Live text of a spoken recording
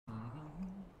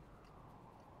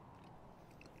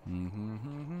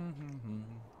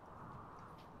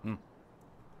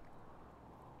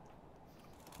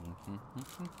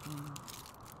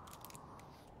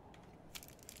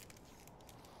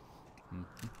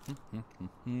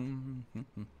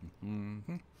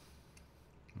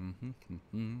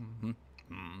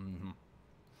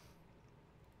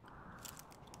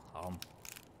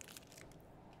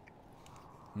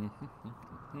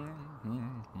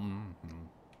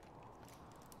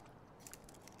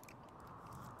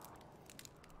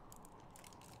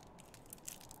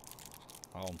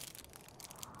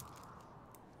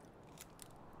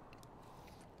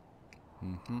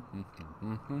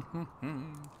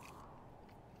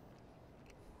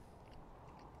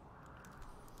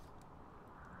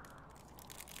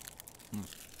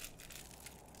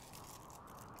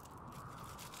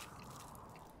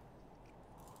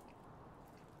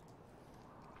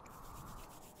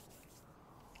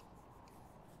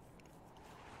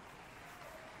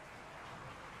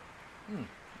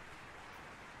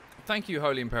Thank you,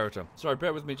 Holy Imperator. Sorry,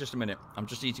 bear with me just a minute. I'm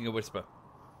just eating a whisper.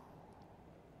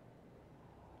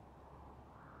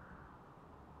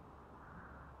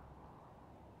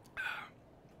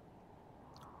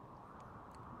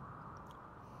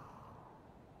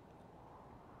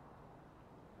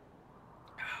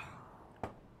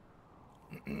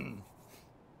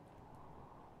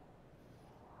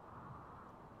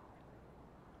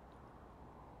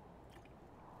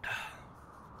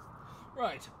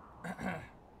 Right.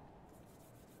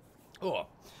 Oh.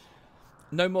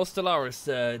 No more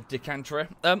Stellaris, Decanter.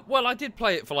 Well, I did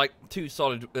play it for like two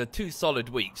solid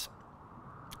weeks.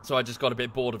 So I just got a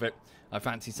bit bored of it. I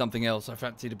fancied something else. I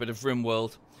fancied a bit of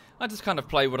RimWorld. I just kind of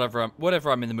play whatever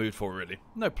I'm in the mood for, really.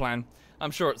 No plan. I'm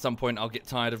sure at some point I'll get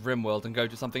tired of RimWorld and go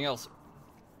to something else.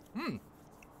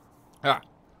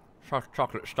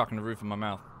 Chocolate stuck in the roof of my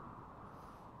mouth.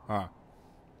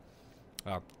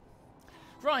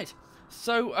 Right.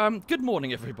 So, good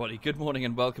morning, everybody. Good morning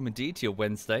and welcome indeed to your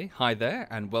Wednesday. Hi there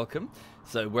and welcome.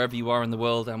 So, wherever you are in the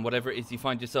world and whatever it is you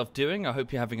find yourself doing, I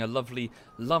hope you're having a lovely,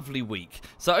 lovely week.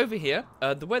 So, over here,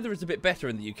 the weather is a bit better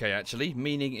in the UK, actually,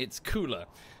 meaning it's cooler.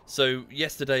 So,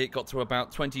 yesterday it got to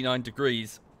about 29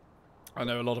 degrees. I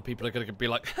know a lot of people are going to be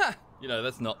like, ha! You know,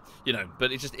 that's not, you know,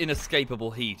 but it's just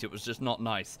inescapable heat. It was just not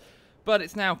nice. But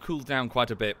it's now cooled down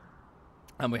quite a bit.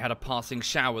 And we had a passing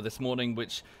shower this morning,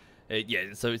 which...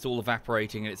 yeah, so it's all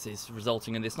evaporating and it's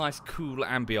resulting in this nice cool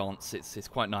ambience. It's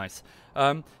quite nice.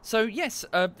 So yes,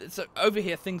 so over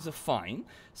here things are fine.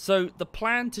 So the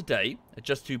plan today,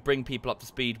 just to bring people up to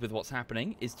speed with what's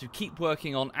happening, is to keep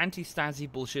working on Anti-Stasi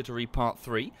Bullshittery Part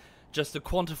 3. Just to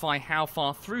quantify how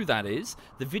far through that is.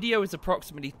 The video is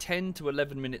approximately 10 to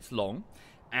 11 minutes long.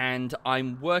 And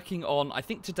I'm working on, I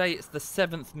think today it's the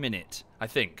 7th minute, I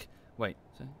think. Wait,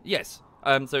 yes.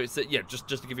 So it's, yeah, just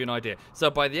to give you an idea. So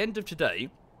by the end of today,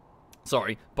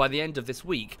 by the end of this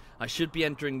week, I should be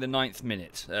entering the 9th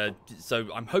minute. So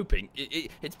I'm hoping,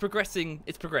 it's progressing,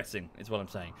 is what I'm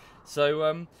saying.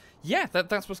 So, yeah,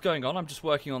 that's what's going on. I'm just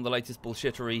working on the latest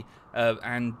bullshittery,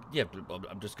 and yeah,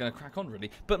 I'm just going to crack on, really.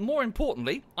 But more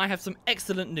importantly, I have some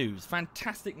excellent news,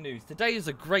 fantastic news. Today is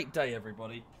a great day,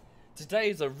 everybody. Today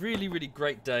is a really, really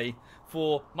great day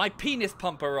for my penis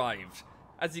pump arrived,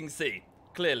 as you can see,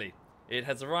 clearly. It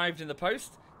has arrived in the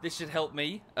post. This should help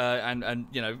me, and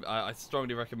you know, I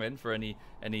strongly recommend for any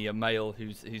male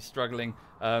who's struggling.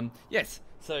 Yes,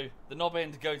 so the knob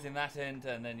end goes in that end,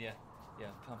 and then you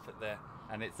pump it there,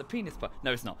 and it's a penis pump.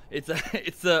 No, it's not.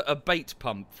 It's a bait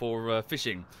pump for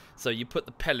fishing. So you put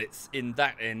the pellets in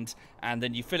that end, and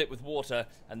then you fill it with water,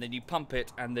 and then you pump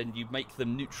it, and then you make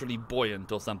them neutrally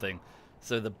buoyant or something.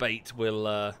 So the bait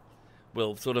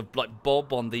will sort of like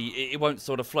bob on the... It won't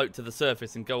sort of float to the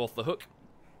surface and go off the hook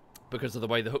because of the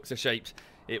way the hooks are shaped.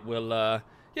 It will,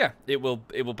 yeah, it will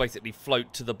basically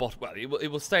float to the bottom. Well, it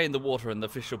will stay in the water and the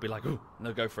fish will be like, ooh,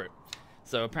 no, go for it.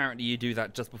 So apparently you do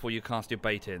that just before you cast your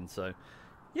bait in. So,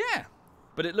 yeah.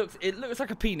 But it looks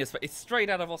like a penis. It's straight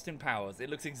out of Austin Powers. It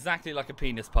looks exactly like a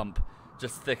penis pump,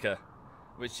 just thicker.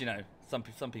 Which, you know, some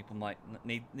people might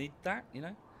need that, you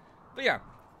know. But yeah.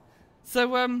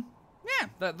 So, yeah,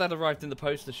 that arrived in the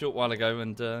post a short while ago,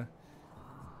 and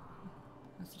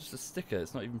it's just a sticker.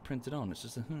 It's not even printed on. It's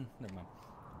just a never mind.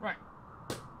 Right.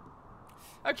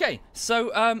 Okay,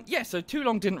 so yeah, so Too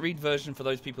Long Didn't Read version for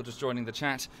those people just joining the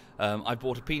chat. I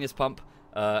bought a penis pump,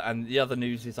 and the other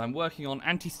news is I'm working on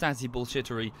Anti-Stasi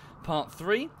Bullshittery Part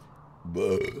 3.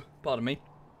 Pardon me.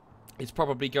 It's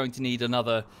probably going to need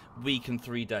another week and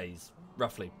 3 days,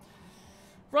 roughly.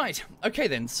 Right, okay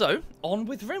then, so on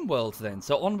with RimWorld then,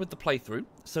 so on with the playthrough.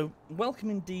 So welcome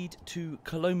indeed to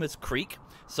Caloma's Creek.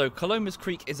 So Caloma's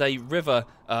Creek is a river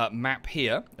map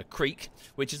here, a creek,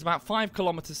 which is about 5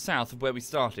 kilometers south of where we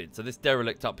started. So this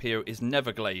derelict up here is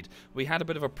Neverglade. We had a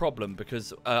bit of a problem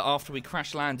because after we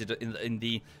crash landed in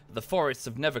the forests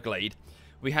of Neverglade,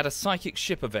 we had a psychic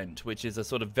ship event, which is a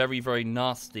sort of very, very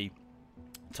nasty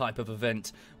type of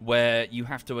event where you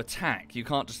have to attack. You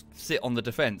can't just sit on the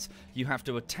defense. You have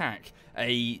to attack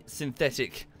a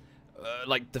synthetic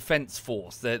like defense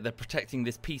force. They're protecting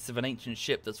this piece of an ancient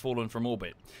ship that's fallen from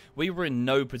orbit. We were in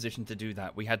no position to do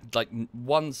that. We had like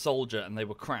one soldier and they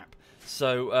were crap.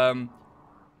 So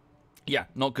yeah,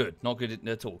 not good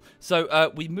at all.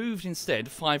 So we moved instead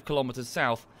 5 kilometers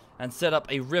south and set up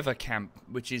a river camp,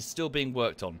 which is still being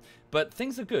worked on. But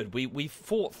things are good. We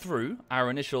fought through our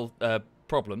initial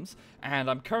problems, and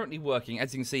I'm currently working,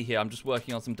 as you can see here, I'm just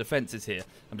working on some defenses here.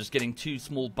 I'm just getting 2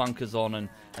 small bunkers on and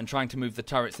trying to move the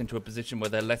turrets into a position where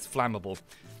they're less flammable.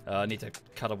 I need to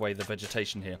cut away the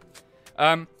vegetation here.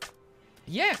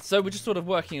 Yeah, so we're just sort of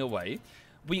working away.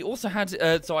 We also had,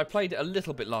 so I played a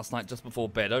little bit last night just before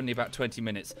bed, only about 20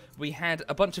 minutes. We had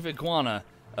a bunch of iguana,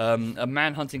 a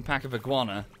man-hunting pack of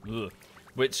iguana,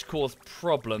 which caused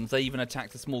problems. They even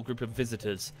attacked a small group of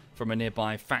visitors from a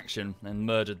nearby faction and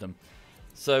murdered them.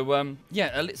 So,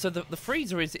 yeah, so the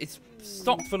freezer is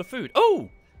stocked full of food. Oh!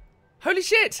 Holy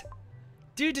shit!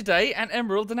 Dudeday and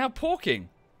Emerald are now porking.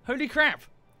 Holy crap.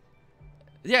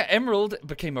 Yeah, Emerald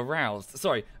became aroused.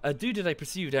 Sorry, Dudeday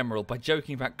pursued Emerald by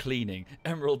joking about cleaning.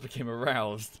 Emerald became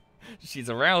aroused. She's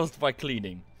aroused by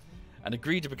cleaning. And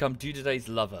agreed to become Dudeday's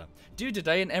lover.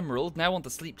 Dudeday and Emerald now want to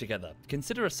sleep together.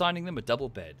 Consider assigning them a double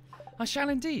bed. I shall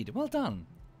indeed. Well done.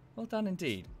 Well done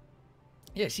indeed.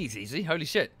 Yeah, she's easy. Holy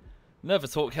shit.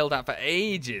 Nervous Hawk held out for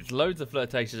ages. Loads of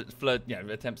flirtation,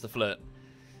 attempts to flirt.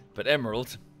 But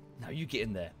Emerald, now you get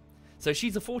in there. So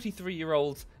she's a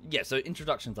 43-year-old... Yeah, so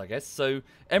introductions, I guess. So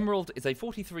Emerald is a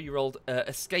 43-year-old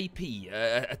escapee,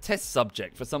 a test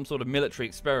subject for some sort of military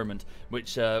experiment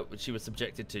which she was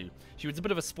subjected to. She was a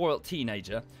bit of a spoilt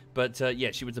teenager, but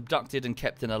yeah, she was abducted and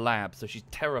kept in a lab, so she's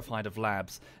terrified of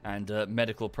labs and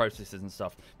medical processes and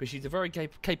stuff. But she's a very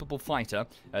capable fighter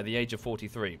at the age of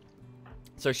 43.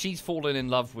 So she's fallen in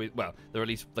love with, well, or at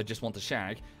least they just want to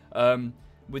shag,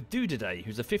 with Dudeday,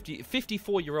 who's a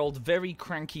 54-year-old very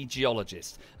cranky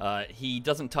geologist. He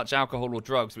doesn't touch alcohol or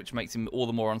drugs, which makes him all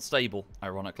the more unstable,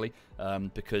 ironically,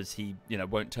 because he,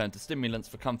 won't turn to stimulants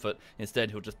for comfort.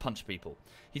 Instead, he'll just punch people.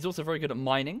 He's also very good at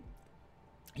mining.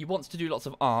 He wants to do lots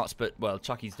of art, but, well,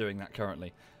 Chucky's doing that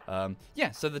currently. Yeah,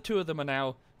 so the two of them are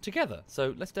now together.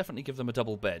 So let's definitely give them a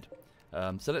double bed.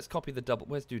 So let's copy the double...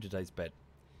 Where's Dudeday's bed?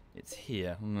 It's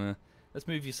here. Let's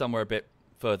move you somewhere a bit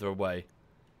further away.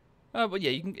 But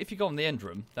yeah, you can, if you go on the end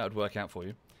room, that would work out for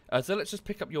you. So let's just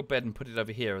pick up your bed and put it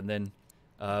over here, and then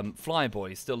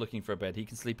Flyboy is still looking for a bed. He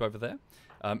can sleep over there.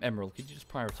 Emerald, could you just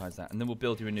prioritize that? And then we'll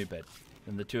build you a new bed.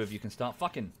 And the two of you can start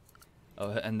fucking.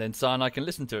 And then Sai and I can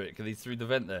listen to it, because he's through the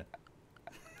vent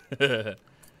there.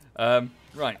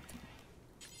 Right.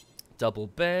 Double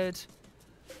bed.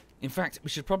 In fact, we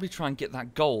should probably try and get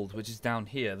that gold, which is down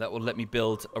here. That will let me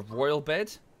build a royal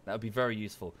bed. That would be very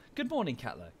useful. Good morning,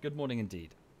 Catler. Good morning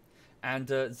indeed. And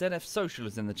ZF Social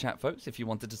is in the chat, folks, if you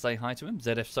wanted to say hi to him.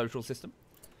 ZF Social System.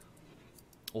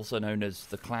 Also known as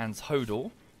the clan's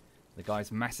Hodor. The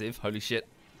guy's massive. Holy shit.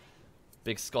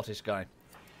 Big Scottish guy.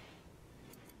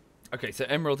 Okay, so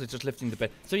Emerald is just lifting the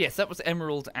bed. So yes, that was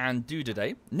Emerald and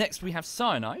Dudeday. Next we have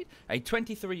Cyanide, a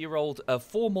 23-year-old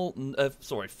former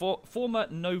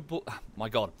noble... my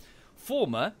god.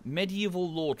 Former medieval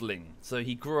lordling. So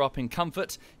he grew up in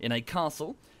comfort in a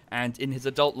castle, and in his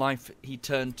adult life he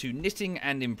turned to knitting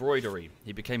and embroidery.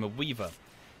 He became a weaver.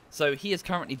 So he is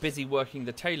currently busy working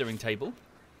the tailoring table.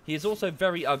 He is also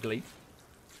very ugly,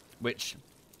 which,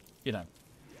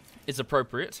 is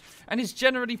appropriate, and is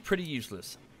generally pretty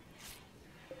useless.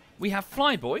 We have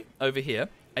Flyboy over here,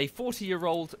 a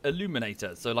 40-year-old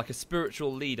illuminator, so like a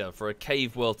spiritual leader for a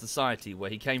cave world society where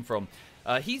he came from.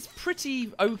 He's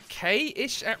pretty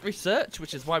okay-ish at research,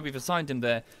 which is why we've assigned him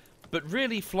there. But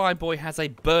really, Flyboy has a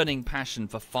burning passion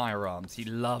for firearms. He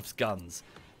loves guns.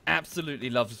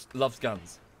 Absolutely loves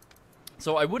guns.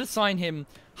 So I would assign him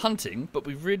hunting, but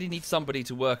we really need somebody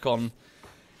to work on,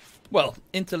 well,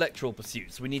 intellectual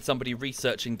pursuits. We need somebody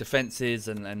researching defenses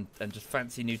and just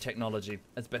fancy new technology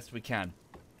as best we can.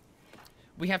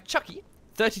 We have Chucky.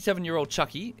 37-year-old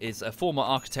Chucky is a former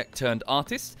architect turned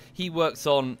artist. He works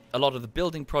on a lot of the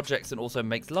building projects and also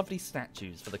makes lovely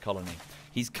statues for the colony.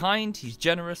 He's kind, he's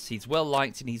generous, he's well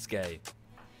liked, and he's gay.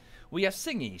 we have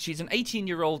Singy. She's an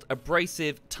 18-year-old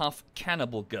abrasive, tough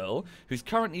cannibal girl who's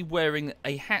currently wearing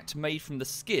a hat made from the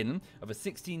skin of a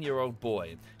 16-year-old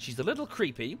boy. She's a little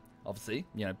creepy. Obviously,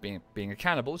 you know, being a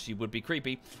cannibal, she would be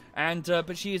creepy. And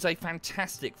but she is a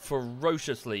fantastic,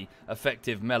 ferociously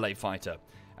effective melee fighter.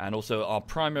 And also our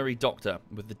primary doctor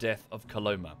with the death of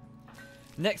Caloma.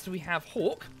 Next we have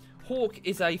Hawk. Hawk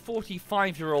is a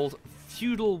 45-year-old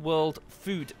feudal world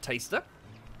food taster.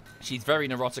 She's very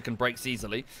neurotic and breaks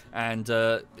easily, and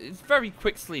is very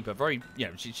quick sleeper. Very, you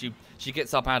know, she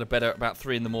gets up out of bed at about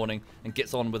 3 in the morning and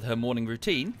gets on with her morning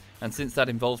routine. And since that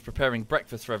involves preparing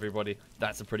breakfast for everybody,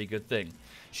 that's a pretty good thing.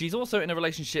 She's also in a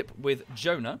relationship with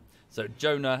Jonah. So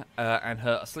Jonah and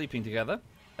her are sleeping together.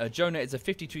 Jonah is a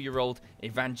 52-year-old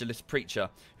evangelist preacher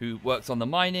who works on the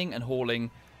mining and hauling,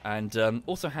 and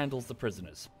also handles the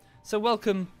prisoners. So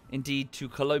welcome indeed to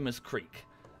Caloma's Creek.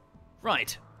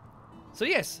 Right. So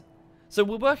yes. So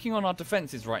we're working on our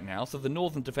defences right now, so the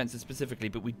northern defences specifically,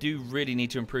 but we do really need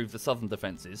to improve the southern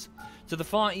defences. To the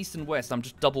far east and west, I'm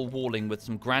just double walling with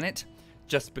some granite,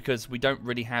 just because we don't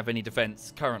really have any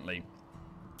defence currently.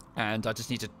 And I just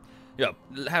need to, you know,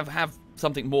 have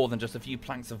something more than just a few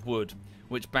planks of wood,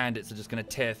 which bandits are just going to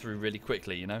tear through really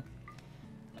quickly, you know?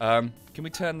 Can we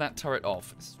turn that turret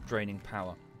off? It's draining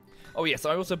power. Oh yes,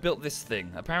 I also built this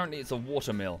thing. Apparently it's a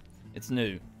water mill. It's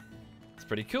new. It's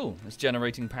pretty cool. It's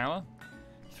generating power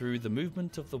through the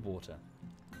movement of the water.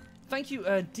 Thank you,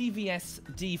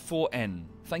 DVSD4N.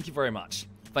 Thank you very much.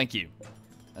 Thank you.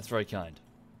 That's very kind.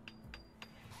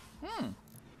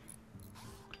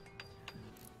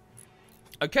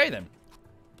 Okay then.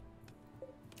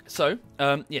 So,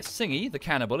 yes, Singy, the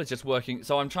cannibal, is just working.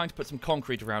 So I'm trying to put some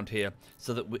concrete around here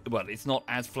so that, well, it's not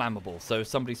as flammable. So if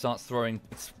somebody starts throwing,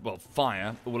 well,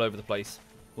 fire all over the place,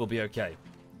 we'll be okay.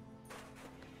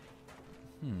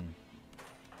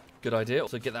 Good idea.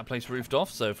 Also get that place roofed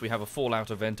off, so if we have a fallout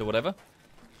event or whatever,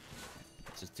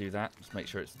 let's just do that. Just make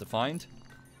sure it's defined.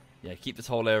 Yeah, keep this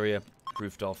whole area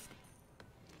roofed off.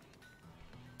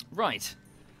 Right.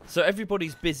 So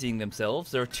everybody's busying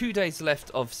themselves. There are 2 days left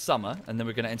of summer, and then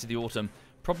we're going to enter the autumn.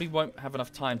 Probably won't have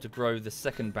enough time to grow the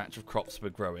second batch of crops we're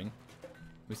growing.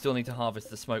 We still need to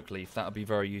harvest the smoke leaf. That would be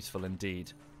very useful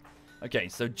indeed. Okay,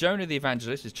 so Jonah the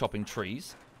Evangelist is chopping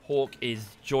trees. Hawk is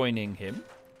joining him.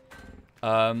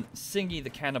 Singy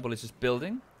the Cannibal is just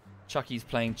building. Chucky's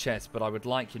playing chess, but I would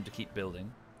like him to keep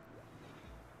building.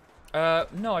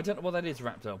 No, I don't know what that is,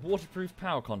 Raptor. Waterproof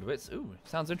power conduits. Ooh,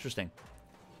 sounds interesting.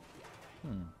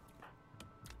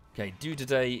 Okay, Do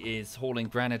today is hauling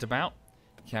granite about.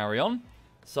 Carry on.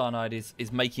 Cyanide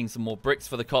is making some more bricks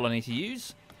for the colony to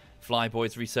use.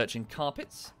 Flyboy's researching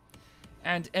carpets.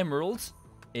 And Emerald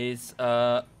is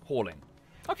hauling.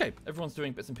 Okay, everyone's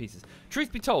doing bits and pieces.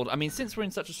 Truth be told, I mean, since we're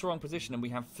in such a strong position and we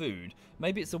have food,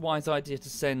 maybe it's a wise idea to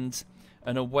send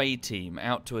an away team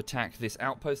out to attack this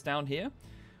outpost down here.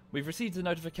 We've received a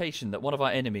notification that one of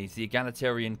our enemies, the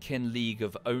egalitarian kin league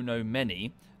of Ono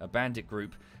Many, a bandit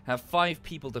group, have 5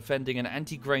 people defending an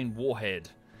anti-grain warhead.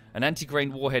 An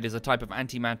anti-grain warhead is a type of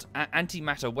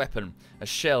antimatter weapon, a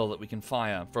shell that we can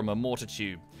fire from a mortar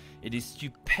tube. It is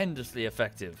stupendously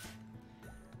effective.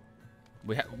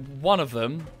 One of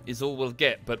them is all we'll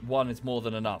get, but one is more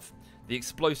than enough. The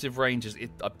explosive range is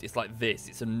it's like this.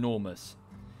 It's enormous,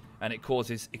 and it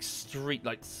causes extreme,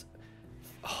 like,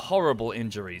 horrible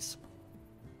injuries.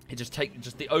 It just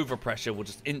the overpressure will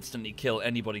just instantly kill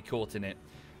anybody caught in it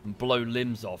and blow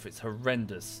limbs off. It's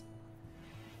horrendous.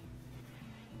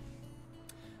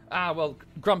 Ah, well,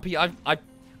 Grumpy, I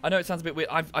know it sounds a bit weird.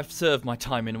 I've served my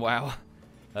time in WoW.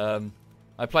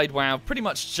 I played WoW, pretty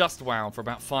much just WoW, for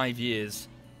about 5 years,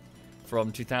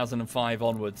 from 2005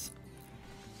 onwards.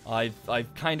 I've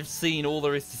kind of seen all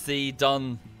there is to see,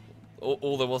 done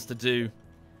all there was to do.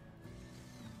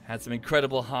 Had some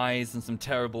incredible highs and some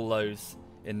terrible lows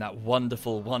in that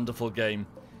wonderful, wonderful game.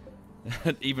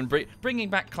 Even bringing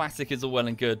back Classic is all well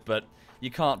and good, but you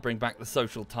can't bring back the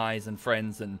social ties and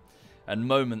friends and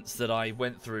moments that I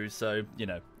went through, so, you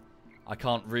know, I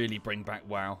can't really bring back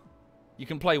WoW. You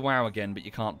can play WoW again, but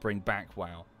you can't bring back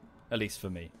WoW. At least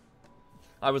for me.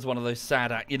 I was one of those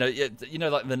sad, like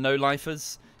the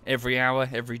no-lifers. Every hour,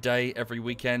 every day, every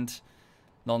weekend.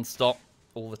 Non-stop,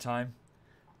 all the time.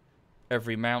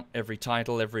 Every mount, every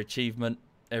title, every achievement,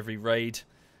 every raid.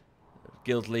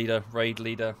 Guild leader, raid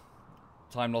leader.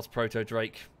 Time Lost Proto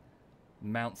Drake.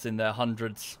 Mounts in their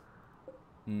hundreds.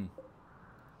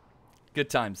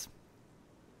 Good times.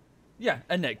 Yeah,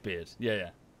 a neckbeard. Yeah.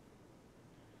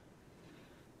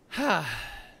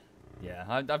 Yeah,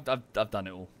 I've done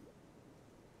it all.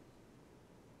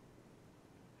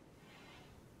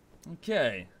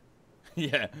 Okay.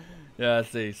 Yeah, I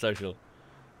see. Social.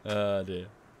 Oh dear.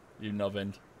 You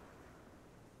nubbin.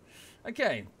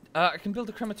 Okay. I can build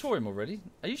a crematorium already.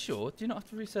 Are you sure? Do you not have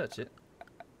to research it?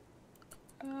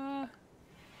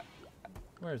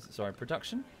 Where is it? Sorry,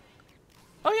 production?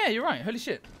 Oh yeah, you're right. Holy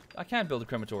shit. I can build a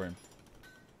crematorium.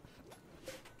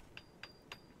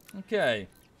 Okay.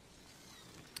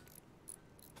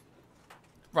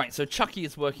 Right, so Chucky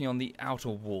is working on the outer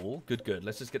wall. Good, good.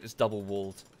 Let's just get this double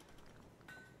walled.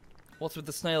 What's with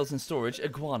the snails in storage?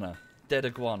 Iguana. Dead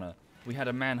iguana. We had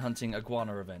a man-hunting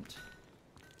iguana event.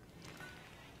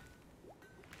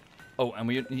 Oh, and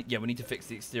we need to fix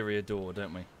the exterior door,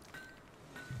 don't we?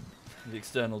 The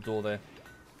external door there.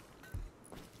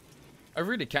 Oh,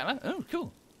 really, Catla? Oh,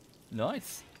 cool.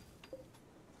 Nice.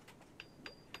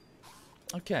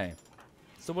 Okay.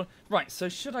 So what? Right. So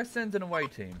should I send an away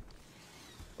team?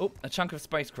 Oh, a chunk of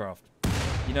spacecraft.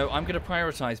 You know, I'm going to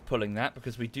prioritize pulling that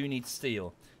because we do need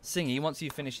steel. Singy, once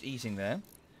you've finished eating there,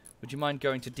 would you mind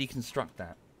going to deconstruct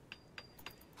that?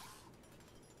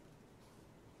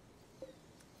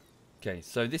 Okay,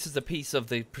 so this is a piece of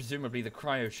the presumably the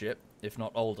cryo ship, if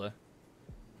not older.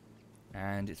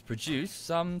 And it's produced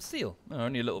some steel. Oh,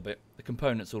 only a little bit. The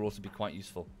components will also be quite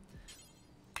useful.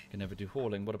 Can never do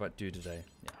hauling. What about do today?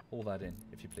 Yeah, haul that in,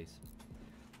 if you please.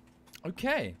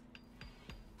 Okay.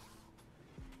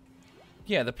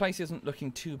 Yeah, the place isn't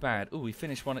looking too bad. Oh, we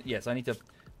finished one. Yes, I need to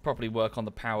properly work on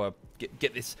the power.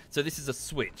 Get this. So this is a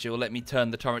switch. It will let me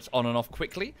turn the turrets on and off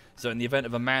quickly. So in the event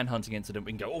of a man-hunting incident,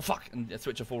 we can go, oh, fuck, and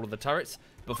switch off all of the turrets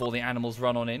before the animals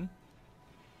run on in.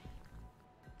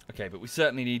 Okay, but we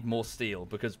certainly need more steel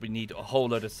because we need a whole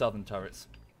load of southern turrets.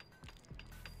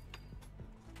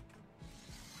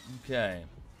 Okay.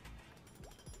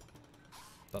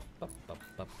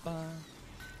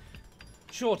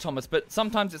 Sure, Thomas, but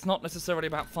sometimes it's not necessarily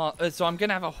about far. So I'm going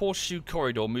to have a horseshoe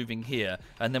corridor moving here,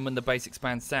 and then when the base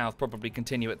expands south, probably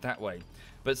continue it that way.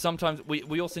 But sometimes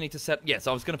we also need to set. Yes,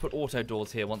 I was going to put auto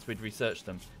doors here once we'd researched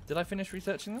them. Did I finish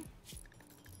researching them?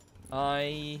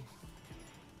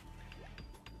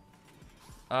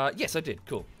 Yes, I did.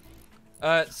 Cool.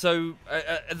 So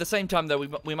at the same time, though,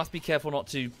 we must be careful not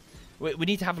to. We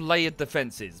need to have layered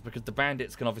defenses because the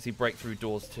bandits can obviously break through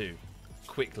doors too,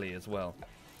 quickly as well.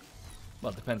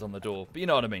 Well, it depends on the door, but you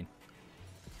know what I mean.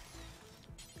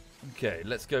 Okay,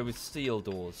 let's go with steel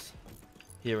doors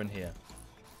here and here.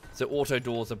 So auto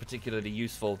doors are particularly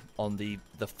useful on the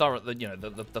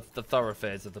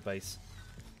thoroughfares of the base.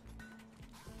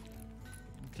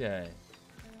 Okay.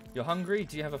 You're hungry?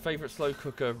 Do you have a favorite slow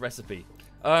cooker recipe?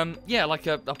 Yeah, like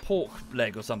a pork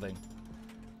leg or something.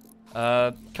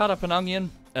 Cut up an onion,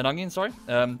 sorry.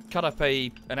 Cut up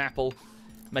an apple,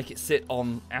 make it sit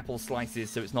on apple slices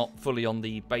so it's not fully on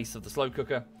the base of the slow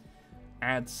cooker.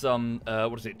 Add some,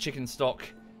 chicken stock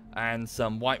and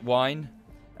some white wine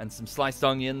and some sliced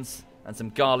onions and some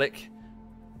garlic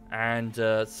and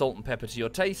salt and pepper to your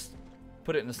taste.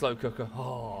 Put it in the slow cooker.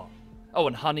 Oh,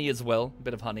 and honey as well, a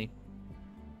bit of honey.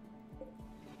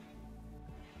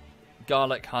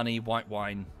 Garlic, honey, white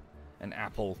wine, and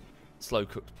apple,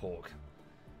 slow-cooked pork.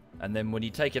 And then when you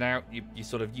take it out, you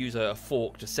sort of use a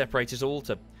fork to separate it all,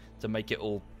 to make it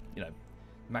all,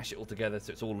 mash it all together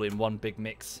so it's all in one big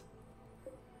mix.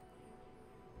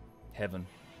 Heaven.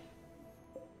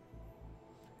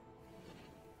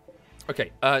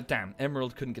 Okay, damn,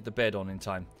 Emerald couldn't get the bed on in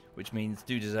time, which means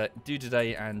do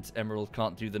today and Emerald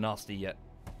can't do the nasty yet.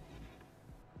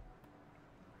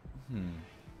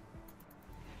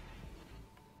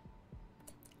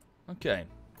 Okay.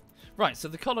 Right, so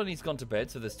the colony's gone to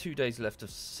bed, so there's 2 days left of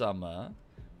summer.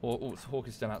 Hawk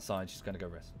is still outside. She's going to go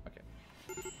rest.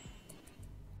 Okay.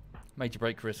 Major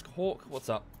break risk. Hawk, what's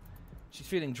up? She's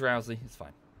feeling drowsy. It's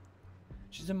fine.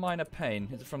 She's in minor pain.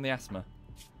 Is it from the asthma?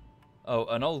 Oh,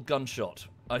 an old gunshot.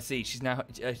 I see. She's now.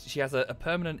 She has a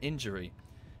permanent injury.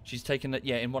 She's taken it.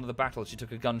 Yeah, in one of the battles, she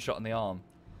took a gunshot in the arm.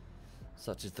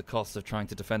 Such is the cost of trying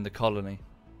to defend the colony.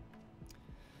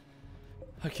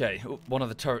 Okay, one of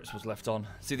the turrets was left on.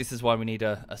 See, this is why we need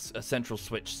a central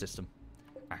switch system.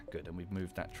 Ah, good, and we've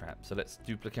moved that trap. So let's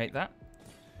duplicate that.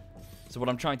 So what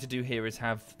I'm trying to do here is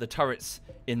have the turrets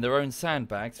in their own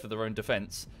sandbags for their own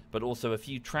defense, but also a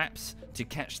few traps to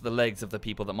catch the legs of the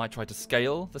people that might try to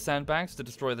scale the sandbags to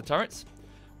destroy the turrets.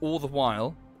 All the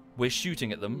while, we're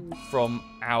shooting at them from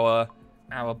our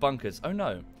bunkers. Oh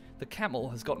no, the camel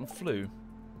has gotten flu.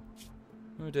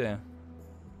 Oh dear.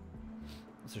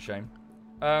 That's a shame.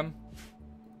 I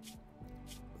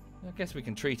guess we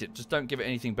can treat it. Just don't give it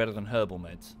anything better than herbal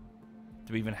meds.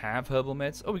 Do we even have herbal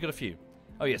meds? Oh, we got a few.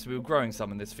 Oh, yes, we were growing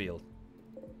some in this field.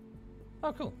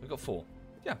 Oh, cool. We've got 4.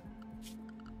 Yeah.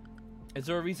 Is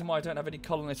there a reason why I don't have any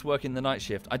colonists working the night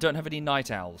shift? I don't have any night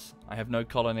owls. I have no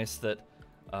colonists that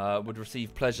would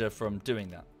receive pleasure from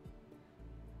doing that.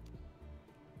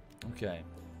 Okay.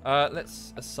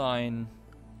 Let's assign...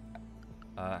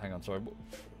 hang on, sorry.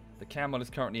 The camel is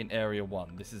currently in Area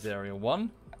 1. This is Area 1.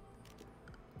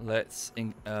 Let's...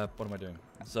 what am I doing?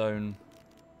 Zone...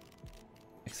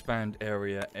 Expand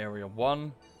area, Area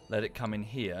 1. Let it come in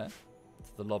here.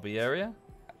 To the lobby area.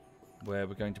 Where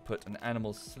we're going to put an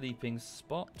animal sleeping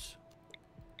spot.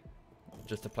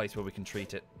 Just a place where we can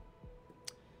treat it.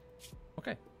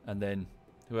 Okay. And then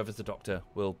whoever's the doctor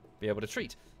will be able to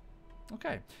treat.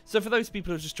 Okay. So for those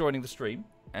people who are just joining the stream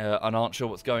and aren't sure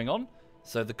what's going on.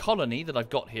 So the colony that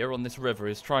I've got here on this river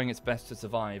is trying its best to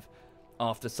survive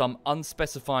after some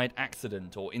unspecified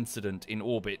accident or incident in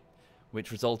orbit,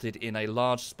 which resulted in a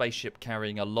large spaceship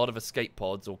carrying a lot of escape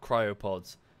pods or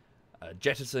cryopods,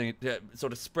 jettisoning,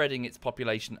 sort of spreading its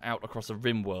population out across a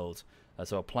RimWorld,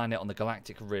 so a planet on the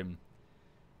galactic rim,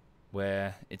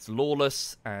 where it's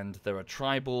lawless and there are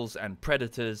tribals and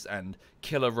predators and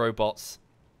killer robots,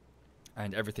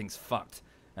 and everything's fucked,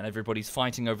 and everybody's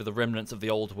fighting over the remnants of the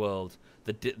old world,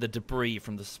 the debris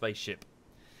from the spaceship.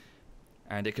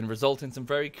 And it can result in some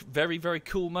very, very, very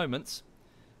cool moments,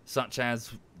 such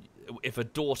as if a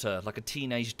daughter, like a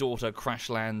teenage daughter, crash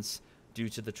lands due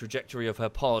to the trajectory of her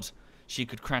pod, she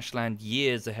could crash land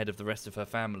years ahead of the rest of her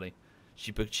family.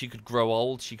 She could grow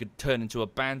old, she could turn into a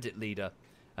bandit leader,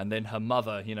 and then her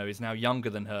mother, you know, is now younger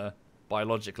than her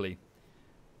biologically,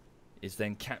 is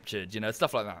then captured, you know,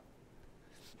 stuff like that.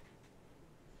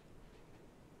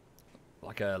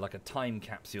 Like a time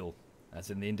capsule, as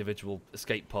in the individual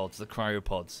escape pods, the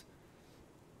cryopods.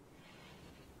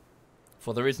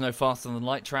 For there is no faster than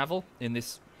light travel in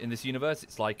this universe.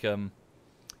 It's like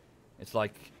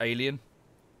Alien,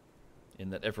 in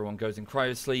that everyone goes in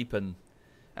cryosleep, and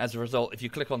as a result, if you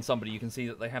click on somebody, you can see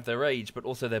that they have their age, but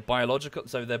also their biological.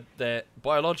 So their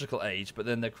biological age, but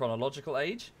then their chronological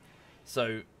age.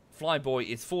 So Flyboy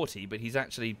is 40, but he's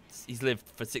lived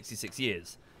for 66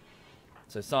 years.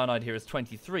 So Cyanide here is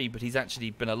 23, but he's actually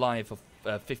been alive for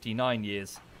 59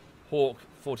 years. Hawk,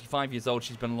 45 years old,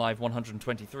 she's been alive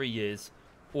 123 years.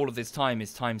 All of this time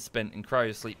is time spent in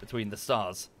cryosleep between the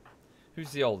stars.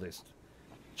 Who's the oldest?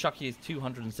 Chucky is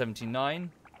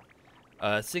 279.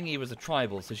 Singy was a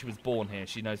tribal, so she was born here.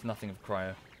 She knows nothing of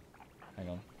cryo. Hang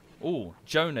on. Ooh,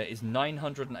 Jonah is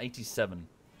 987.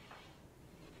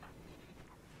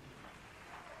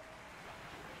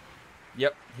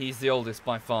 Yep, he's the oldest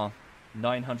by far.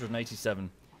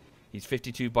 987. He's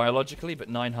 52 biologically, but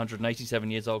 987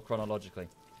 years old chronologically.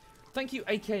 Thank you,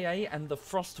 AKA and the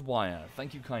Frost Wire.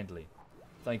 Thank you kindly.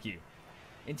 Thank you.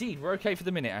 Indeed, we're okay for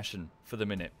the minute, Ashen. For the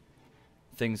minute.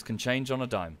 Things can change on a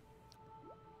dime.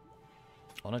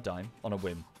 On a dime. On a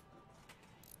whim.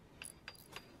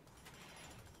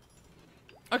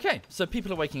 Okay, so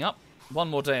people are waking up. One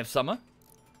more day of summer.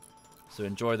 So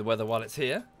enjoy the weather while it's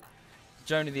here.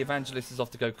 Joni the Evangelist is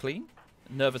off to go clean.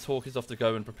 Nervous Hawk is off to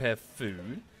go and prepare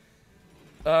food.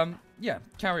 Yeah,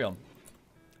 carry on.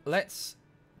 Let's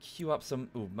queue up some...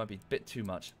 Ooh, might be a bit too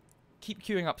much. Keep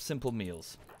queuing up simple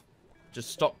meals.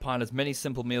 Just stockpile as many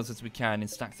simple meals as we can in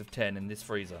stacks of 10 in this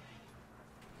freezer.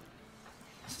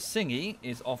 Singy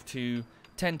is off to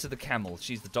tend to the camel.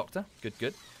 She's the doctor. Good,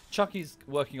 good. Chucky's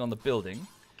working on the building.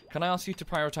 Can I ask you to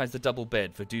prioritize the double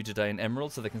bed for Dudaday and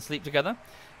Emerald so they can sleep together?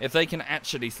 If they can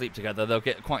actually sleep together, they'll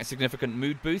get quite a significant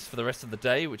mood boost for the rest of the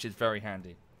day, which is very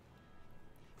handy.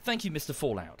 Thank you, Mr.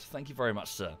 Fallout. Thank you very much,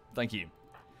 sir. Thank you.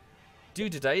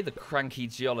 Dudaday, the cranky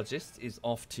geologist, is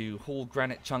off to haul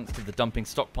granite chunks to the dumping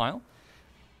stockpile.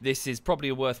 This is probably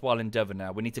a worthwhile endeavor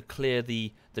now. We need to clear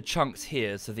the chunks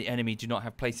here so the enemy do not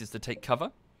have places to take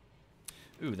cover.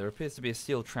 Ooh, there appears to be a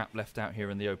steel trap left out here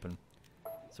in the open.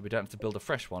 So we don't have to build a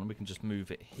fresh one. We can just move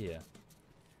it here.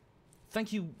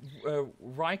 Thank you,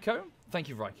 Raiko. Thank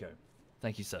you, Raiko.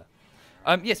 Thank you, sir.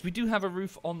 Yes, we do have a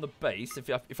roof on the base.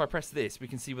 If I press this, we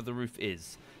can see where the roof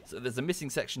is. So there's a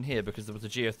missing section here because there was a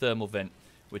geothermal vent,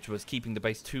 which was keeping the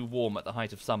base too warm at the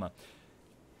height of summer.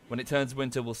 When it turns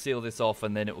winter, we'll seal this off,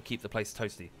 and then it will keep the place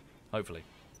toasty. Hopefully.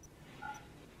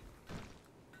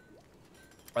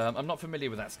 I'm not familiar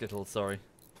with that skittle, sorry.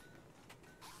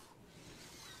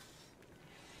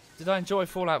 Did I enjoy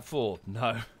Fallout 4?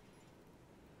 No.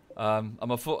 I'm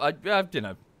a Fallout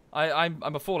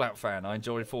fan. I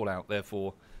enjoy Fallout,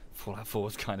 therefore Fallout 4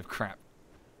 is kind of crap.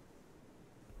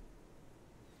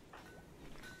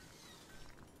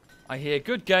 I hear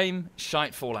good game,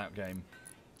 shite Fallout game.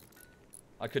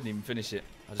 I couldn't even finish it.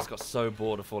 I just got so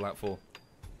bored of Fallout 4.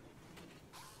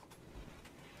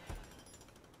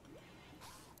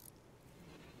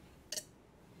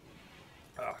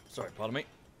 Ah, sorry, pardon me.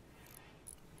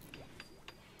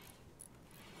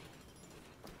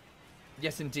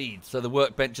 Yes, indeed. So the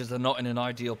workbenches are not in an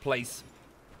ideal place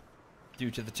due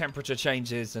to the temperature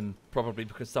changes and probably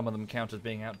because some of them count as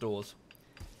being outdoors.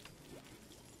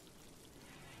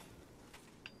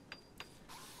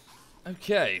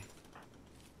 Okay.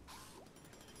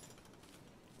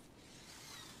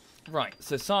 Right,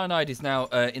 so Cyanide is now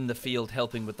in the field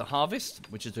helping with the harvest,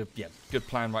 which is a good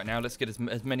plan right now. Let's get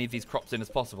as many of these crops in as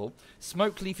possible.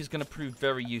 Smoke Leaf is going to prove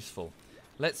very useful.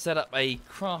 Let's set up a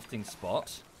crafting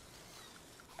spot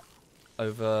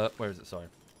over... Where is it? Sorry.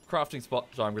 Crafting spot.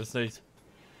 Sorry, I'm going to sneeze.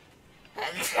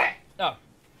 Oh,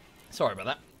 sorry about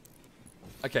that.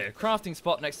 Okay, a crafting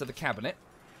spot next to the cabinet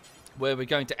where we're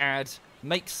going to add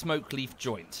make Smoke Leaf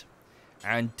joint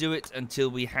and do it until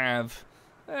we have...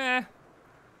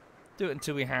 Do it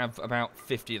until we have about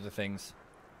 50 of the things.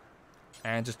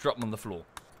 And just drop them on the floor.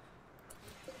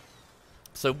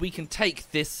 So we can take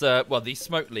this, these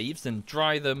smoke leaves and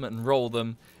dry them and roll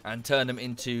them and turn them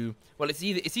into, well, it's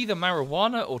either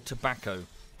marijuana or tobacco.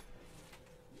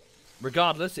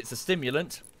 Regardless, it's a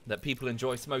stimulant that people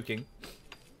enjoy smoking.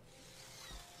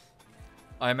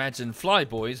 I imagine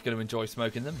Flyboy is going to enjoy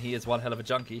smoking them. He is one hell of a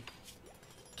junkie.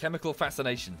 Chemical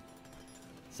fascination.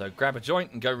 So grab a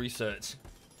joint and go research.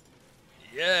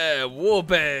 Yeah, war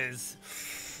bears.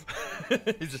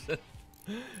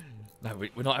 No,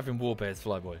 we're not having war bears,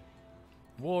 Flyboy.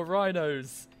 War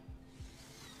rhinos.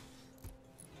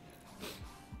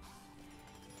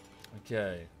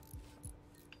 Okay.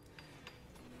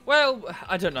 Well,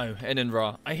 I don't know,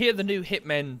 Enenra. I hear the new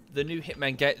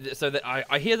Hitmen get so that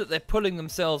I hear that they're pulling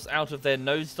themselves out of their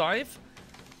nosedive,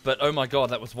 but oh my god,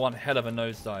 that was one hell of a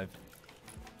nosedive.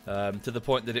 To the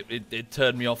point that it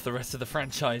turned me off the rest of the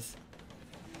franchise.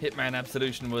 Hitman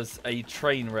Absolution was a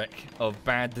train wreck of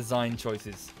bad design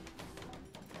choices.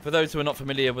 For those who are not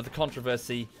familiar with the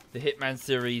controversy, the Hitman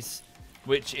series,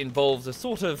 which involves a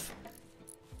sort of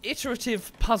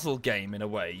iterative puzzle game in a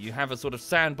way. You have a sort of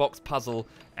sandbox puzzle,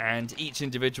 and each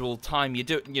individual time you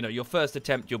do it, you know, your first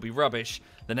attempt you'll be rubbish,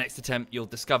 the next attempt you'll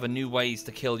discover new ways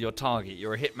to kill your target.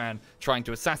 You're a hitman trying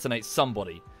to assassinate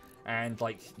somebody. And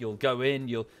like you'll go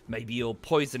in, maybe you'll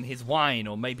poison his wine,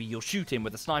 or maybe you'll shoot him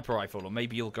with a sniper rifle, or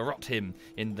maybe you'll garrote him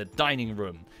in the dining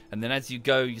room. And then as you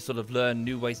go, you sort of learn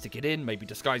new ways to get in, maybe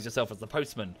disguise yourself as the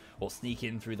postman, or sneak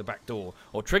in through the back door,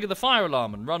 or trigger the fire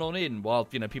alarm and run on in while,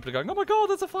 you know, people are going, "Oh my god,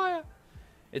 there's a fire!"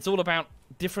 It's all about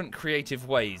different creative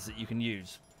ways that you can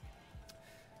use.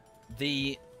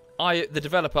 The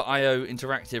developer IO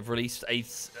Interactive released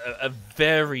a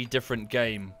very different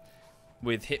game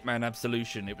with Hitman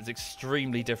Absolution. It was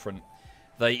extremely different.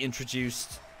 They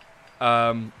introduced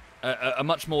a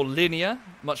much more linear,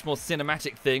 much more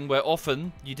cinematic thing where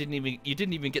often you didn't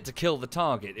even get to kill the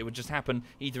target. It would just happen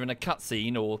either in a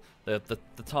cutscene or the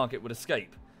target would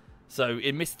escape. So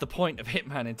it missed the point of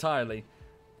Hitman entirely.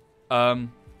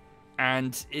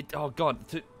 And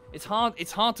it's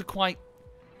hard to quite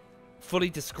fully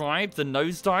describe the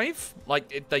nosedive.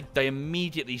 Like they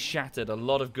immediately shattered a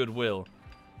lot of goodwill.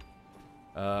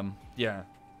 Yeah,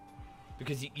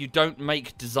 because you don't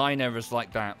make design errors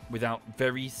like that without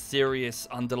very serious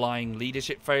underlying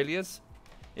leadership failures.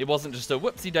 It wasn't just a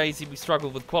whoopsie daisy, we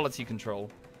struggled with quality control.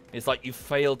 It's like you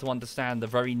failed to understand the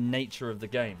very nature of the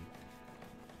game.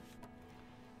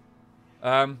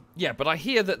 Yeah, but I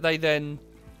hear that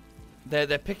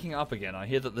they're picking it up again. I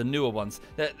hear that the newer ones,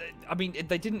 I mean,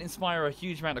 they didn't inspire a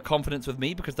huge amount of confidence with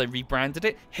me because they rebranded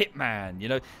it Hitman, you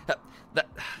know.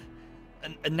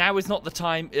 And now is not the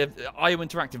time, IO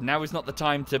Interactive, now is not the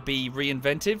time to be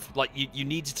reinventive. Like, you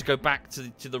needed to go back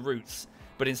to the roots.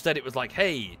 But instead it was like,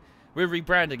 hey, we're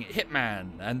rebranding it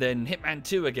Hitman, and then Hitman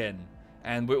 2 again.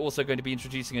 And we're also going to be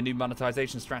introducing a new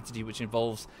monetization strategy which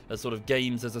involves a sort of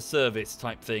games as a service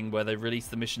type thing where they release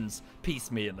the missions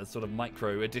piecemeal as sort of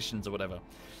micro editions or whatever.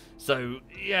 So,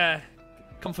 yeah,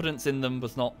 confidence in them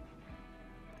was not...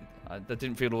 I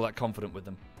didn't feel all that confident with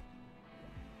them.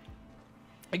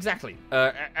 Exactly.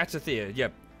 Atathea, yeah.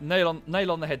 Nail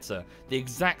on the head, sir. The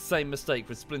exact same mistake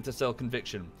with Splinter Cell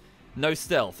Conviction. No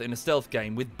stealth in a stealth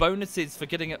game with bonuses for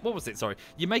getting it. What was it? Sorry.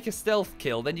 You make a stealth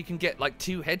kill, then you can get like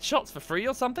 2 headshots for free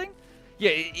or something?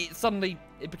 Yeah, suddenly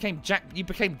it became Jack. You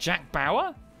became Jack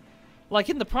Bauer? Like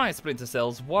in the prior Splinter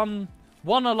Cells, one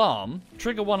alarm,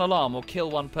 trigger one alarm or kill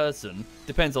one person,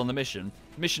 depends on the mission.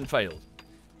 Mission failed.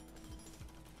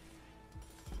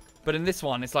 But in this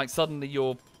one, it's like suddenly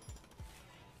you're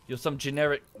some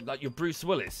generic, like you're Bruce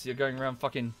Willis. You're going around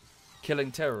fucking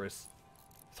killing terrorists.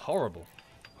 It's horrible.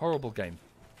 Horrible game.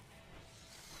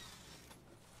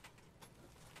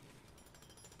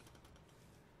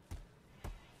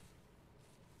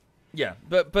 Yeah,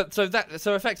 but so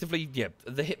effectively, yeah,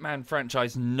 the Hitman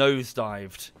franchise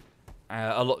nosedived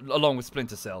along with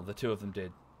Splinter Cell. The two of them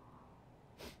did.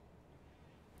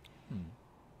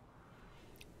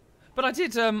 But I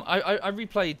did. I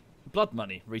replayed Blood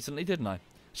Money recently, didn't I?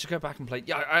 Should go back and play.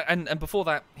 Yeah, and before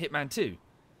that, Hitman 2,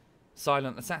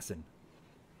 Silent Assassin.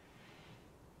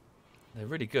 They're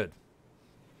really good.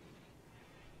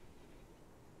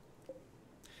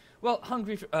 Well,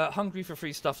 Hungry for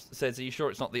Free Stuff says, are you sure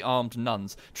it's not the armed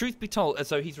nuns? Truth be told,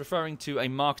 so he's referring to a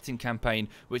marketing campaign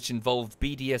which involved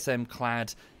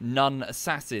BDSM-clad nun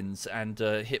assassins, and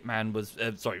Hitman was,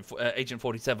 Agent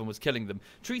 47 was killing them.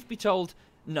 Truth be told,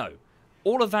 no.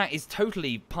 All of that is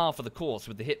totally par for the course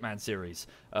with the Hitman series.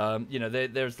 You know,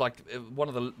 there's like one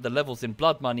of the levels in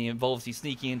Blood Money involves you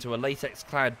sneaking into a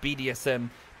latex-clad BDSM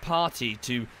party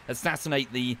to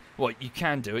assassinate the. Well, you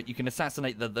can do it. You can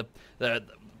assassinate the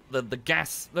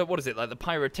gas. What is it, like the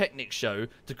pyrotechnic show,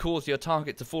 to cause your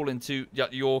target to fall into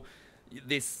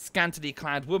this scantily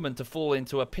clad woman to fall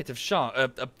into a pit of shark,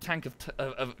 a tank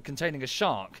of containing a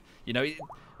shark. You know,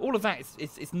 all of that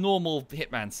is normal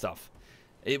Hitman stuff.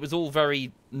 It was all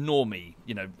very normy,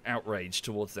 you know, outrage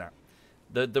towards that.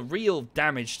 The real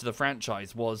damage to the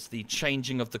franchise was the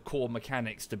changing of the core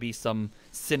mechanics to be some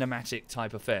cinematic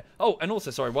type affair. Oh, and also,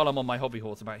 sorry, while I'm on my hobby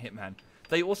horse about Hitman,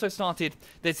 they also started.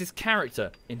 There's this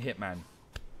character in Hitman.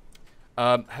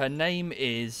 Her name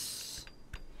is.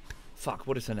 Fuck,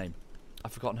 what is her name?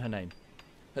 I've forgotten her name.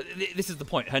 This is the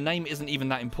point. Her name isn't even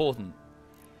that important.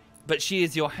 But she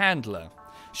is your handler.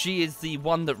 She is the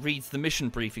one that reads the mission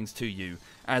briefings to you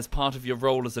as part of your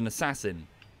role as an assassin.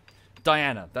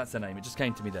 Diana, that's her name. It just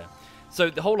came to me there. So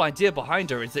the whole idea behind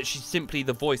her is that she's simply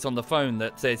the voice on the phone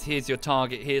that says, here's your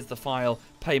target, here's the file,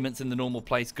 payments in the normal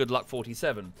place, good luck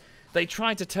 47. They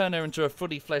tried to turn her into a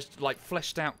fully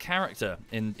fleshed out character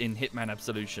in Hitman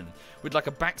Absolution, with like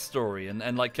a backstory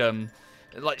and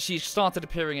like she started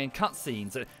appearing in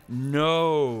cutscenes.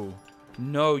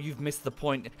 No, you've missed the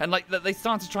point. And like they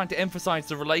started trying to emphasize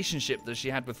the relationship that she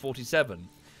had with 47,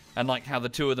 and like how the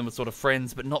two of them were sort of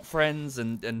friends but not friends,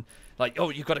 and like, oh,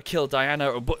 you've got to kill Diana,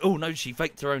 or oh no, she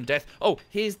faked her own death. Oh,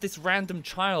 here's this random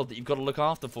child that you've got to look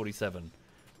after, 47.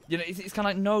 You know, it's kind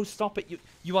of like, no, stop it.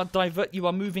 You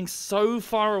are moving so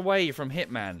far away from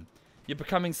Hitman. You're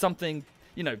becoming something,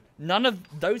 you know, none of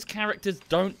those characters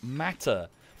don't matter.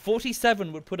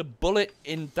 47 would put a bullet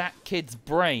in that kid's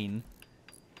brain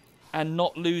and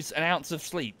not lose an ounce of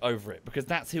sleep over it, because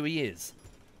that's who he is.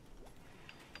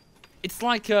 It's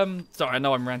like, sorry, I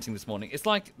know I'm ranting this morning. It's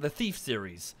like the Thief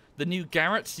series. The new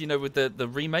Garrett, you know, with the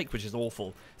remake, which is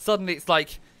awful. Suddenly it's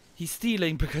like, he's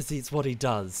stealing because it's what he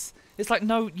does. It's like,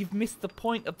 no, you've missed the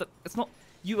point of the... It's not...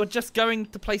 You are just going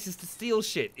to places to steal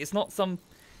shit. It's not some...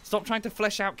 Stop trying to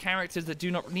flesh out characters that do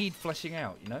not need fleshing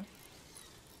out, you know?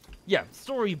 Yeah,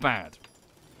 story bad.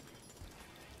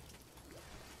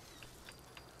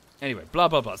 Anyway, blah,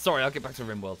 blah, blah. Sorry, I'll get back to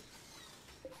RimWorld.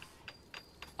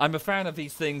 I'm a fan of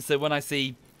these things, so when I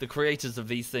see the creators of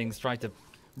these things try to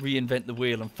reinvent the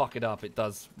wheel and fuck it up, it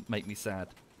does make me sad.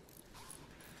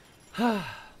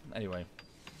 Anyway.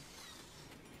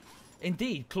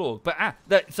 Indeed, Claude.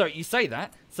 But, sorry, you say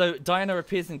that. So, Diana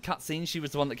appears in cutscenes. She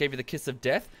was the one that gave you the kiss of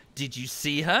death. Did you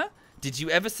see her? Did you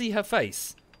ever see her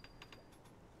face?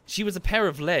 She was a pair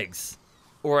of legs.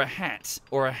 Or a hat.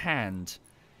 Or a hand.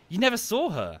 You never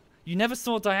saw her. You never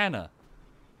saw Diana.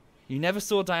 You never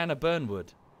saw Diana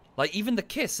Burnwood. Like, even the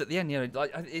kiss at the end, you know,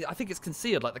 like, I think it's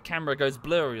concealed. Like, the camera goes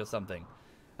blurry or something.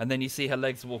 And then you see her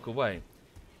legs walk away.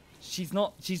 She's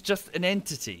not... She's just an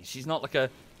entity. She's not like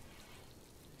a...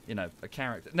 You know, a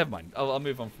character. Never mind. I'll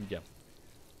move on from... Yeah.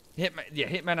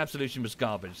 Hitman Absolution was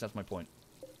garbage. That's my point.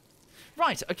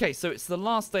 Right. Okay, so it's the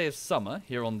last day of summer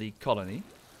here on the colony.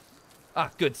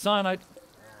 Ah, good. Cyanide...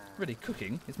 Really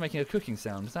cooking. It's making a cooking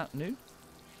sound. Is that new?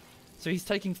 So he's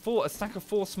taking a stack of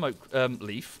 4 smoke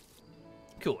leaf.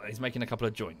 Cool. He's making a couple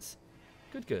of joints.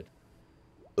 Good, good.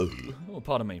 Oh,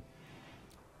 pardon me.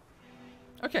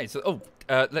 Okay, so...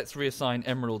 let's reassign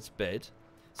Emerald's bed.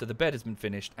 So the bed has been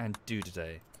finished and due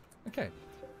today. Okay.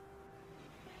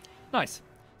 Nice.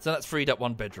 So that's freed up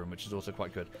 1 bedroom, which is also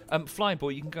quite good. Flying Boy,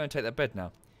 you can go and take that bed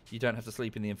now. You don't have to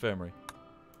sleep in the infirmary.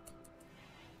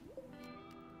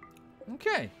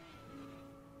 Okay.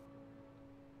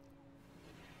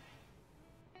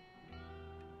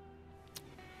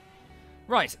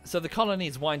 Right, so the colony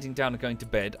is winding down and going to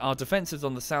bed. Our defences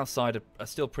on the south side are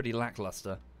still pretty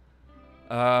lackluster.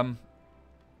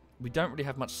 We don't really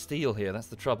have much steel here, that's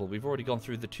the trouble. We've already gone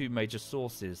through the 2 major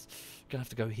sources. We're going to have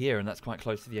to go here, and that's quite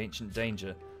close to the Ancient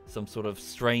Danger. Some sort of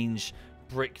strange,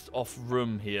 bricked-off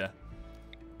room here.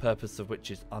 Purpose of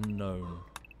which is unknown.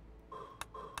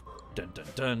 Dun dun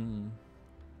dun.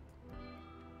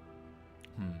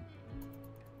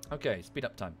 Okay, speed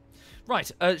up time.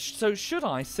 Right, so should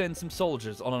I send some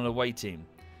soldiers on an away team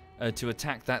to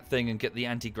attack that thing and get the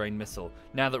anti-grain missile,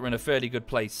 now that we're in a fairly good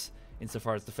place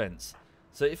insofar as defense?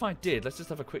 So if I did, let's just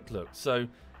have a quick look. So,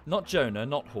 not Jonah,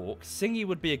 not Hawk. Singy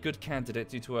would be a good candidate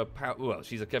due to her power. Well,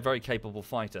 she's a very capable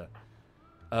fighter.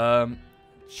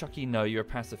 Chucky, no, you're a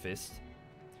pacifist.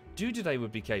 Dudeday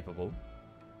would be capable.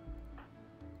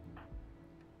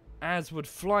 As would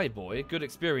Flyboy, good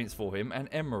experience for him, and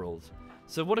Emerald.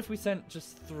 So what if we sent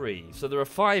just 3? So there are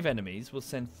 5 enemies, we'll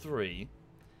send 3.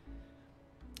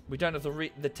 We don't have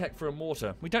the tech for a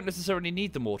mortar. We don't necessarily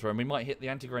need the mortar, and we might hit the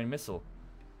anti-grain missile.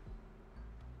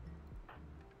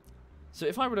 So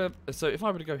if I were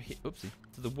to go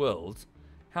to the world,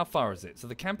 how far is it? So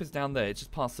the camp is down there, it's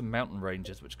just past some mountain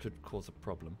ranges, which could cause a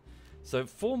problem. So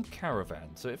form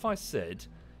caravan. So if I said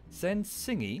send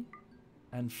Singy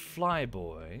and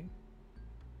Flyboy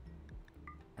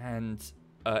and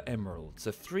Emerald.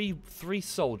 So three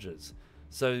soldiers.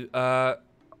 So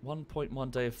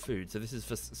 1.1 day of food. So this is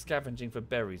for scavenging for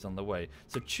berries on the way.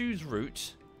 So choose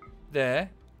route there,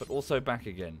 but also back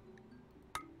again.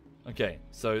 Okay,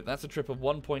 so that's a trip of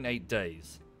 1.8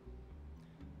 days.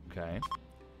 Okay.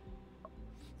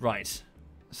 Right.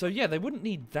 So yeah, they wouldn't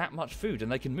need that much food,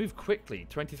 and they can move quickly.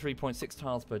 23.6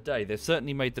 tiles per day. They've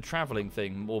certainly made the traveling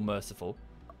thing more merciful.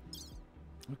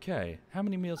 Okay, how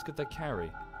many meals could they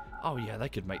carry? Oh yeah, they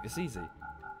could make this easy.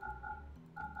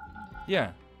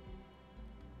 Yeah.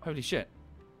 Holy shit.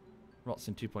 Rots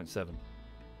in 2.7.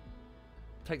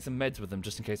 Take some meds with them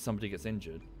just in case somebody gets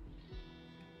injured.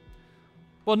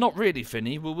 Well, not really,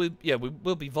 Finny.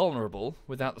 We'll be vulnerable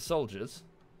without the soldiers.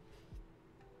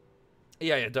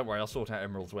 Yeah, don't worry. I'll sort out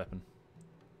Emerald's weapon.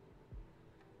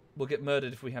 We'll get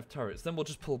murdered if we have turrets. Then we'll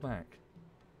just pull back.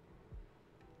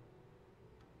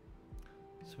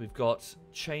 So we've got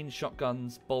chain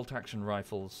shotguns, bolt action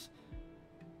rifles.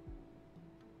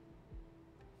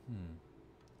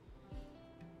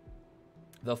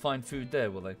 They'll find food there,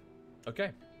 will they?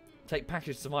 Okay. Take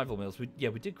packaged survival meals. We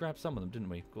did grab some of them, didn't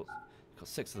we? Got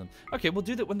 6 of them. Okay, we'll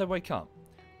do that when they wake up.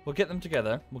 We'll get them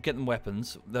together. We'll get them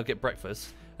weapons. They'll get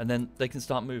breakfast. And then they can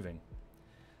start moving.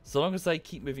 So long as they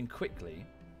keep moving quickly.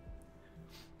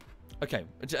 Okay.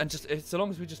 And so long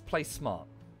as we just play smart.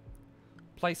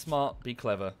 Play smart. Be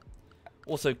clever.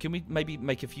 Also, can we maybe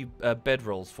make a few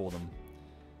bedrolls for them?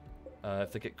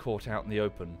 If they get caught out in the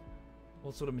open.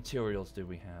 What sort of materials do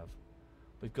we have?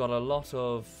 We've got a lot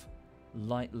of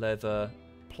light leather,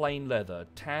 plain leather,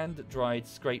 tanned, dried,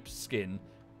 scraped skin,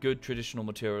 good traditional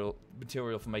material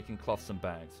for making cloths and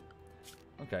bags.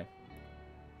 Okay.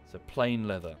 So plain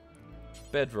leather.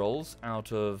 Bedrolls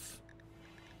out of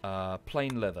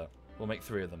plain leather. We'll make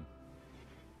 3 of them.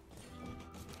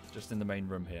 Just in the main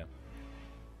room here.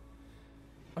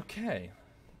 Okay.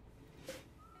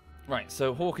 Right,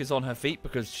 so Hawk is on her feet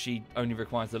because she only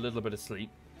requires a little bit of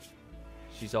sleep.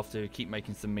 She's off to keep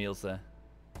making some meals there.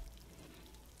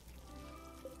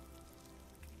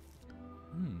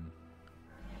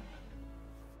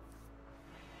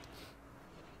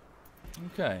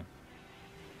 Okay.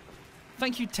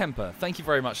 Thank you, Temper. Thank you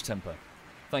very much, Temper.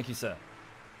 Thank you, sir.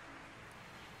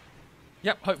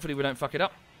 Yep, hopefully we don't fuck it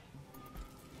up.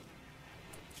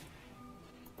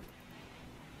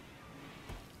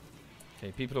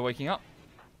 Okay, people are waking up.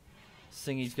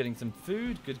 Singy's getting some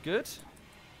food. Good, good.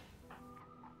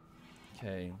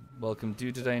 Okay, welcome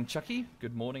Dudeday and Chucky.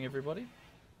 Good morning, everybody.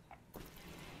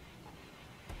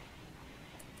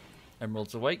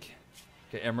 Emerald's awake.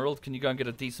 Okay, Emerald, can you go and get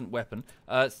a decent weapon?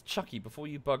 Chucky, before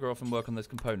you bugger off and work on those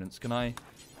components, can I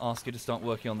ask you to start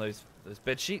working on those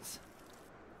bed sheets?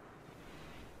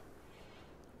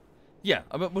 Yeah,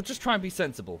 we'll just try and be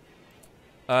sensible.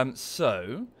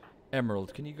 So,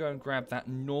 Emerald, can you go and grab that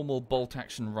normal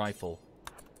bolt-action rifle?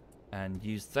 And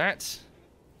use that.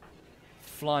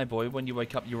 Flyboy, when you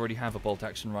wake up, you already have a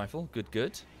bolt-action rifle. Good,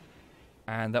 good.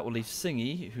 And that will leave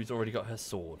Singy, who's already got her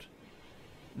sword.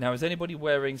 Now, is anybody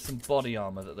wearing some body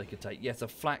armor that they could take? Yes, a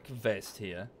flak vest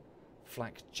here.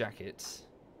 Flak jacket.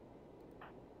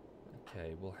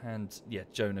 Okay, we'll hand... Yeah,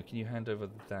 Jonah, can you hand over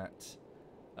that?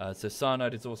 So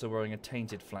Cyanide is also wearing a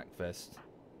tainted flak vest.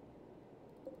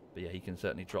 But yeah, he can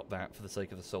certainly drop that for the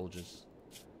sake of the soldiers.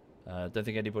 Don't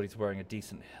think anybody's wearing a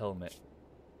decent helmet.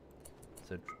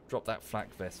 So drop that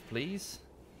flak vest, please.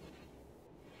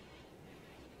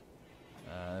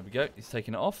 There we go. He's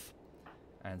taking it off.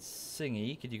 And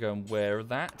Singy, could you go and wear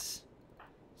that?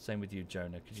 Same with you,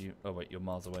 Jonah. Could you... Oh, wait, you're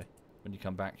miles away. When you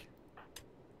come back.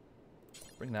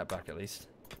 Bring that back, at least.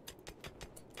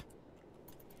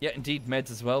 Yeah, indeed,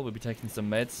 meds as well. We'll be taking some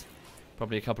meds.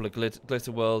 Probably a couple of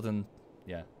Glitter World and...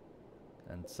 Yeah.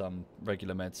 And some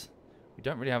regular meds. We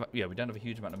don't really have... Yeah, we don't have a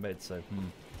huge amount of meds, so...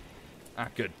 Ah,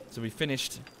 good. So we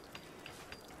finished.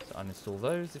 So uninstall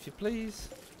those, if you please.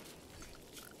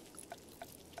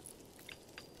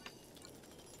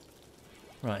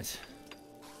 Right.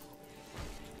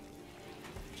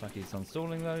 Chucky's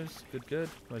uninstalling those. Good, good.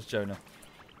 Where's Jonah?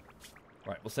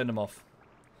 Right, we'll send him off.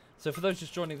 So for those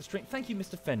just joining the stream, thank you,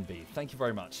 Mr. Fenby. Thank you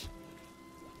very much.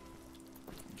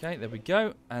 Okay, there we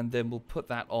go. And then we'll put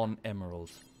that on Emerald.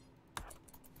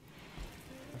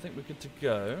 I think we're good to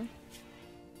go.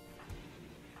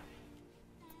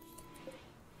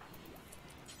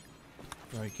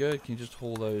 Very good. Can you just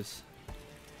haul those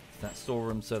to that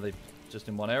storeroom so they're just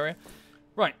in one area?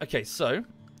 Right, okay, so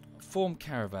form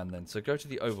caravan then. So go to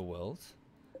the overworld.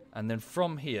 And then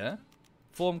from here,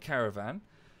 form caravan.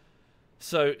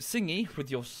 So Singy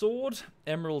with your sword,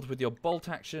 Emerald with your bolt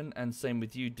action, and same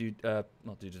with you,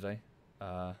 not do today,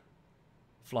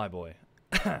 Flyboy.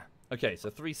 Okay,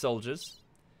 so 3 soldiers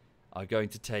are going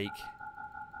to take...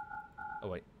 Oh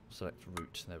wait, select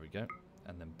route. There we go.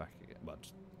 And then back again. Well,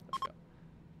 just, there we go.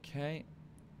 Okay.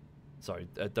 Sorry,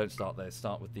 don't start there.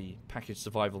 Start with the packaged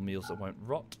survival meals that won't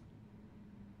rot.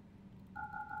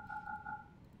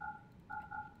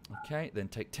 Okay, then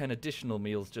take 10 additional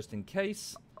meals just in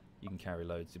case. You can carry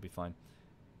loads, you'll be fine.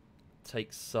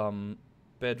 Take some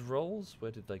bed rolls.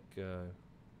 Where did they go?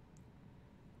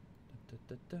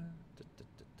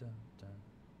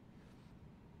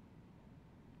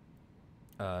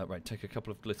 Right, take a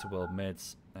couple of Glitterworld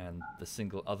meds and the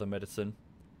single other medicine.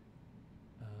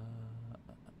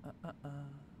 Am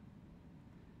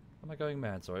I going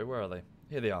mad? Sorry, where are they?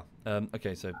 Here they are.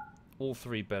 Okay, so all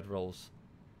 3 bed rolls.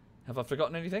 Have I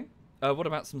forgotten anything? What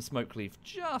about some smoke leaf?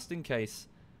 Just in case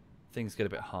things get a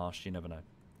bit harsh, you never know.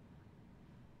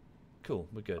 Cool,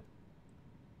 we're good.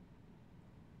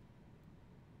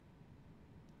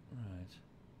 Right.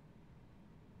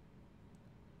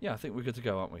 Yeah, I think we're good to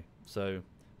go, aren't we? So,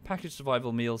 packaged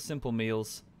survival meals, simple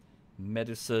meals,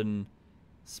 medicine,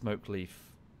 smoke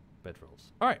leaf, bed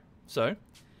rolls. Alright, so,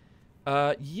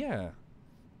 yeah.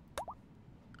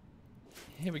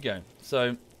 Here we go.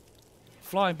 So,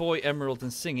 Flyboy, Emerald,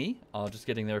 and Singy are just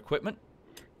getting their equipment.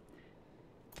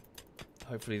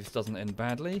 Hopefully this doesn't end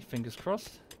badly. Fingers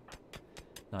crossed.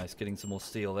 Nice, getting some more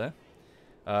steel there.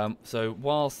 So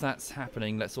whilst that's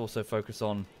happening, let's also focus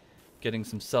on getting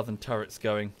some southern turrets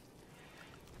going.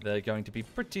 They're going to be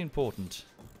pretty important.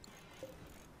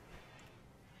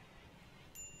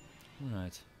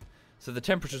 Right. So the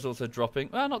temperature's also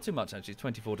dropping. Well, not too much actually.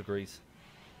 24 degrees.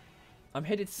 I'm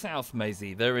headed south,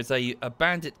 Maisie. There is a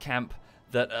bandit camp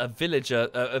that a village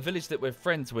that we're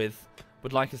friends with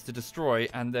would like us to destroy,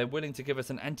 and they're willing to give us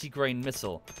an anti-grain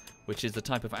missile, which is a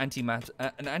type of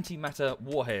antimatter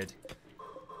warhead,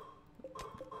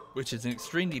 which is an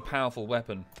extremely powerful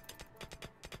weapon.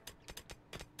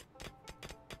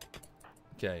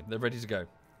 Okay, they're ready to go.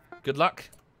 Good luck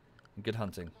and good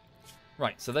hunting.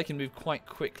 Right, so they can move quite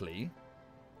quickly.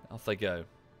 Off they go.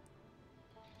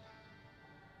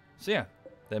 So yeah,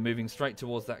 they're moving straight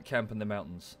towards that camp in the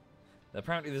mountains.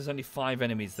 Apparently there's only 5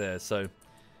 enemies there, so if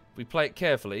we play it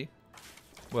carefully,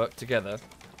 work together,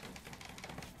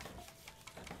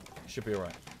 should be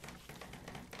alright.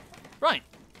 Right,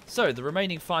 so the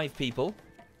remaining 5 people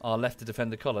are left to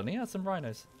defend the colony. Ah, some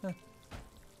rhinos. Huh.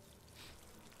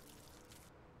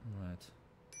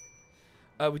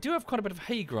 Right. We do have quite a bit of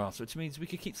hay grass, which means we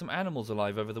could keep some animals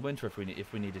alive over the winter if we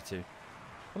needed to.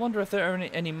 I wonder if there are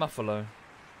any muffalo.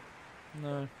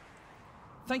 No.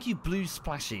 Thank you, Blue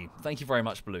Splashy. Thank you very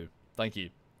much, Blue. Thank you.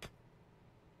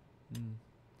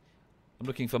 I'm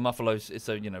looking for muffalos,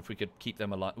 so, you know, if we could keep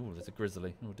them alive. Ooh, there's a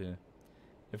grizzly. Oh, dear.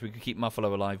 If we could keep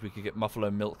muffalo alive, we could get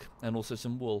muffalo milk and also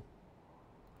some wool.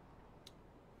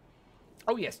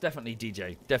 Oh, yes, definitely,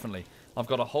 DJ. Definitely. I've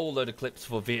got a whole load of clips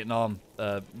for Vietnam,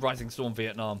 Rising Storm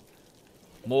Vietnam.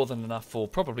 More than enough for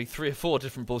probably 3 or 4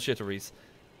 different bullshitteries.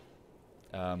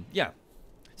 Yeah.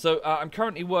 So, I'm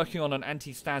currently working on an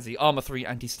anti-Stasi, Armor 3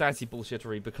 anti-Stasi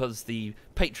bullshittery because the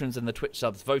patrons and the Twitch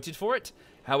subs voted for it.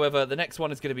 However, the next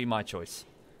one is going to be my choice.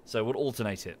 So, we'll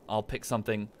alternate it. I'll pick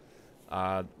something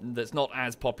that's not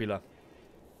as popular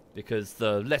because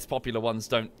the less popular ones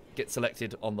don't get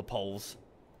selected on the polls.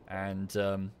 And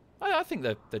I think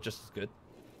they're just as good.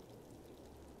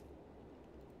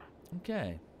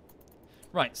 Okay.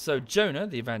 Right, so Jonah,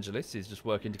 the evangelist, is just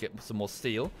working to get some more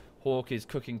steel. Hawk is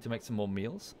cooking to make some more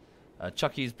meals.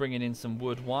 Chucky's bringing in some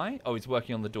wood. Why? Oh, he's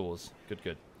working on the doors. Good,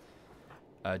 good.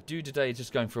 Dude today is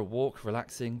just going for a walk,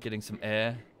 relaxing, getting some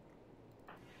air.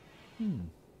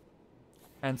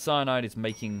 And Cyanide is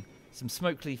making some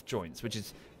smoke leaf joints, which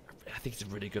is, I think it's a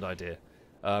really good idea.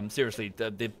 Seriously,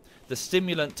 the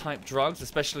stimulant type drugs,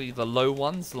 especially the low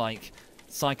ones like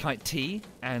psychite tea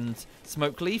and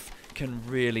smoke leaf, can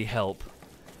really help.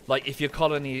 Like if your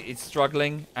colony is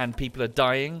struggling and people are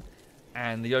dying,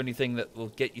 and the only thing that will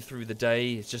get you through the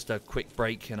day is just a quick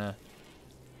break and a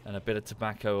bit of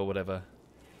tobacco or whatever,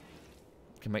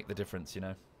 it can make the difference, you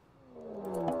know.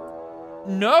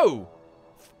 No!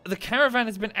 The caravan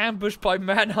has been ambushed by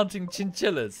man-hunting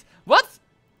chinchillas. What?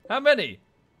 How many?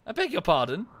 I beg your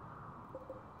pardon.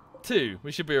 2.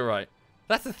 We should be alright.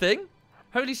 That's a thing?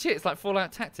 Holy shit, it's like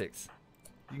Fallout Tactics.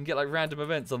 You can get like random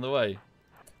events on the way.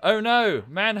 Oh no!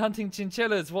 Man-hunting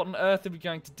chinchillas, what on earth are we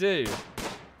going to do?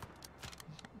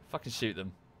 Fucking shoot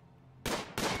them.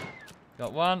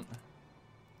 Got one.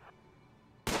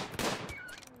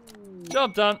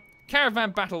 Job done.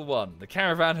 Caravan battle won. The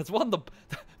caravan has won the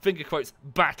finger quotes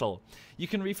battle. You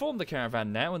can reform the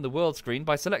caravan now in the world screen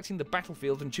by selecting the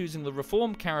battlefield and choosing the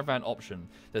reform caravan option.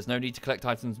 There's no need to collect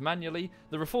items manually.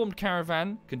 The reformed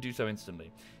caravan can do so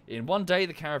instantly. In one day,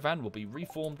 the caravan will be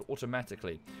reformed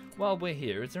automatically. While we're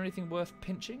here, is there anything worth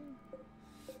pinching?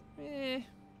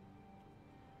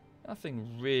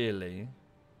 Nothing really.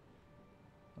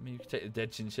 I mean, you could take the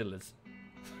dead chinchillas.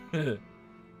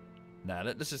 Nah,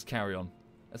 let's just carry on.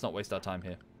 Let's not waste our time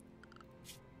here.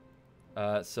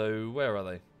 So, where are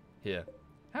they? Here.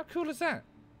 How cool is that?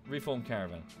 Reform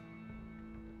caravan.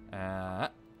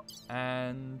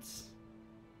 And...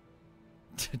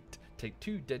 take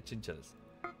 2 dead chinchillas.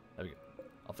 There we go.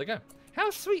 Off they go.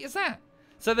 How sweet is that?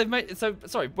 So they've made... So,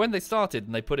 sorry, when they started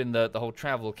and they put in the whole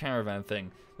travel caravan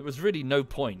thing, there was really no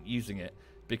point using it.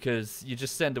 Because you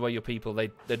just send away your people,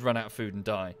 they'd run out of food and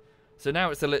die. So now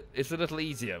it's a little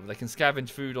easier. They can scavenge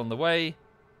food on the way.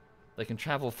 They can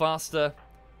travel faster.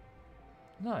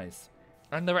 Nice.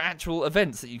 And there are actual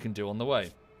events that you can do on the way.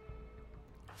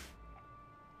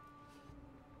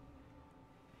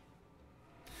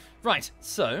 Right,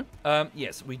 so,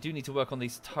 yes, we do need to work on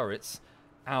these turrets.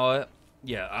 Our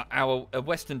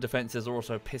western defences are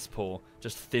also piss poor.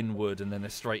 Just thin wood and then they're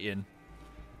straight in.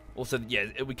 Also,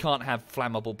 yeah, we can't have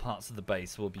flammable parts of the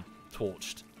base. We'll be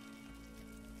torched.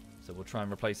 So we'll try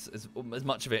and replace as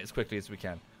much of it as quickly as we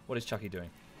can. What is Chucky doing?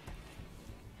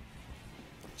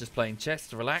 Just playing chess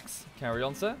to relax. Carry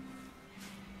on, sir.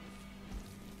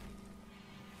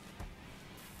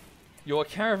 Your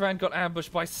caravan got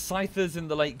ambushed by scythers in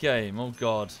the late game. Oh,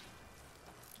 God.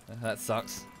 That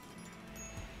sucks.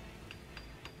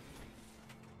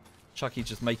 Chucky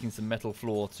just making some metal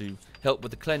floor to help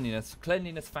with the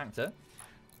cleanliness factor.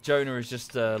 Jonah is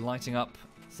just lighting up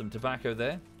some tobacco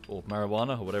there. Or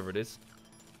marijuana, or whatever it is.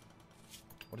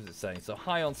 What does it say? So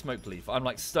high on smoke leaf. I'm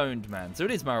like stoned, man. So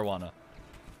it is marijuana.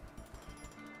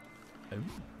 Oh.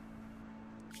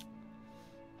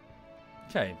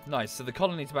 Okay, nice. So the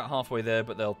colony's about halfway there,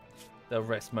 but they'll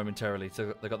rest momentarily.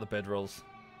 So they got the bedrolls.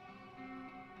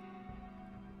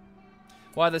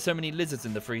 Why are there so many lizards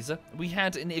in the freezer? We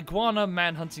had an iguana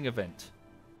manhunting event.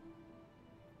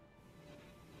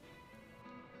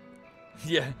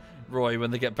 Yeah, Roy,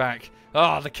 when they get back.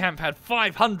 Ah, the camp had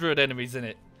 500 enemies in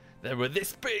it. They were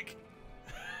this big.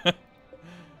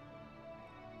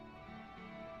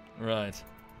 Right.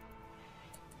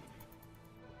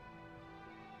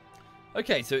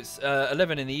 Okay, so it's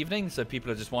 11 in the evening, so people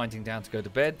are just winding down to go to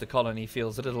bed. The colony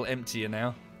feels a little emptier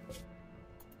now.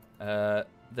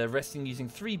 They're resting using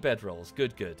 3 bedrolls.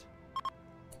 Good, good.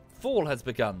 Fall has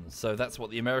begun, so that's what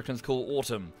the Americans call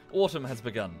autumn. Autumn has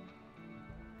begun.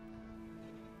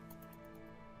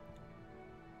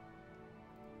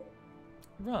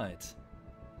 Right.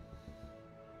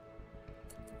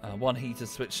 One heater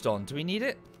switched on. Do we need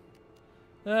it?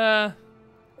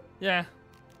 Yeah.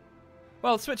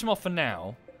 Well, switch them off for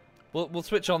now. We'll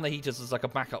switch on the heaters as like a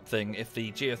backup thing if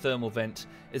the geothermal vent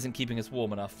isn't keeping us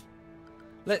warm enough.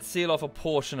 Let's seal off a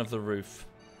portion of the roof.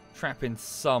 Trap in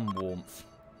some warmth.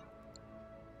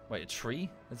 Wait, a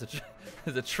tree?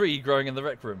 There's a tree growing in the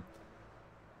rec room.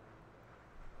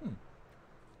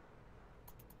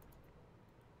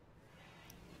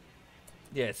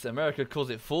 Yes, America calls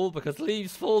it fall because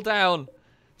leaves fall down.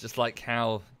 Just like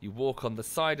how you walk on the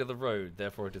side of the road,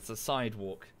 therefore it is a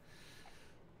sidewalk.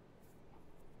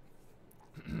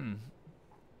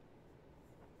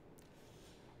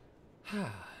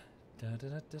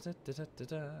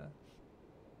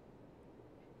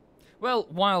 Well,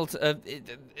 wild.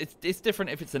 It's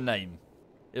different if it's a name.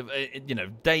 You know,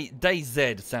 Day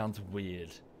Z sounds weird.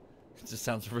 It just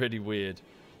sounds really weird.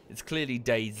 It's clearly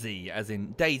Daisy, as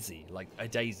in daisy, like a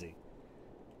daisy.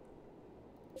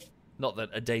 Not that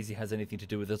a daisy has anything to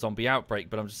do with a zombie outbreak,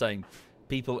 but I'm just saying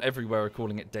people everywhere are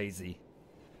calling it Daisy.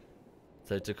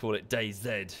 So to call it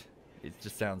DayZ, it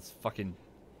just sounds fucking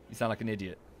You sound like an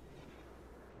idiot.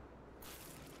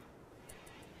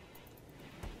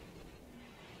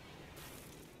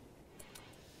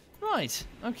 Right,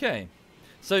 okay.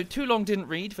 So, too long didn't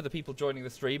read for the people joining the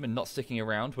stream and not sticking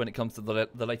around when it comes to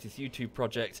the latest YouTube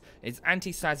project. It's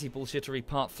Anti-Sazzy Bullshittery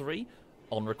Part 3,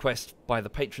 on request by the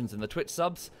patrons and the Twitch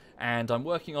subs, and I'm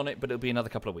working on it, but it'll be another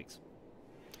couple of weeks.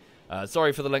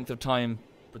 Sorry for the length of time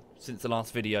since the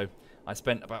last video. I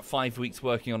spent about 5 weeks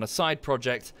working on a side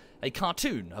project, a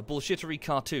cartoon, a bullshittery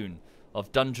cartoon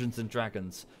of Dungeons and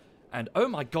Dragons. And oh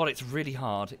my god, it's really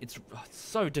hard. It's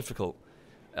so difficult.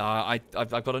 I've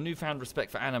got a newfound respect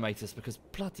for animators because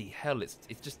bloody hell, it's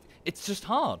just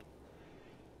hard.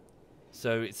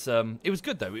 So it was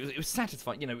good though. It was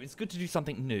satisfying. You know, it's good to do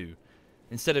something new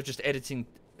instead of just editing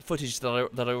footage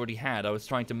that I already had. I was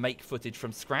trying to make footage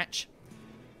from scratch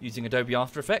using Adobe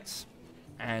After Effects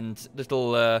and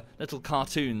little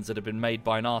cartoons that have been made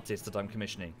by an artist that I'm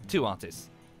commissioning. 2 artists,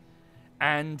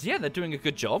 and yeah, they're doing a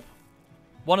good job.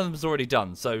 One of them's already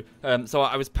done, so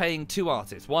I was paying 2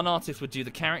 artists. One artist would do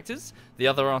the characters, the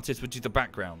other artist would do the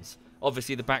backgrounds.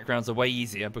 Obviously, the backgrounds are way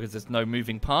easier because there's no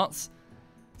moving parts.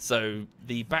 So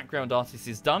the background artist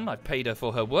is done. I've paid her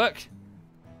for her work,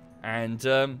 and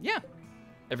yeah,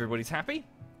 everybody's happy.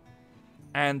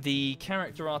 And the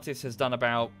character artist has done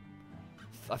about,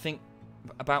 I think,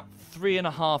 about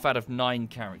 3.5 out of 9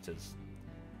 characters.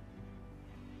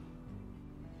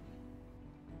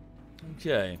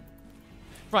 Okay.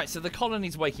 Right, so the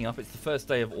colony's waking up. It's the first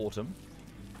day of autumn.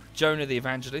 Jonah the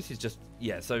evangelist is just,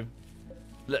 yeah. So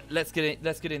let's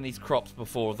get in these crops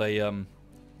before they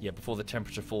before the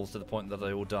temperature falls to the point that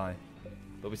they all die.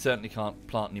 But we certainly can't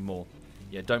plant anymore.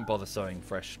 Yeah, don't bother sowing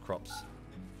fresh crops.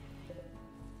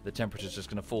 The temperature's just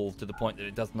going to fall to the point that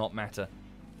it does not matter.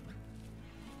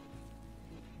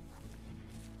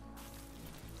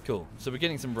 Cool. So we're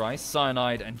getting some rice.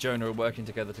 Cyanide and Jonah are working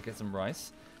together to get some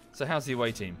rice. So how's the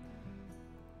away team?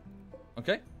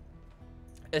 Okay.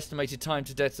 Estimated time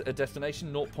to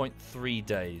destination, 0.3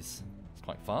 days. It's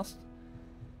quite fast.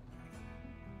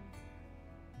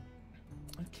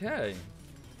 Okay.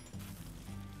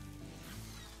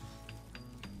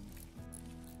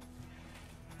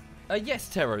 Yes,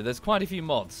 Tero, there's quite a few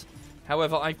mods.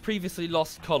 However, I've previously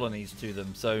lost colonies to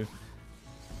them, so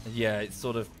yeah, it's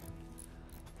sort of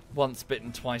once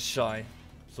bitten, twice shy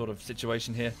sort of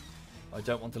situation here. I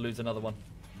don't want to lose another one.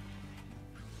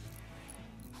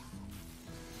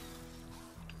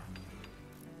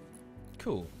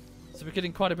 Cool. So we're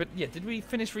getting quite a bit. Yeah, did we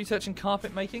finish researching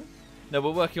carpet making? No,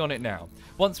 we're working on it now.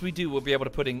 Once we do, we'll be able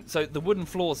to put in... So the wooden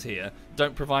floors here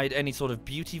don't provide any sort of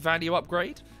beauty value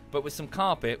upgrade, but with some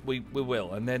carpet, we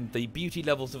will. And then the beauty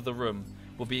levels of the room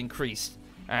will be increased,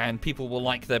 and people will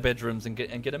like their bedrooms and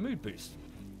get a mood boost.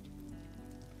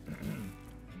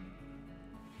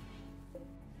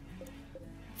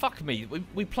 Fuck me.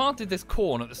 We planted this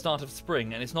corn at the start of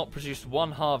spring, and it's not produced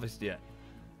one harvest yet.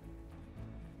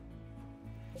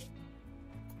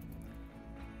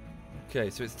 Okay,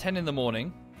 so it's 10 in the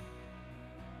morning.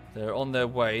 They're on their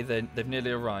way. They've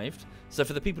nearly arrived. So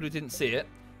for the people who didn't see it,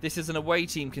 this is an away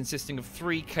team consisting of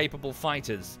 3 capable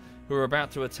fighters who are about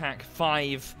to attack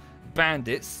 5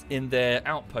 bandits in their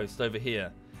outpost over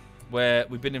here, where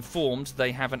we've been informed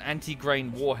they have an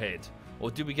anti-grain warhead. Or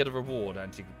do we get a reward?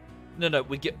 No,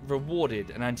 we get rewarded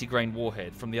an anti-grain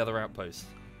warhead from the other outpost.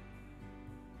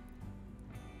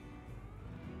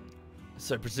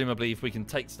 So presumably if we can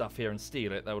take stuff here and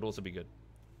steal it, that would also be good.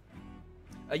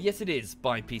 Yes, it is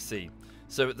by PC.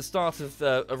 So at the start of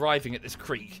arriving at this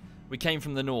creek, we came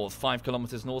from the north, 5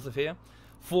 kilometers north of here.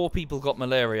 4 people got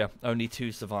malaria, only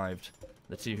 2 survived.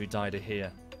 The 2 who died are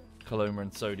here, Caloma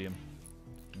and Sodium.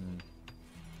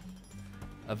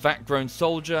 A vat-grown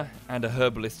soldier and a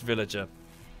herbalist villager.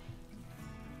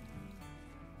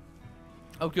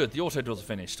 Oh good, the auto doors are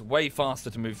finished. Way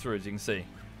faster to move through, as you can see.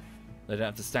 They don't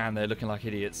have to stand there looking like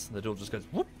idiots. The door just goes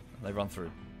whoop, and they run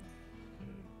through.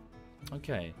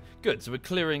 Okay, good. So we're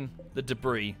clearing the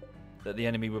debris that the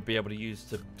enemy would be able to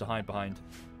use to hide behind.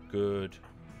 Good.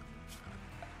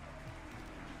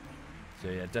 So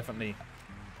yeah, definitely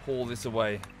haul this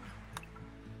away.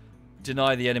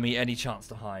 Deny the enemy any chance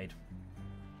to hide.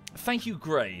 Thank you,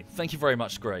 Grey. Thank you very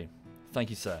much, Grey. Thank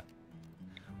you, sir.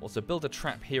 Also, build a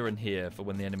trap here and here for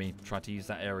when the enemy try to use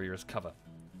that area as cover.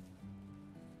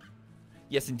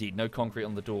 Yes, indeed. No concrete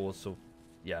on the doors, so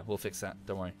yeah, we'll fix that.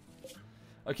 Don't worry.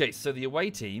 Okay, so the away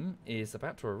team is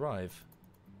about to arrive.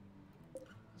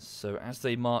 So as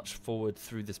they march forward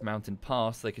through this mountain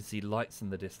pass, they can see lights in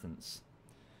the distance.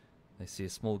 They see a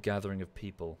small gathering of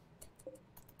people.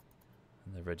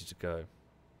 And they're ready to go.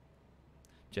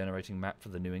 Generating map for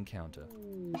the new encounter.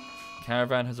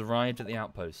 Caravan has arrived at the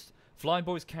outpost.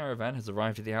 Flyboy's caravan has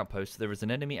arrived at the outpost. There is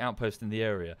an enemy outpost in the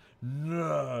area.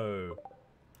 No!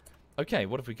 Okay,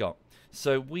 what have we got?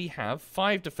 So we have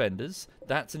 5 defenders.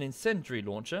 That's an incendiary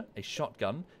launcher, a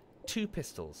shotgun, 2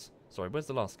 pistols. Sorry, where's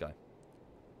the last guy?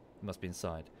 He must be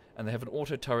inside. And they have an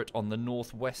auto turret on the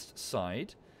northwest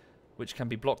side, which can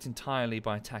be blocked entirely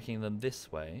by attacking them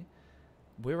this way.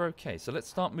 We're okay. So let's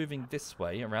start moving this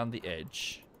way around the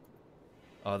edge.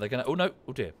 Oh, they're gonna... Oh, no.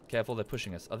 Oh, dear. Careful, they're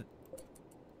pushing us.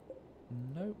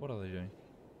 No, what are they doing?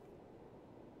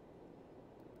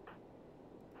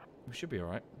 We should be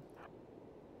alright.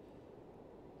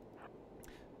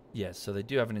 Yes, so they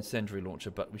do have an incendiary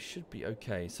launcher, but we should be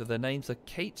okay. So their names are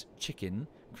Kate, Chicken,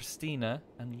 Christina,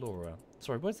 and Laura.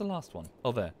 Sorry, where's the last one?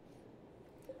 Oh, there.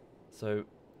 So,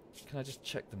 can I just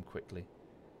check them quickly?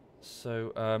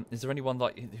 So, is there anyone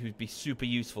like who'd be super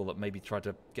useful that maybe try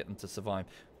to get them to survive?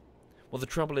 Well, the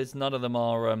trouble is none of them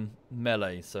are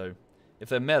melee, so if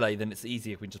they're melee, then it's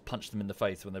easy if we just punch them in the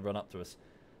face when they run up to us.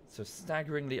 So,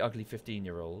 staggeringly ugly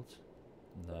 15-year-old.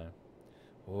 No.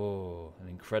 Oh, an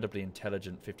incredibly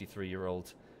intelligent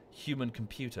 53-year-old human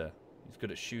computer. He's good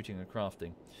at shooting and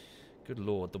crafting. Good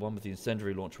lord, the one with the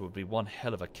incendiary launcher would be one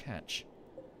hell of a catch.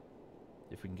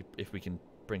 If we can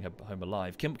bring her home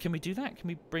alive. Can we do that? Can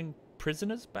we bring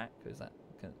prisoners back? Is that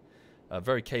okay? A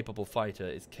very capable fighter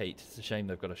is Kate. It's a shame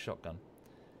they've got a shotgun.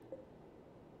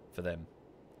 For them.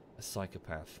 A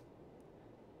psychopath.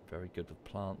 Very good with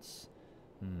plants.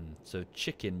 So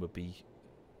Chicken would be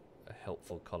a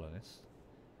helpful colonist.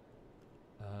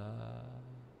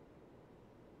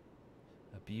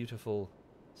 A beautiful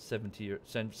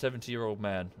 70-year-old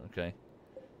man. Okay.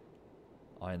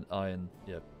 Iron,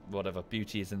 yeah, whatever.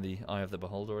 Beauty is in the eye of the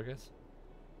beholder, I guess.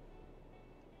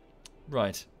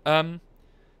 Right.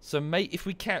 So if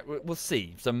we can, we'll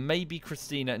see. So maybe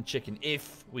Christina and Chicken,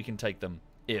 if we can take them.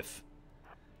 If.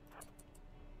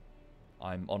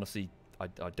 I'm honestly,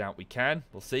 I doubt we can.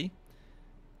 We'll see.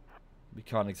 We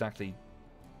can't exactly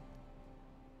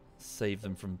save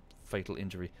them from fatal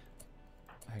injury.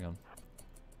 Hang on.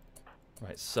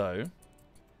 Right, so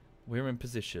we're in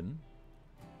position.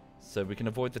 So we can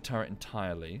avoid the turret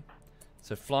entirely.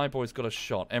 So Flyboy's got a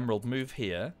shot. Emerald, move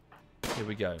here. Here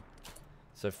we go.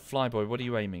 So Flyboy, what are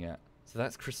you aiming at? So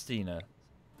that's Christina.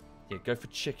 Yeah, go for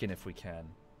Chicken if we can.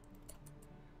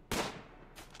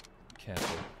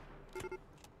 Careful.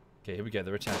 Okay, here we go.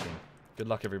 They're attacking. Good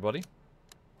luck, everybody.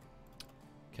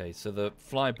 Okay, so the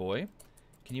Flyboy.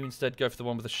 Can you instead go for the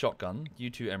one with the shotgun?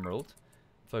 You two, Emerald.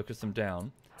 Focus them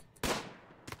down.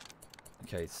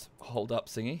 Okay, hold up,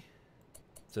 Singy.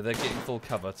 So they're getting full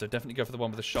cover, so definitely go for the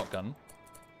one with the shotgun.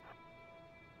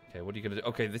 Okay, what are you going to do?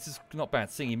 Okay, this is not bad.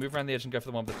 Singy, move around the edge and go for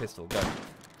the one with the pistol. Go.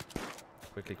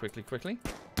 Quickly, quickly, quickly.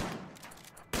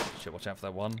 Shit, watch out for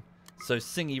that one. So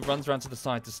Singy runs around to the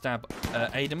side to stab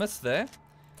Adamus there.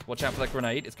 Watch out for that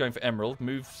grenade. It's going for Emerald.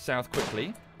 Move south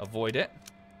quickly. Avoid it.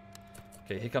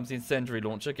 Okay, here comes the incendiary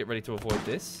launcher. Get ready to avoid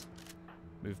this.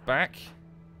 Move back.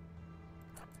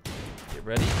 Get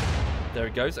ready. There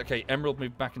it goes. Okay, Emerald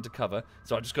moved back into cover.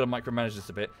 So I just got to micromanage this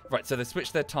a bit. Right, so they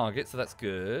switched their target, so that's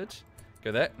good.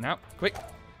 Go there. Now, quick.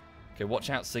 Okay, watch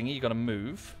out, Singy. You got to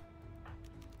move.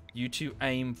 You two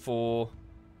aim for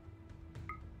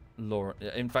Laura.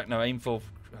 In fact, no, aim for...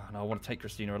 Oh, no, I want to take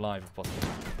Christina alive if possible.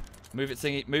 Move it,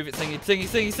 Singy. Move it, Singy. Singy,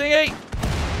 Singy, Singy!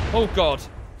 Oh, God.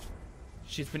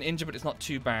 She's been injured, but it's not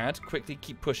too bad. Quickly,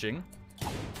 keep pushing.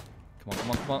 Come on,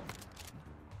 come on, come on.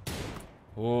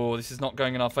 Oh, this is not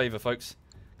going in our favour, folks.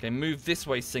 Okay, move this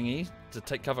way, Singy, to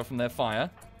take cover from their fire.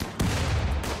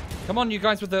 Come on, you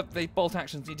guys with the bolt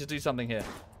actions need to do something here.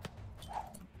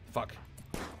 Fuck.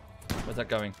 Where's that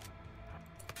going?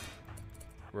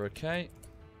 We're okay.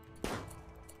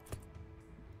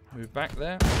 Move back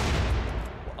there.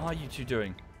 What are you two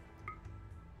doing?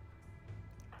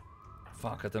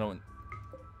 Fuck, I don't know.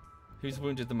 Who's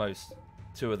wounded the most?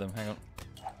 2 of them, hang on.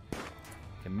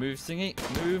 Okay, move, Singy.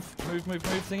 Move, move, move,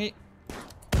 move, Singy.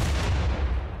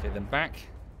 Okay, then back.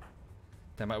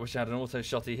 Damn, I wish I had an auto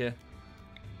shotty here.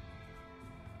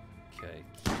 Okay.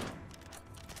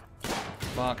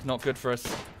 Fuck, not good for us.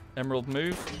 Emerald,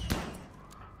 move.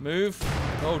 Move.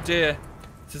 Oh dear.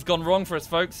 This has gone wrong for us,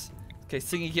 folks. Okay,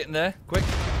 Singy getting there. Quick.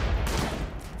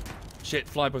 Shit,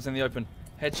 Flyboy's in the open.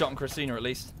 Headshot on Christina at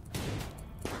least.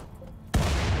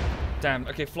 Damn.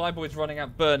 Okay, Flyboy's running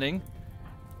out burning.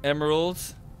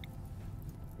 Emeralds.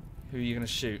 Who are you going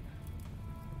to shoot?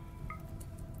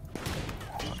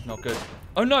 Fuck, not good.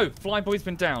 Oh no! Flyboy's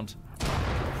been downed.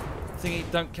 Singy,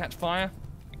 don't catch fire.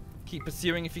 Keep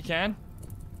pursuing if you can.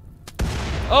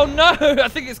 Oh no! I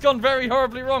think it's gone very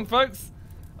horribly wrong, folks.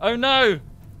 Oh no!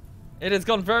 It has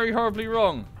gone very horribly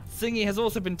wrong. Singy has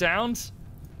also been downed.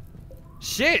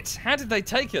 Shit! How did they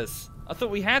take us? I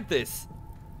thought we had this.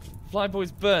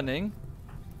 Flyboy's burning.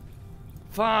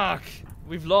 Fuck!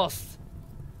 We've lost.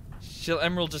 Shall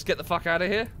Emerald just get the fuck out of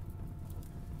here?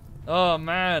 Oh,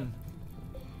 man.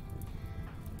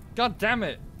 God damn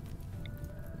it.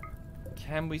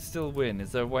 Can we still win?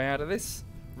 Is there a way out of this?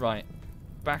 Right.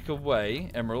 Back away.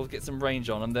 Emerald, get some range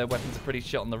on them. Their weapons are pretty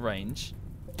shit on the range.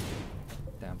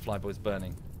 Damn, Flyboy's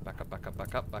burning. Back up, back up,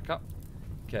 back up, back up.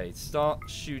 Okay, start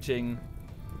shooting.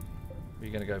 What are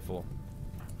you going to go for?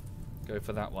 Go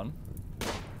for that one.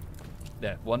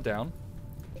 There, one down.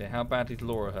 Okay, how badly did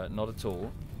Laura hurt? Not at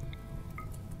all.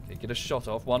 Okay, get a shot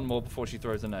off. One more before she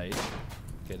throws a nade.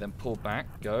 Okay, then pull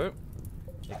back. Go.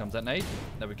 Here comes that nade.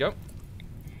 There we go.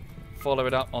 Follow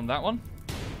it up on that one.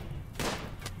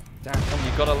 Damn, come on,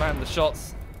 you've got to land the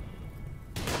shots.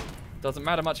 Doesn't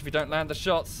matter much if you don't land the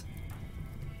shots.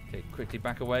 Okay, quickly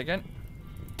back away again.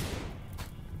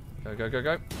 Go, go, go,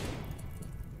 go.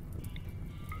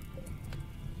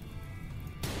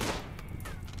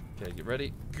 Okay, get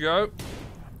ready. Go.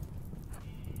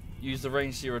 Use the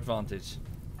range to your advantage.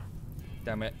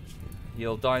 Damn it.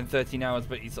 He'll die in 13 hours,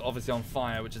 but he's obviously on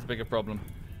fire, which is a bigger problem.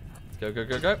 Go, go,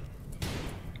 go, go.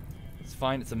 It's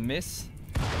fine, it's a miss.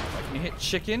 Can you hit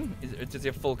chicken? Does he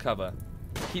have full cover?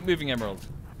 Keep moving, Emerald.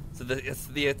 So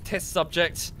the test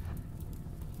subject,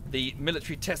 the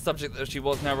military test subject that she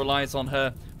was, now relies on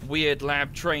her weird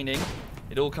lab training.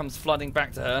 It all comes flooding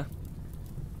back to her.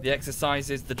 The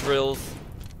exercises, the drills.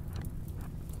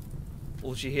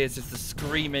 All she hears is the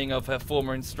screaming of her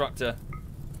former instructor.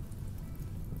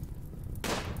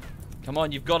 Come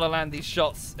on, you've got to land these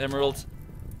shots, Emerald.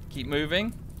 Keep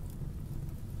moving.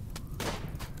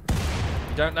 If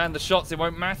you don't land the shots, it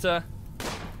won't matter.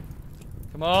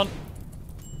 Come on.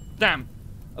 Damn.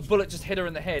 A bullet just hit her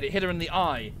in the head. It hit her in the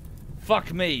eye.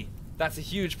 Fuck me. That's a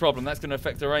huge problem. That's going to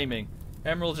affect her aiming.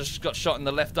 Emerald just got shot in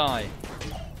the left eye.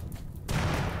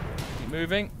 Keep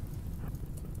moving.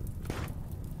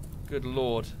 Good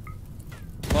lord.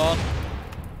 Come on.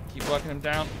 Keep working him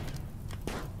down.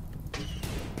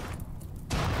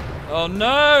 Oh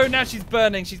no! Now she's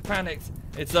burning. She's panicked.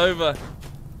 It's over.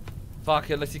 Fuck,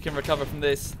 unless you can recover from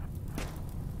this.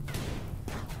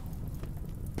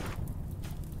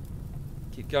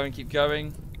 Keep going, keep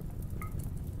going.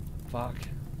 Fuck.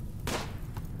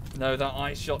 No, that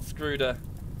eye shot screwed her.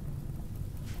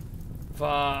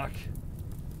 Fuck.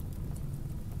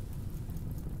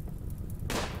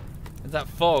 And that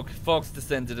fog. Fog's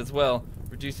descended as well,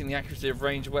 reducing the accuracy of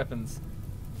ranged weapons.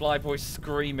 Flyboy's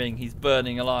screaming. He's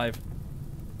burning alive.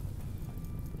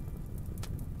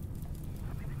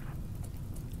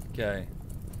 Okay.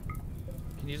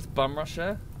 Can you just bum rush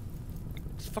her?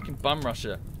 Just fucking bum rush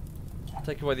her.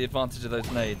 Take away the advantage of those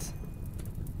nades.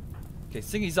 Okay,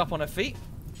 Singy's up on her feet.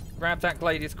 Grab that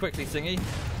Gladius quickly, Singy.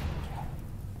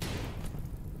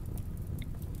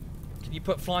 Can you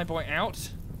put Flyboy out?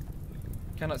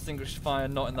 Cannot extinguish fire,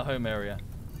 not in the home area.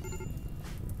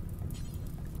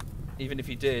 Even if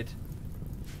you did.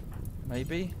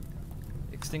 Maybe.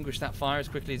 Extinguish that fire as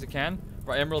quickly as it can.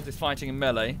 Right, Emerald is fighting in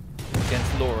melee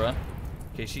against Laura.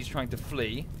 Okay, she's trying to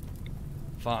flee.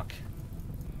 Fuck.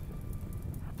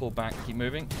 Pull back, keep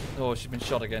moving. Oh, she's been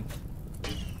shot again.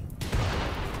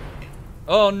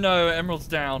 Oh no, Emerald's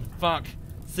down. Fuck.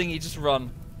 Singy, just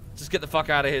run. Just get the fuck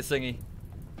out of here, Singy.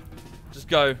 Just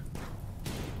go.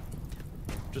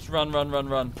 Just run, run, run,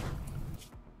 run.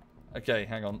 Okay,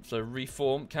 hang on. So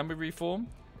reform. Can we reform?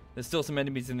 There's still some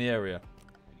enemies in the area.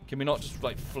 Can we not just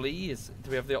like flee? Do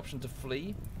we have the option to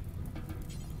flee?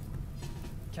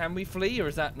 Can we flee, or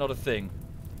is that not a thing?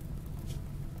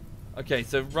 Okay,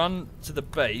 so run to the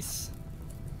base.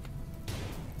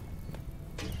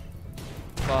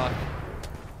 Fuck.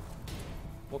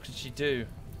 What can she do?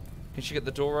 Can she get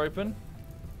the door open?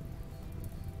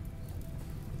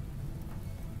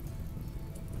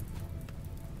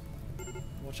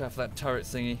 Watch out for that turret,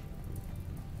 Singy.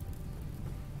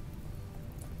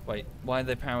 Wait, why are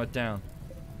they powered down?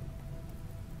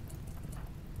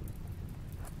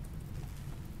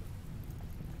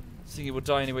 Singy will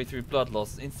die anyway through blood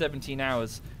loss. In 17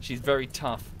 hours, she's very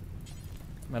tough.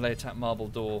 Melee attack marble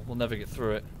door. We'll never get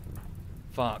through it.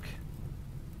 Fuck.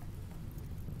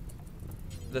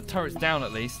 The turret's down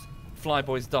at least.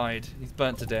 Flyboy's died. He's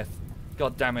burnt to death.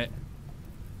 God damn it.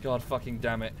 God fucking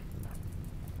damn it.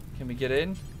 Can we get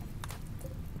in?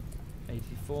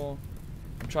 84.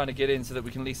 I'm trying to get in so that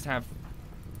we can at least have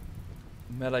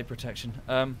melee protection.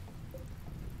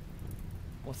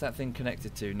 What's that thing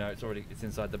connected to? No, it's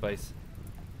inside the base.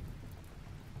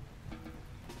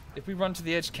 If we run to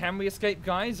the edge, can we escape,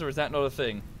 guys, or is that not a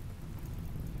thing?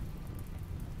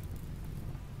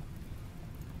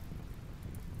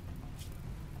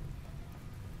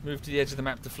 Move to the edge of the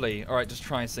map to flee. Alright, just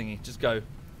try, Singy. Just go.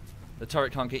 The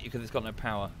turret can't get you because it's got no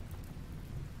power.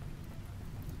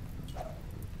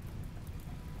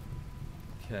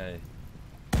 Okay.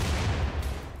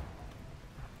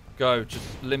 Go. Just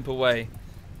limp away.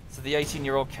 So the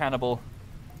 18-year-old cannibal,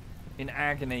 in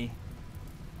agony,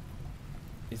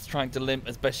 is trying to limp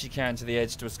as best she can to the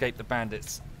edge to escape the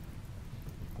bandits.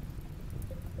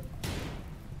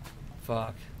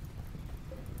 Fuck.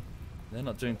 They're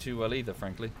not doing too well either,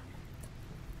 frankly.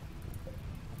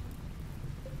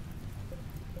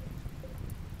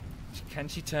 Can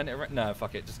she turn it around? No,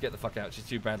 fuck it. Just get the fuck out. She's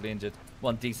too badly injured.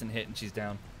 One decent hit and she's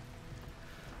down.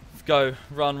 Let's go.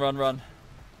 Run, run, run.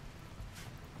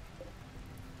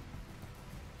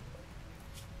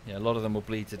 Yeah, a lot of them will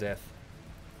bleed to death.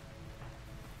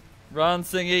 Run,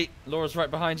 Singy. Laura's right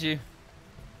behind you.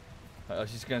 Uh-oh,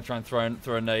 she's going to try and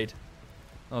throw a nade.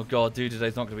 Oh god, dude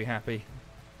today's not going to be happy.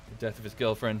 The death of his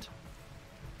girlfriend.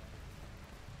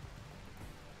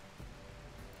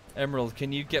 Emerald,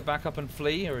 can you get back up and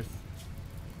flee? Or if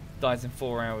dies in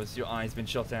 4 hours, your eye's been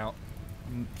shot out.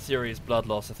 Serious blood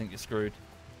loss, I think you're screwed.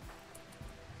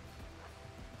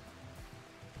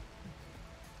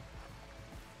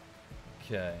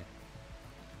 Okay.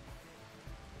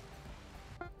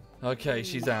 Okay,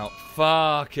 she's out.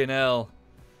 Fucking hell.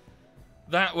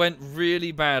 That went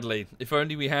really badly. If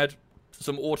only we had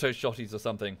some auto shotties or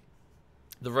something.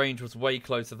 The range was way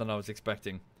closer than I was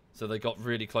expecting. So they got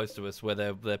really close to us where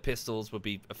their pistols would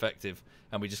be effective.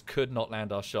 And we just could not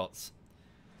land our shots.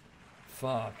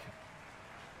 Fuck.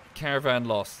 Caravan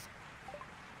lost.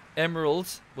 Emerald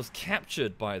was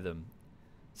captured by them.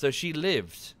 So she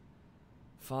lived.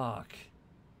 Fuck.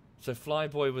 So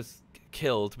Flyboy was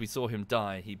killed. We saw him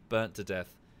die. He burnt to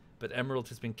death. But Emerald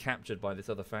has been captured by this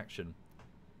other faction.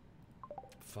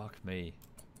 Fuck me.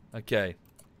 Okay.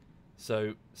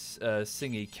 So,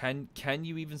 Singy, can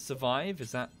you even survive?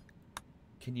 Is that...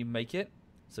 Can you make it?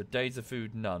 So, days of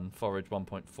food, none. Forage,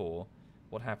 1.4.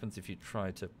 What happens if you try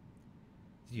to...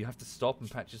 You have to stop and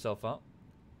patch yourself up?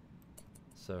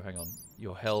 So, hang on.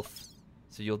 Your health...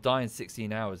 So, you'll die in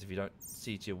 16 hours if you don't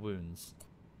see to your wounds.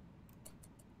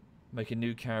 Make a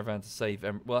new caravan to save...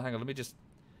 Well, hang on. Let me just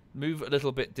move a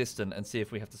little bit distant and see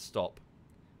if we have to stop.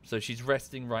 So she's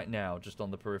resting right now, just on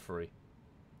the periphery.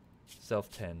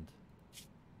 Self-tend.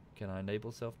 Can I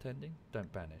enable self-tending?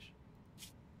 Don't banish.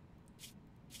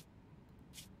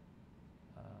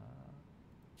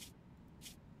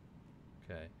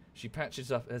 Okay. She patches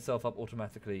herself up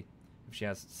automatically if she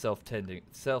has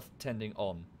self-tending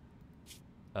on.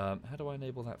 How do I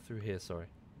enable that through here? Sorry.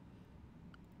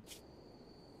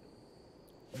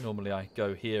 Normally I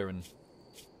go here and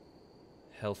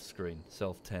health screen,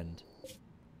 self-tend.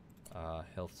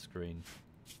 Health screen.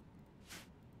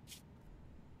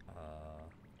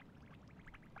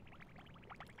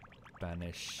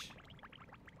 Banish.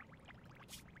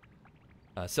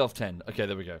 Self-tend. Okay,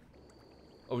 there we go.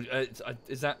 Oh,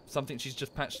 is that something she's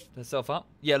just patched herself up?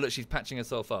 Yeah, look, she's patching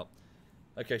herself up.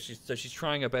 Okay, so she's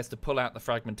trying her best to pull out the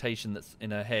fragmentation that's in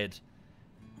her head.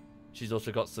 She's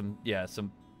also got some,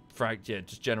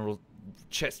 just general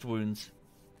chest wounds.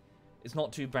 It's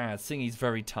not too bad. Singy's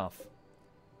very tough.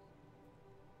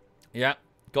 Yeah,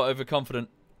 got overconfident.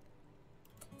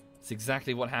 It's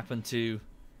exactly what happened to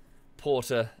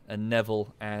Porter and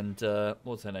Neville and,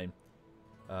 what's her name?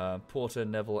 Porter,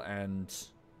 Neville and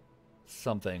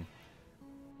something.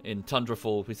 In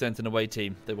Tundrafall, we sent an away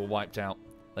team. They were wiped out.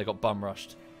 They got bum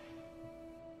rushed.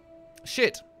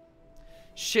 Shit.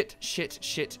 Shit, shit,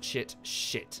 shit, shit,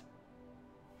 shit.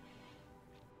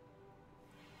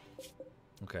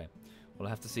 Okay. We'll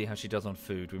have to see how she does on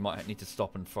food. We might need to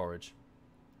stop and forage.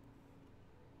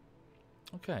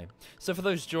 Okay. So for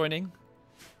those joining,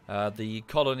 the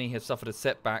colony has suffered a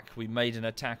setback. We made an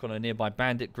attack on a nearby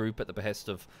bandit group at the behest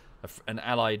of an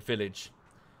allied village.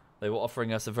 They were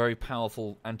offering us a very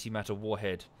powerful antimatter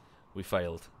warhead. We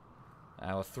failed.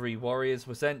 Our 3 warriors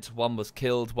were sent. 1 was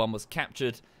killed, 1 was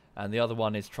captured, and the other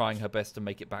one is trying her best to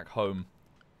make it back home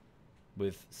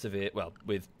with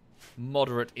with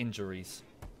moderate injuries.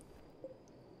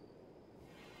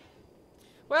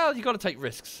 Well, you got to take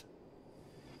risks,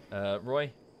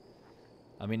 Roy.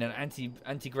 I mean, an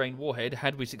anti-grain warhead,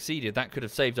 had we succeeded, that could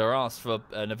have saved our ass for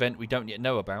an event we don't yet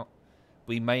know about.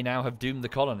 We may now have doomed the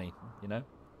colony, you know,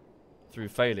 through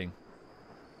failing.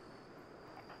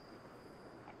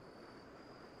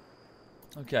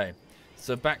 Okay,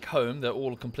 so back home, they're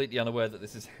all completely unaware that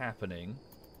this is happening.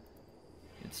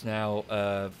 It's now,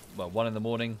 1 in the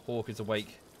morning. Hawk is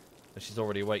awake. She's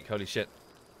already awake, holy shit.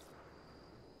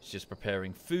 She's just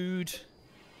preparing food.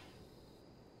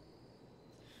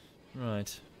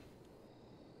 Right.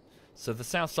 So the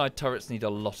south side turrets need a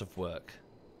lot of work.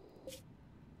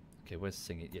 Okay, where's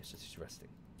Singy? Yes, she's resting.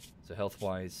 So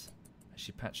health-wise, has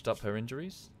she patched up her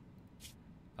injuries?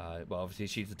 Well, obviously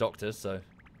she's the doctor, so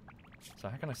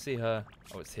how can I see her?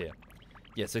 Oh, it's here.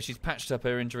 Yeah, so she's patched up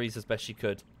her injuries as best she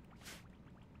could.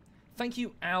 Thank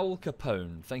you, Owl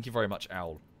Capone. Thank you very much,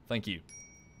 Owl. Thank you.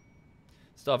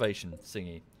 Starvation,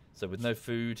 Singy. So with no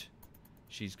food,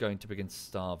 she's going to begin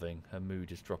starving. Her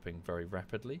mood is dropping very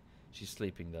rapidly. She's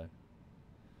sleeping, though.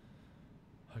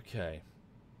 Okay.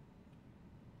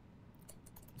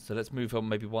 So let's move on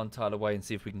maybe one tile away and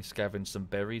see if we can scavenge some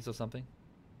berries or something.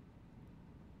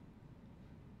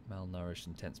 Malnourished,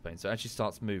 intense pain. So as she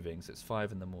starts moving, so it's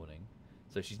 5 in the morning.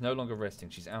 So she's no longer resting.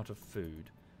 She's out of food.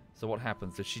 So what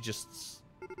happens is she's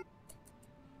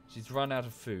run out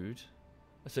of food.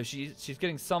 So she's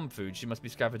getting some food. She must be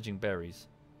scavenging berries.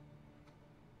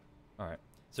 Alright.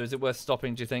 So is it worth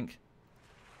stopping, do you think?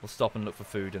 We'll stop and look for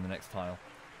food in the next tile.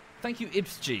 Thank you,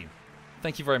 IbsG.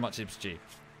 Thank you very much, IbsG.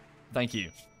 Thank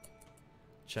you.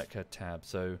 Check her tab.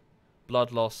 So,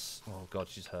 blood loss. Oh, God,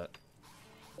 she's hurt.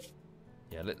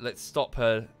 Yeah, let's stop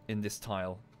her in this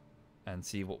tile and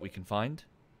see what we can find.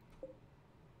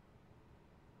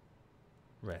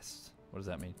 Rest. What does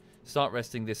that mean? Start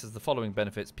resting. This has the following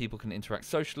benefits. People can interact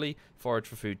socially. Forage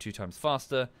for food 2 times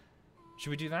faster.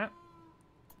 Should we do that?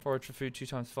 Forage for food 2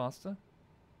 times faster?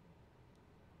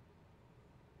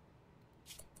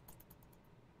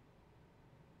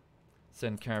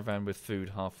 Send caravan with food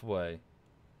halfway.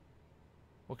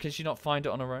 Well, can she not find it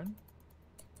on her own?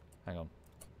 Hang on.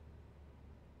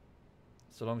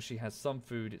 So long as she has some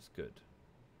food, it's good.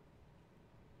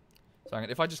 So hang on,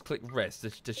 if I just click rest,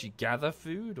 does she gather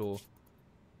food or?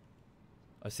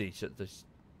 I see.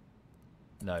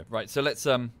 No, right. So let's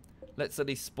at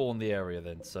least spawn the area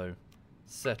then. So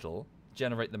settle,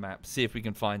 generate the map, see if we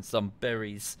can find some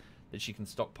berries that she can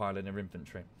stockpile in her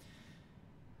inventory.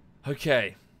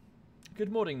 Okay. Good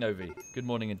morning, Novi. Good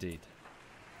morning indeed.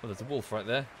 Well, there's a wolf right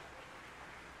there.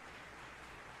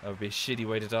 That would be a shitty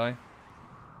way to die.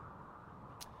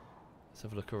 Let's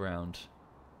have a look around.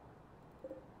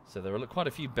 So there are quite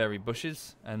a few berry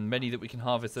bushes, and many that we can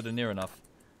harvest that are near enough.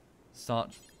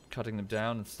 Start cutting them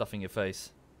down and stuffing your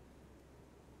face.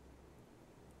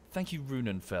 Thank you,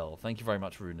 Runenfell. Thank you very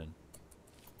much, Runen.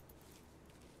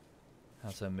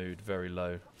 How's her mood? Very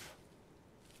low.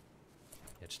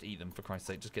 Yeah, just eat them, for Christ's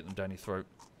sake. Just get them down your throat.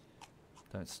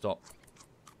 Don't stop.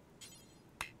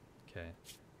 Okay.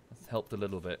 That's helped a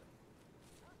little bit.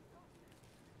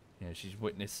 Yeah, she's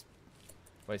witnessed...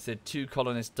 Well, it said 2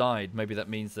 colonists died. Maybe that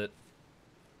means that...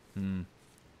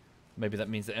 Maybe that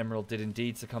means that Emerald did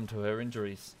indeed succumb to her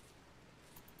injuries.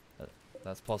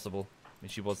 That's possible. I mean,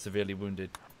 she was severely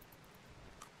wounded.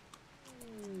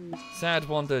 Sad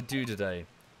Wander do today.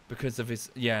 Because of his...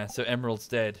 Yeah, so Emerald's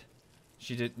dead.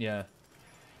 She did... Yeah.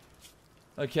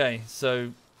 Okay,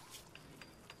 so...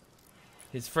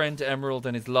 His friend Emerald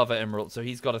and his lover Emerald. So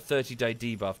he's got a 30-day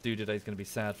debuff. Dudaday's going to be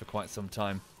sad for quite some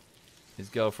time. His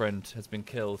girlfriend has been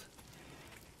killed.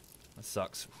 That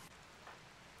sucks.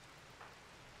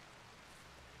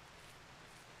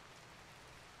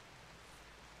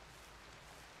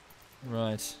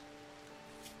 Right.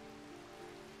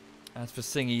 As for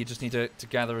Singy, you just need to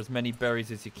gather as many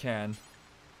berries as you can.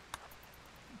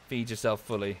 Feed yourself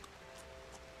fully.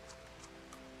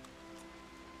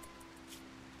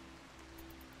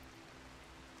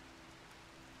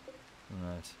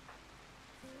 Right.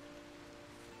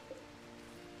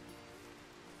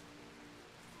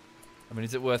 I mean,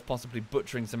 is it worth possibly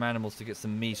butchering some animals to get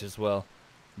some meat as well?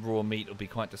 Raw meat will be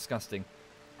quite disgusting.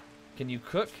 Can you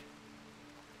cook?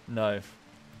 No.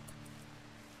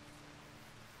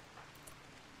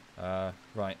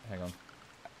 Right, hang on.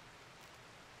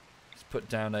 Let's put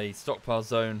down a stockpile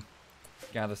zone.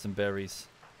 Gather some berries.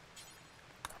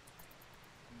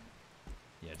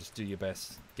 Yeah, just do your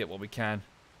best. Get what we can.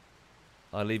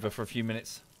 I'll leave her for a few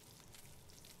minutes.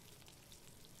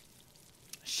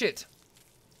 Shit!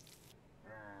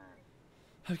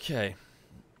 Okay.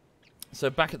 So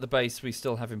back at the base, we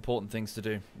still have important things to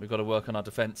do. We've got to work on our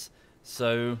defense.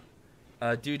 So,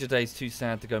 Dudaday's too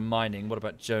sad to go mining. What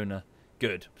about Jonah?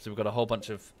 Good. So we've got a whole bunch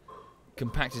of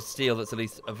compacted steel that's at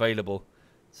least available.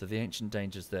 So the ancient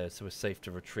danger's there, so we're safe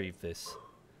to retrieve this.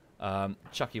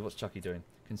 Chucky, what's Chucky doing?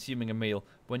 Consuming a meal.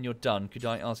 When you're done, could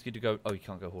I ask you to go... Oh, you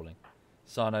can't go hauling.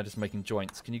 Cyanide is making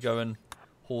joints. Can you go and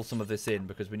haul some of this in?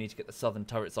 Because we need to get the southern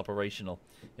turrets operational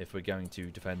if we're going to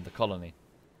defend the colony.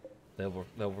 They'll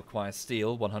require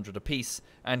steel, 100 apiece,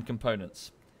 and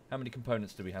components. How many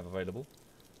components do we have available?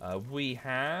 We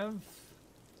have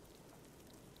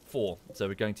 4. So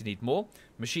we're going to need more.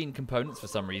 Machine components, for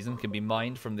some reason, can be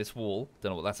mined from this wall.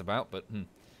 Don't know what that's about, but...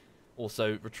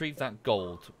 Also, retrieve that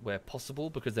gold where possible,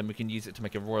 because then we can use it to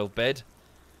make a royal bed.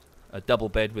 A double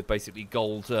bed with basically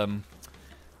gold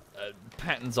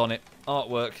patterns on it.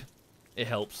 Artwork. It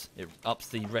helps. It ups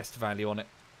the rest value on it.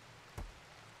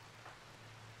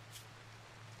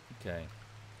 Okay.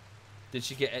 Did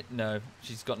she get it? No.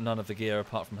 She's got none of the gear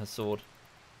apart from her sword.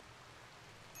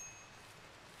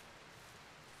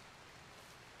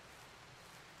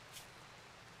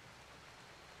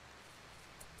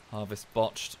 Harvest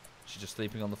botched. She's just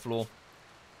sleeping on the floor.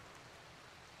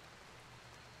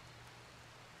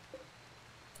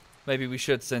 Maybe we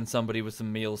should send somebody with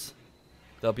some meals.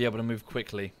 They'll be able to move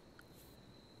quickly.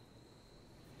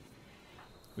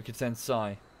 We could send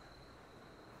Sai.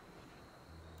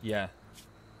 Yeah.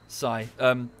 Sai.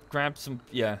 Grab some...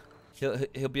 Yeah.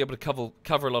 He'll be able to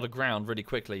cover a lot of ground really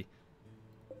quickly.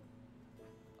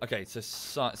 Okay, so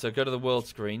Sai, so go to the world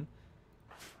screen.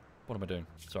 What am I doing?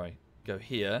 Sorry. Go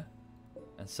here.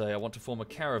 And say I want to form a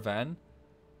caravan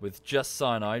with just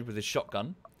cyanide with his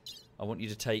shotgun. I want you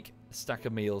to take a stack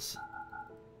of meals.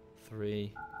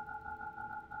 3.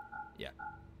 Yeah.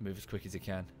 Move as quick as you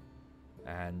can.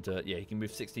 And yeah, you can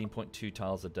move 16.2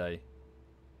 tiles a day.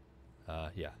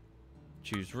 Yeah.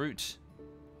 Choose route.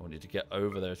 I want you to get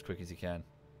over there as quick as you can.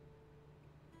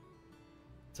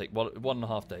 Take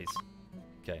 1.5 days.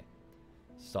 Okay.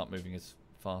 Start moving as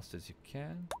fast as you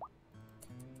can.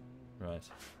 Right.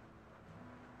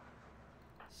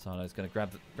 Sino's going to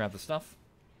grab the stuff.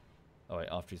 Oh wait,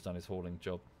 after he's done his hauling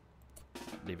job.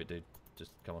 Leave it, dude. Just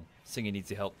come on. Singy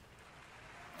needs your help.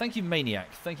 Thank you,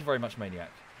 Maniac. Thank you very much, Maniac.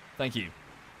 Thank you.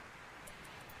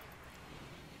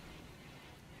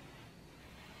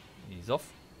 He's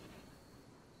off.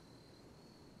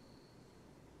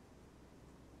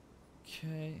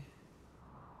 Okay.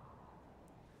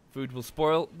 Food will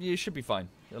spoil. You should be fine.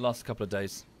 It'll last a couple of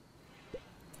days.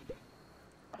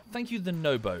 Thank you, the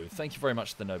Nobo. Thank you very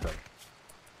much, the Nobo.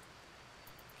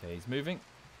 Okay, he's moving.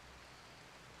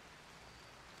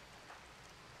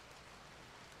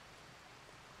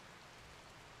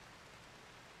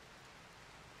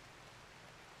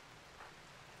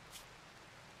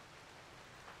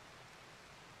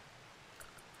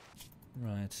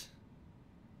 Right.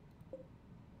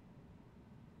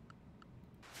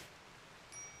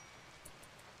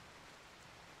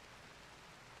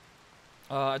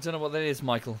 I don't know what that is,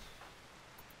 Michael.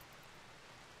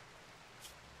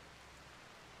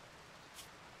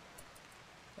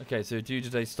 Okay, so Dude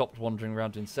today stopped wandering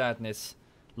around in sadness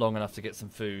long enough to get some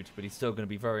food, but he's still going to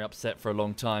be very upset for a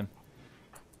long time.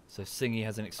 So Singy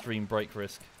has an extreme break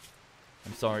risk.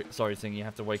 I'm sorry, Singy, you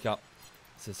have to wake up.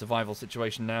 It's a survival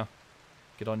situation now.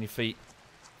 Get on your feet.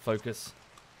 Focus.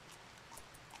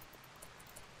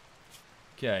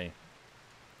 Okay.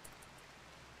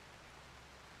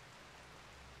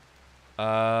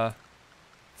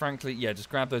 Frankly, yeah, just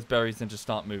grab those berries and just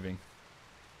start moving.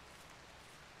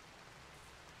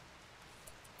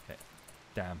 Okay.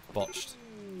 Damn, botched.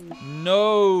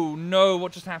 No, no,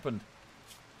 what just happened?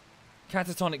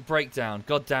 Catatonic breakdown,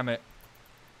 god damn it.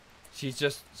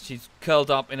 She's curled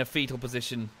up in a fetal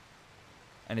position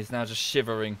and is now just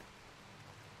shivering.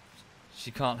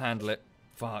 She can't handle it.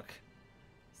 Fuck.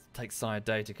 It takes Sai a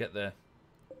day to get there.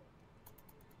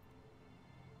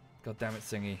 God damn it,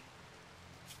 Singy.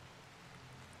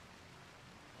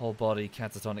 Whole body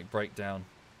catatonic breakdown.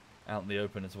 Out in the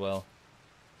open as well.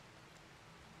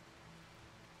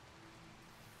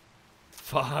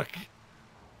 Fuck.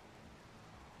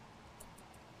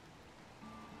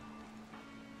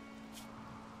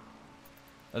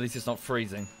 At least it's not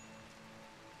freezing.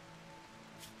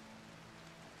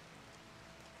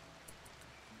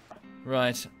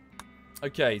 Right.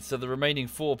 Okay, so the remaining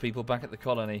 4 people back at the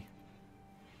colony.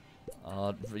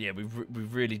 Yeah, we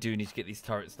really do need to get these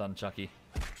turrets done, Chucky.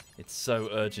 It's so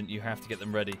urgent, you have to get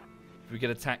them ready. If we get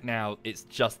attacked now, it's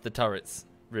just the turrets,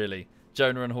 really.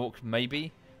 Jonah and Hawk,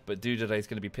 maybe, but Dudaday's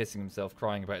going to be pissing himself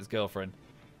crying about his girlfriend.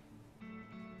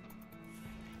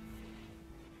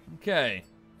 Okay.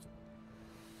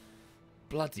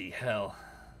 Bloody hell.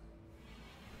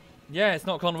 Yeah, it's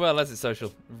not gone well, has it, Social?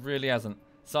 It really hasn't.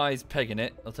 Sai's pegging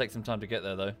it. It'll take some time to get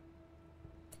there, though.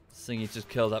 Singy's just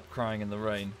curled up crying in the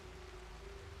rain.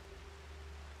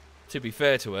 To be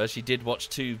fair to her, she did watch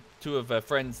two of her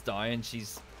friends die, and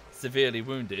she's severely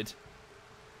wounded.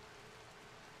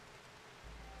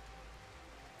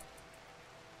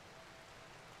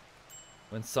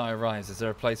 When Sai arrives, is there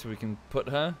a place where we can put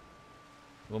her?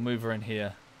 We'll move her in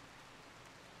here.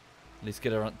 At least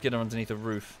get her underneath a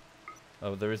roof.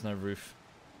 Oh, there is no roof.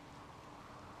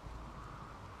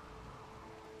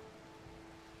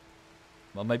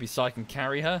 Well, maybe Sai can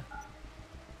carry her.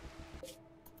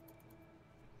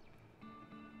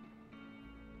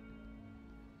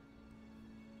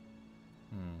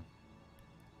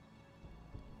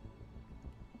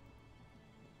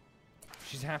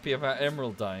 She's happy about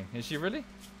Emerald dying. Is she really?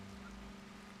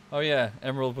 Oh yeah,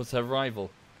 Emerald was her rival.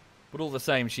 But all the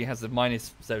same, she has the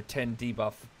minus 10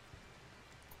 debuff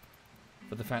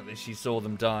for the fact that she saw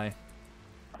them die.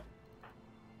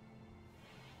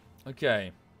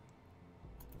 Okay.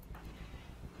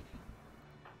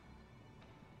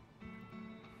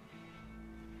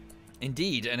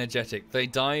 Indeed, energetic. They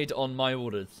died on my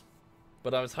orders.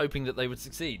 But I was hoping that they would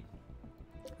succeed.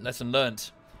 Lesson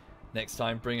learnt. Next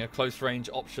time, bring a close range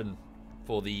option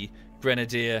for the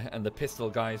grenadier and the pistol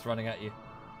guys running at you.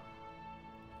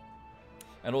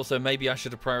 And also, maybe I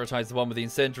should have prioritized the one with the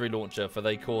incendiary launcher, for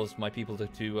they caused my people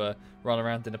to run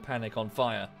around in a panic on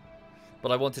fire.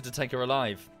 But I wanted to take her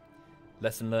alive.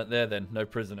 Lesson learnt there then, no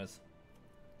prisoners.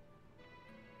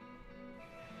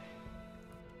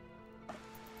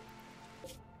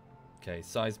 Okay,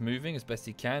 Sai's moving as best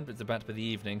he can, but it's about to be the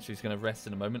evening, so he's going to rest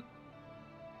in a moment.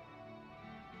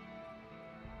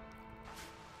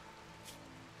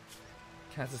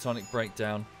 Catatonic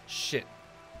breakdown. Shit.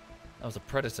 That was a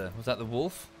predator. Was that the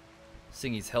wolf?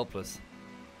 Singy's helpless.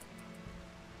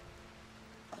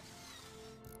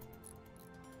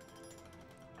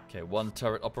 Okay, one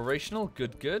turret operational.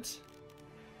 Good, good.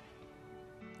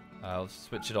 I'll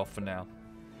switch it off for now.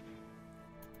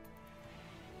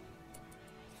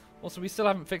 Also, we still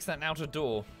haven't fixed that outer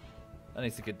door. That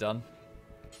needs to get done.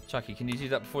 Chucky, can you do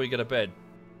that before you go to bed?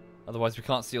 Otherwise, we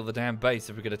can't steal the damn base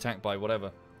if we get attacked by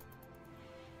whatever.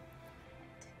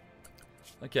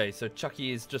 Okay, so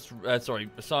Chucky is just...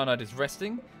 Cyanide is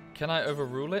resting. Can I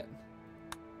overrule it?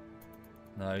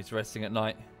 No, he's resting at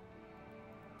night.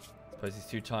 Suppose he's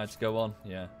too tired to go on.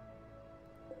 Yeah.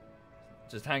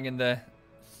 Just hang in there,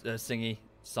 Singy.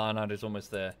 Cyanide is almost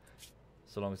there.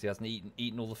 So long as he hasn't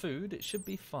eaten all the food, it should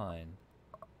be fine.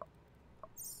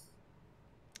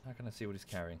 How can I see what he's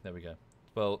carrying? There we go.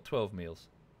 Well, 12 meals.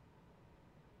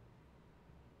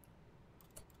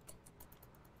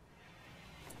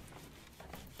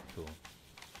 Cool.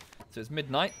 So it's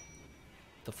midnight.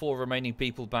 The 4 remaining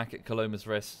people back at Caloma's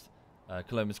Rest,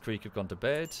 Caloma's Creek, have gone to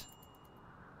bed.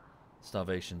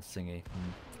 Starvation, Singy.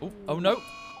 Oh no!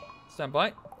 Stand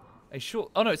by.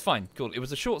 Oh no, it's fine. Cool. It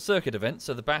was a short circuit event,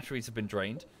 so the batteries have been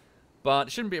drained. But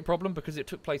it shouldn't be a problem because it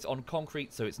took place on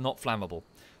concrete, so it's not flammable.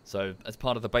 So as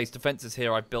part of the base defenses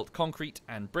here, I built concrete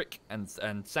and brick and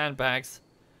sandbags.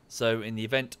 So in the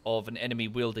event of an enemy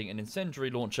wielding an incendiary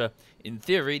launcher, in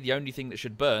theory, the only thing that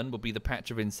should burn will be the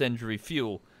patch of incendiary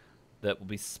fuel that will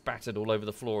be spattered all over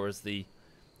the floor as the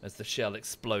shell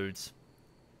explodes.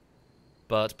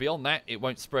 But beyond that, it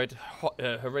won't spread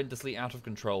horrendously out of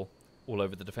control all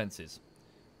over the defenses.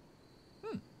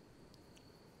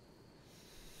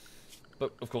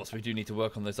 But of course, we do need to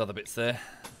work on those other bits there.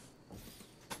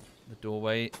 The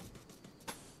doorway.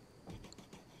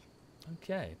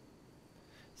 Okay.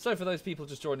 So for those people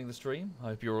just joining the stream, I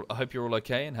hope you're all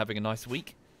okay and having a nice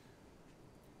week.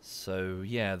 So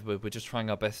yeah, we're just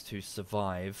trying our best to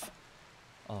survive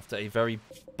after a very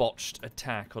botched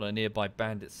attack on a nearby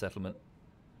bandit settlement.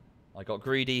 I got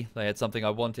greedy. They had something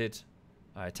I wanted.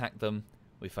 I attacked them.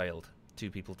 We failed. 2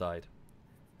 people died.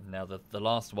 And now the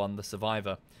last one, the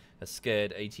survivor, a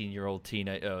scared 18-year-old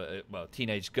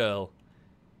teenage girl,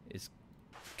 is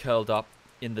curled up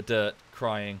in the dirt,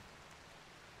 crying.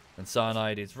 And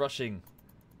Cyanide is rushing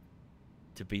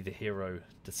to be the hero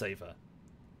to save her.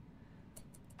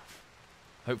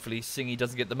 Hopefully Singy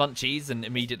doesn't get the munchies and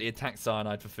immediately attack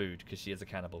Cyanide for food, because she is a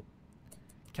cannibal.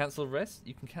 Cancel rest?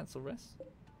 You can cancel rest?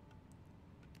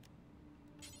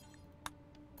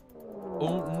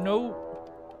 Oh, no.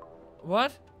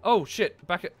 What? Oh, shit.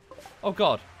 Back at... Oh,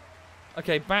 God.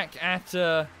 Okay, back at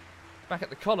the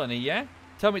colony, yeah?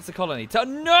 Tell me it's the colony.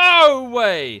 No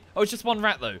way! Oh, it's just one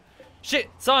rat, though. Shit!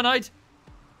 Cyanide!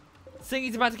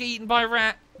 Singy's about to get eaten by a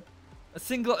rat. A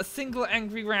single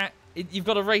angry rat. You've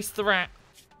got to race the rat.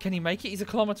 Can he make it? He's a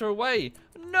kilometer away.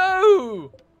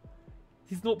 No!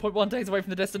 He's 0.1 days away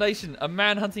from the destination. A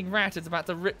man-hunting rat is about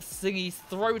to rip Singy's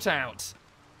throat out.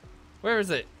 Where is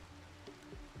it?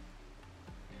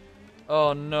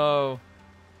 Oh, no.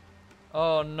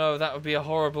 Oh, no. That would be a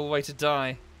horrible way to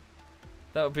die.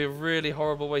 That would be a really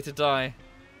horrible way to die.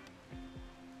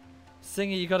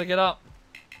 Singy, you gotta get up.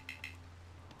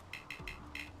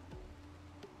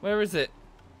 Where is it?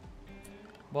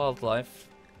 Wildlife.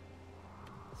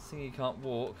 Singy can't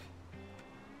walk.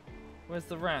 Where's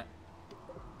the rat?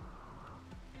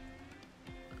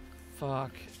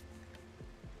 Fuck.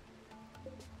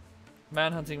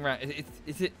 Man-hunting rat.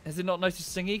 Is it? Has it not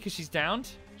noticed Singy because she's downed?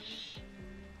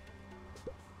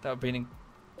 That would be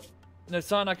no,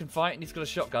 Cyanide can fight and he's got a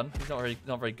shotgun. He's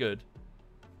not very good.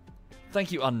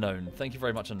 Thank you, Unknown. Thank you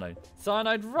very much, Unknown.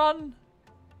 Cyanide, run!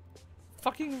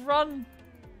 Fucking run!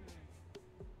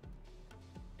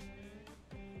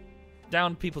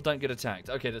 Down people don't get attacked.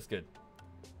 Okay, that's good.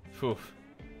 Whew.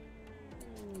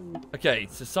 Okay,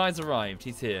 so Side's arrived.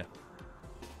 He's here.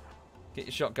 Get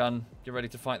your shotgun. Get ready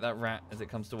to fight that rat as it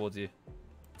comes towards you.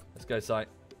 Let's go, Side.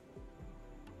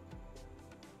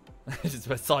 This is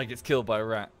where Side gets killed by a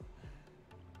rat.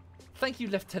 Thank you,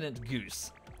 Lieutenant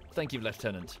Goose. Thank you,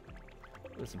 Lieutenant.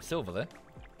 There's some silver there.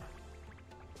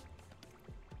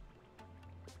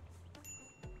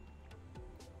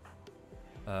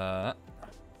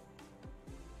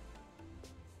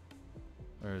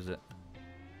 Where is it?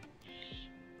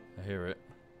 I hear it.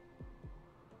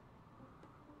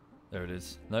 There it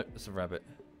is. Nope, it's a rabbit.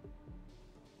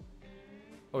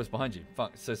 Oh, it's behind you.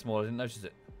 Fuck, it's so small I didn't notice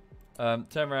it.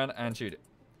 Turn around and shoot it.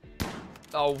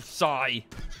 Oh, sigh!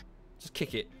 Just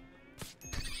kick it.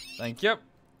 Thank you.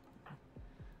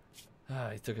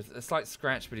 He took a slight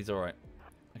scratch, but he's alright.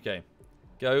 Okay.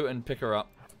 Go and pick her up.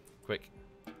 Quick.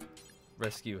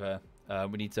 Rescue her.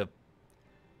 We need to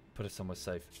put her somewhere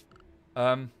safe.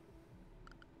 So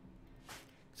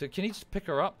can you just pick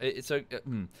her up? So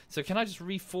can I just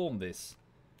reform this?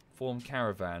 Form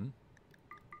caravan.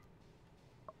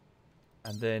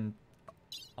 And then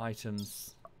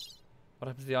items. What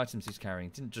happened to the items he's carrying?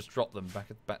 Didn't just drop them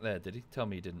back there, did he? Tell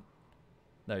me he didn't.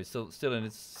 No, he's still in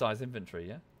his size inventory,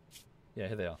 yeah? Yeah,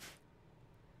 here they are.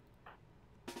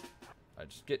 Alright,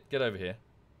 just get over here.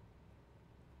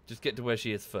 Just get to where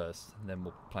she is first, and then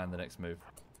we'll plan the next move.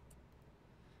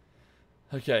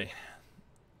 Okay.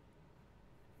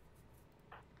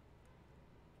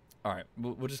 All right,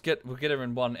 we'll get her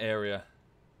in one area.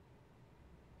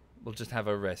 We'll just have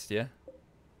her rest, yeah.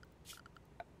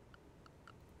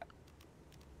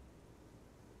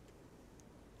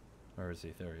 Where is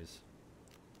he? There he is.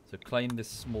 So claim this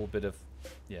small bit of,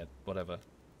 yeah, whatever.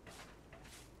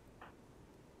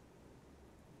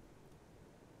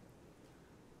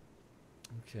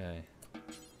 Okay.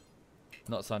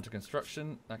 Not assigned to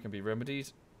construction. That can be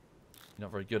remedied. You're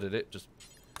not very good at it. Just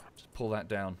pull that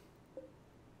down.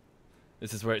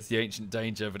 This is where it's the ancient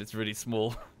danger, but it's really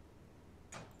small.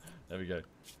 There we go.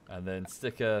 And then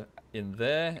stick her in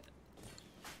there.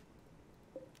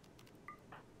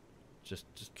 Just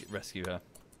rescue her.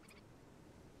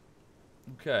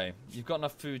 Okay, you've got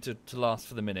enough food to last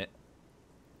for the minute.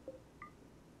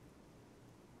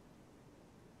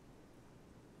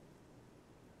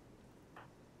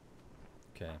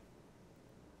 Okay.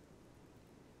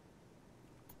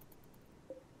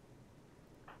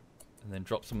 And then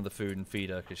drop some of the food and feed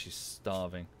her because she's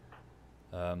starving.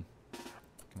 Come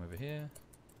over here.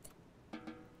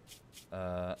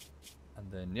 And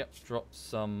then, yep, drop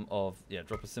some of, yeah,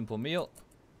 drop a simple meal.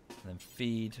 And then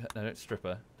feed, no, don't strip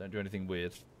her. Don't do anything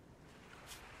weird.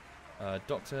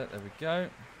 Doctor, there we go.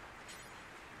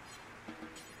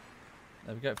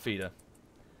 There we go, feed her.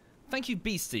 Thank you,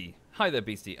 Beastie. Hi there,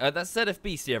 Beastie. That's ZF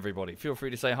Beastie, everybody. Feel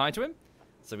free to say hi to him.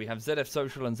 So we have ZF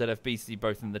Social and ZF Beastie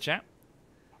both in the chat.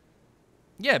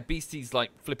 Yeah, Beastie's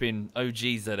like flipping OG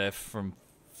ZF from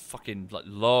fucking like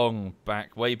long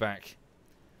back, way back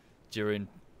during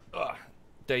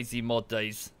Daisy mod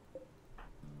days.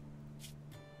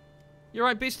 You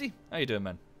alright, Beastie? How you doing,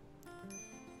 man?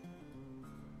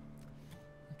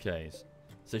 Okay,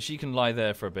 so she can lie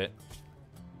there for a bit.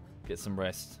 Get some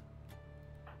rest.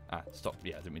 Ah, stop.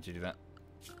 Yeah, I didn't mean to do that.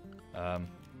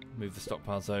 Move the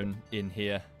stockpile zone in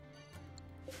here.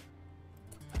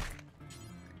 Yeah,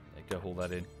 go haul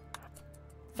that in.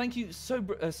 Thank you,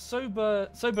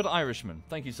 Sobered Irishman.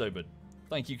 Thank you, Sobered.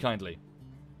 Thank you kindly.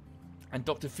 And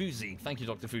Dr. Fuzzy. Thank you,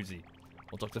 Dr. Fuzzy.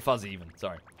 Or Dr. Fuzzy, even.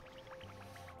 Sorry.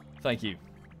 Thank you.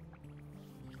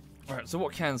 Alright, so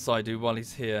what can Sai do while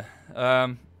he's here?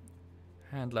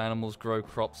 Handle animals, grow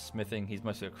crops, smithing. He's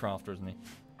mostly a crafter, isn't he?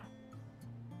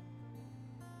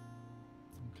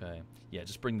 Okay. Yeah,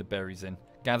 just bring the berries in.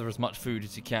 Gather as much food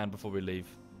as you can before we leave.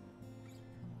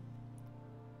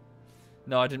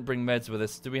 No, I didn't bring meds with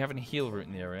us. Do we have any heal root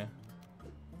in the area?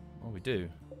 Oh, we do.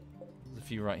 There's a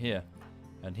few right here.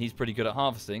 And he's pretty good at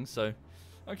harvesting, so...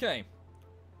 Okay.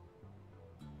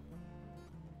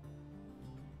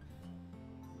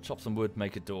 Chop some wood,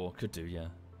 make a door. Could do, yeah.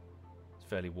 It's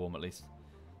fairly warm, at least.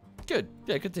 Good.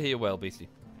 Yeah, good to hear you well, Beastie.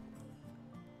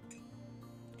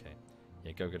 Okay.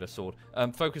 Yeah, go get a sword.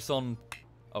 Focus on...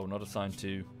 Oh, not assigned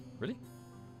to... Really?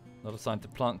 Not assigned to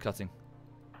plant cutting.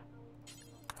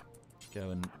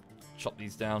 Go and chop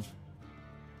these down.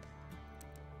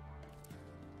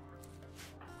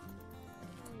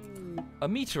 A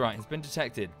meteorite has been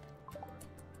detected.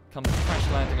 Comes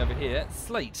crash landing over here.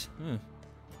 Slate.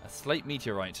 A slate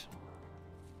meteorite.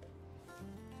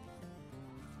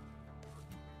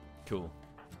 Cool.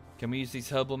 Can we use these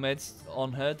herbal meds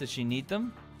on her? Does she need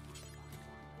them?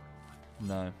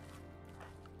 No.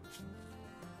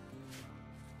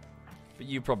 But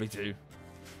you probably do.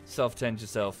 Self-tend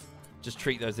yourself. Just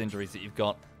treat those injuries that you've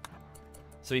got.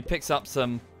 So he picks up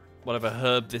some, whatever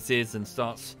herb this is, and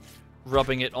starts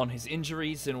rubbing it on his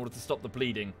injuries in order to stop the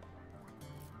bleeding.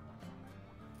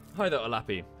 Hi there,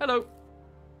 Olapi. Hello.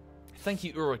 Thank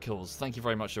you, Uricles. Thank you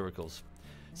very much, Uricles.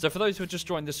 So for those who have just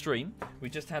joined the stream, we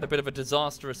just had a bit of a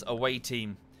disastrous away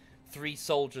team. 3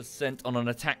 soldiers sent on an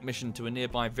attack mission to a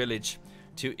nearby village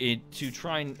to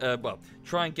try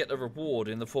and get a reward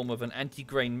in the form of an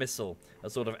anti-grain missile, a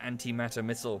sort of antimatter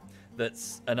missile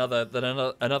that's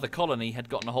another colony had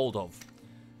gotten a hold of,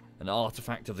 an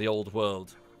artifact of the old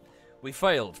world. We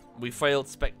failed. We failed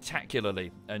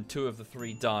spectacularly, and 2 of the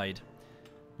 3 died,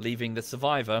 leaving the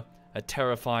survivor, a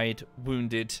terrified,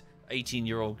 wounded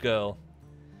 18-year-old girl,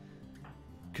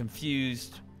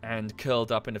 confused and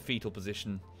curled up in a fetal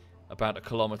position about a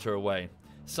kilometre away.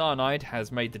 Cyanide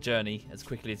has made the journey as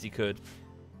quickly as he could,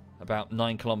 about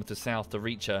 9 kilometres south to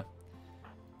reach her.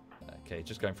 Okay,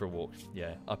 just going for a walk.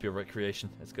 Yeah, up your recreation.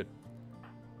 That's good.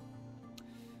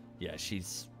 Yeah,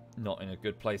 she's not in a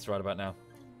good place right about now.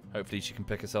 Hopefully she can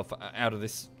pick herself out of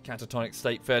this catatonic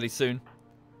state fairly soon.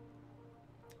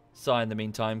 Sai, in the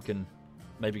meantime, can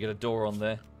maybe get a door on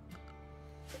there.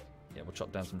 Yeah, we'll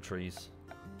chop down some trees.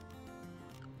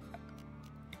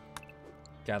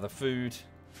 Gather food.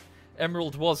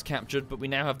 Emerald was captured, but we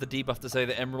now have the debuff to say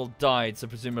that Emerald died, so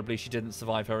presumably she didn't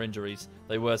survive her injuries.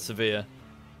 They were severe.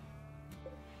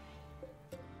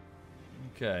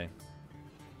 Okay.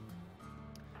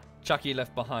 Chucky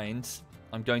left behind.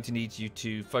 I'm going to need you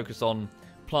to focus on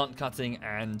plant cutting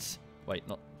and... Wait,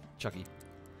 not Chucky.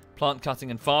 Plant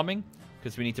cutting and farming,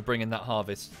 because we need to bring in that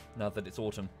harvest now that it's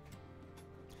autumn.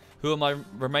 Who are my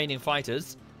remaining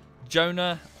fighters?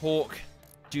 Jonah, Hawk,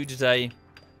 Judaday,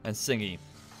 and Singy.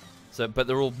 So, but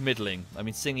they're all middling. I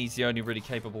mean, Singy's the only really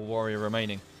capable warrior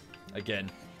remaining. Again.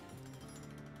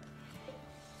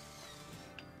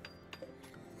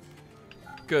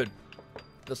 Good.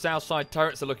 The south side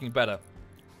turrets are looking better.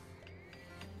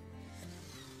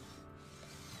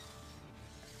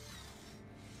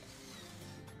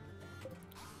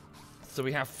 So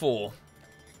we have 4.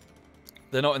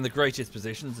 They're not in the greatest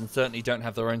positions and certainly don't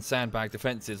have their own sandbag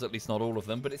defenses, at least not all of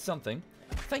them, but it's something.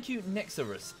 Thank you,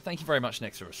 Nexorus. Thank you very much,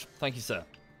 Nexorus. Thank you, sir.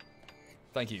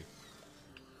 Thank you.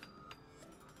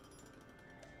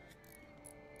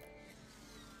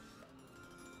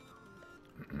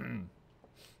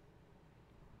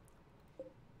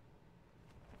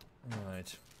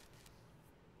 Right.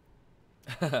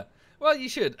 Well, you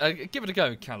should give it a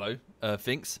go, Calo,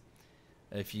 Finks.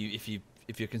 If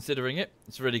you're considering it,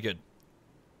 it's really good.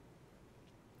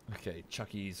 Okay,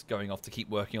 Chucky's going off to keep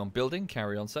working on building.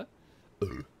 Carry on, sir.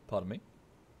 Pardon me.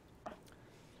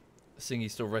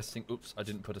 Singy's still resting. Oops, I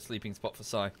didn't put a sleeping spot for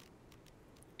Sai.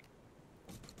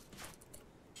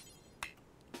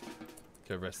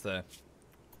 Go rest there.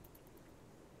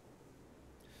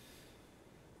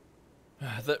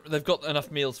 They've got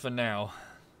enough meals for now.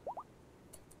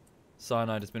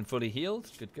 Cyanide has been fully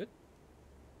healed. Good, good.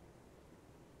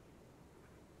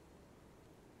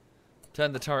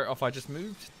 Turn the turret off I just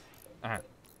moved. Ah,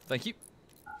 thank you.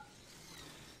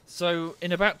 So,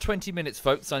 in about 20 minutes,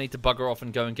 folks, I need to bugger off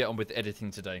and go and get on with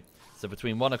editing today. So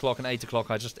between 1 o'clock and 8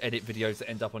 o'clock, I just edit videos that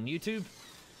end up on YouTube.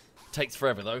 Takes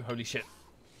forever, though. Holy shit.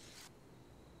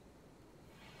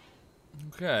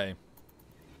 Okay.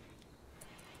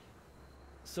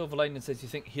 Silver Lane says, you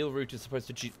think heal root is supposed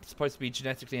to be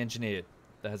genetically engineered.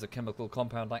 That has a chemical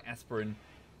compound like aspirin,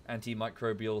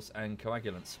 antimicrobials, and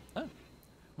coagulants. Oh.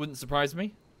 Wouldn't surprise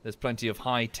me. There's plenty of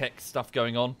high-tech stuff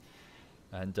going on.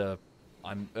 And,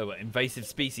 invasive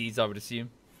species, I would assume.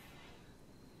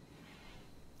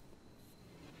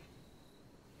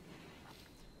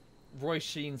 Roy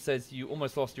Sheen says you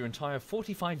almost lost your entire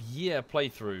 45-year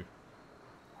playthrough.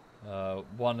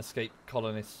 1 escaped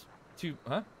colonist. 2...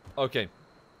 Huh? Okay.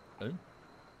 Oh.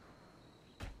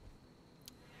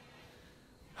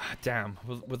 Damn.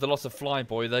 With the loss of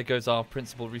Flyboy, there goes our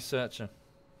principal researcher.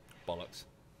 Bollocks.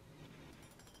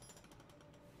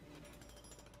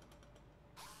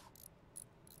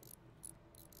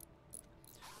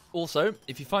 Also,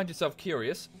 if you find yourself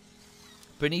curious,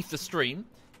 beneath the stream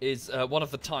is one of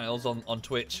the tiles on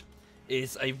Twitch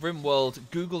is a RimWorld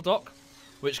Google Doc,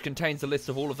 which contains a list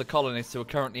of all of the colonists who are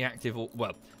currently active, or,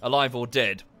 well, alive or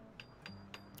dead.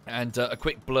 and a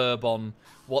quick blurb on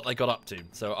what they got up to.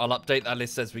 So I'll update that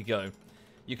list as we go.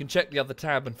 You can check the other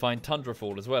tab and find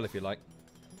Tundrafall as well if you like.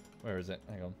 Where is it?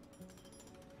 Hang on.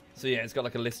 So yeah, it's got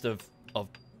like a list of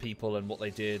people and what they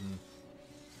did and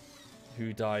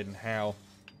who died and how.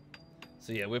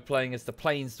 So yeah, we're playing as the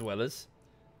Plains Dwellers,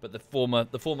 but the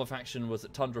former faction was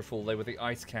at Tundrafall. They were the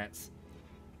Ice Cats,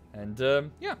 and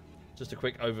yeah, just a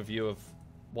quick overview of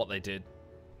what they did.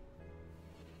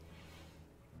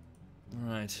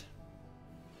 Right.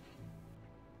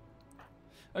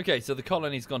 Okay, so the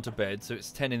colony's gone to bed, so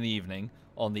it's 10 in the evening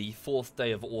on the 4th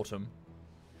day of autumn.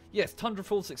 Yes,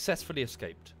 Tundrafall successfully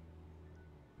escaped.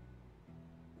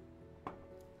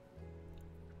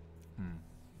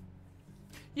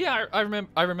 Yeah, I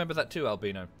remember that too,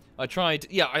 Albino. I tried.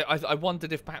 Yeah, I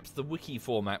wondered if perhaps the wiki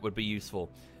format would be useful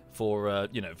for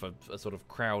you know, for a sort of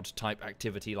crowd type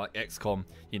activity like XCOM,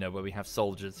 you know, where we have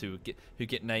soldiers who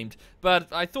get named.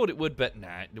 But I thought it would, but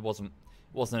nah, it wasn't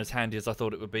as handy as I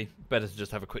thought it would be. Better to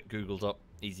just have a quick Google doc,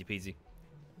 easy peasy.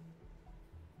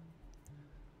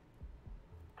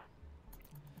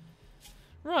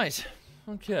 Right.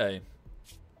 Okay.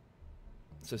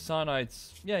 So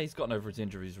Cyanide's, yeah, he's gotten over his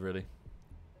injuries really.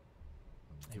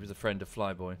 He was a friend of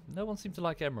Flyboy. No one seemed to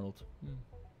like Emerald.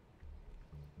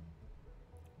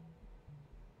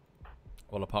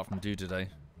 Well, apart from Dudaday,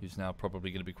 who's now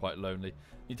probably going to be quite lonely.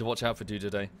 Need to watch out for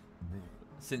Dudaday,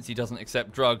 since he doesn't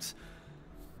accept drugs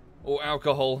or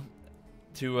alcohol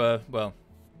to, well,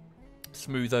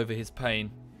 smooth over his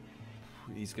pain.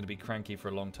 He's going to be cranky for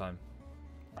a long time.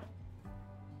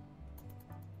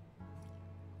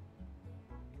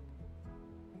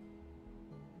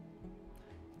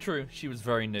 True, she was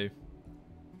very new.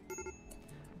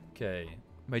 Okay,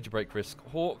 major break risk.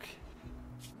 Hawk.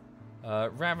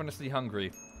 Ravenously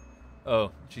hungry.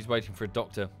 Oh, she's waiting for a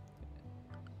doctor.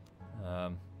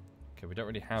 Okay, we don't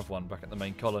really have one back at the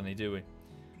main colony, do we?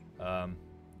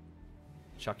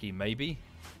 Chucky, maybe?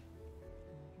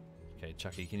 Okay,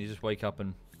 Chucky, can you just wake up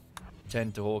and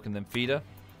tend to Hawk and then feed her?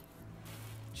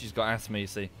 She's got asthma, you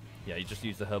see. Yeah, you just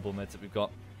use the herbal meds that we've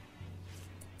got.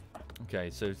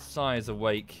 Okay, so Sai is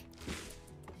awake.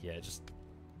 Yeah, just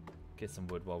get some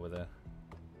wood while we're there.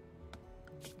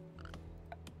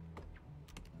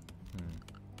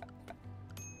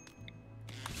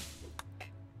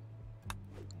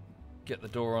 Get the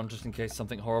door on just in case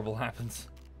something horrible happens.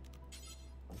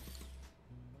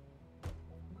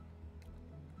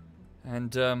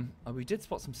 And oh, we did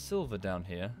spot some silver down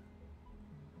here.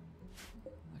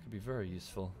 That could be very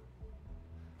useful.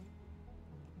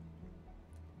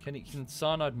 Can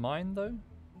Cyanide mine though?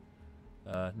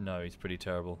 No, he's pretty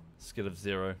terrible. Skill of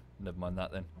 0. Never mind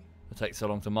that then. It'll take so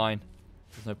long to mine.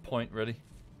 There's no point really.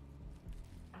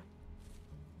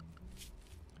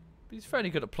 But he's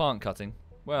fairly good at plant cutting.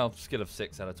 Well, skill of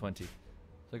 6 out of 20.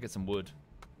 So get some wood.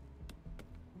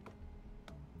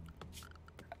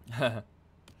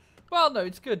 Well, no,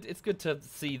 it's good. It's good to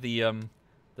see the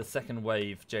second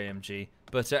wave JMG.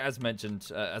 But as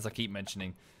mentioned, as I keep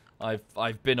mentioning,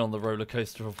 I've been on the roller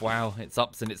coaster of WoW. Its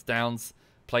ups and its downs.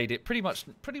 Played it pretty much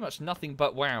nothing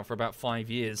but WoW for about 5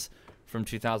 years, from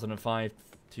 2005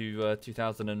 to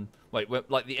 2000 and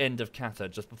like the end of Kata,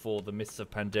 just before the Mists of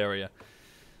Pandaria.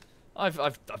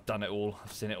 I've done it all.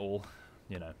 I've seen it all.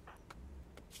 You know.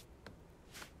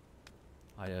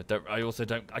 I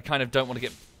kind of don't want to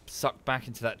get sucked back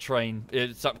into that train,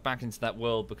 sucked back into that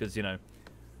world, because you know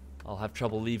I'll have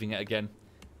trouble leaving it again.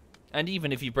 And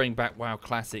even if you bring back WoW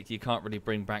Classic, you can't really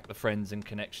bring back the friends and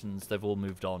connections. They've all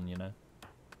moved on, you know.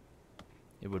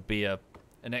 It would be an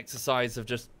exercise of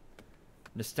just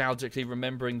nostalgically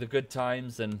remembering the good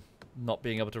times and not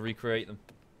being able to recreate them.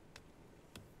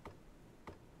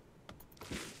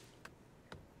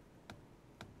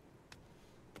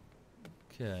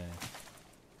 Okay.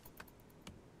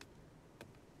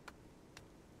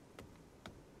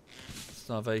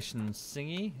 Starvation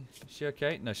Singy. Is she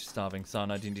okay? No, she's starving.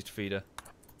 Sana, I do need to feed her.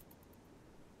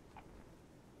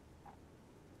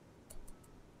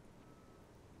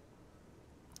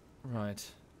 Right.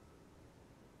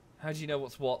 How do you know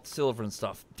what's what? Silver and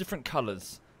stuff. Different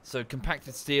colours. So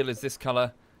compacted steel is this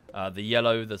colour. The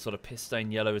yellow, the sort of piss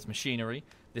stain yellow, is machinery.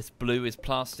 This blue is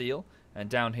plasteel. And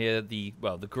down here, the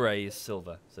grey is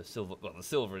silver. So silver. Well, the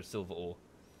silver is silver ore.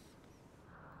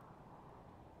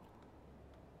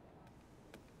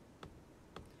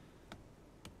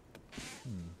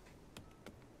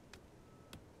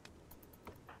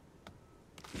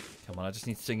 Come on, I just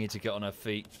need Singy to get on her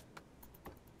feet.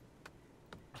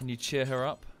 Can you cheer her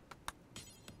up?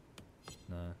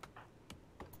 No.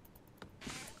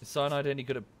 Is Cyanide any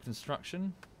good at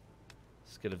construction?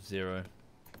 Skill of 0.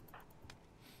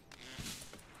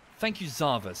 Thank you,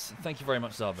 Zarvas. Thank you very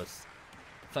much, Zarvas.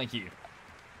 Thank you.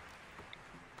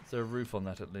 Is there a roof on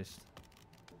that at least?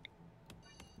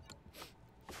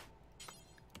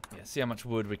 Yeah, see how much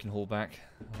wood we can haul back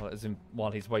while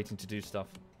he's waiting to do stuff.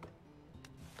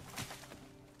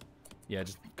 Yeah,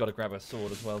 just got to grab a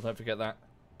sword as well. Don't forget that.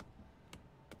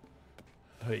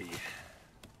 Hey.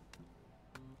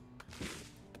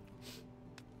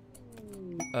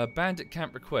 Bandit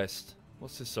camp request.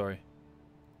 What's this? Sorry.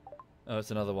 Oh,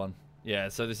 it's another one. Yeah,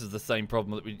 so this is the same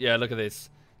problem that we... Yeah, look at this.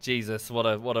 Jesus, what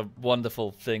a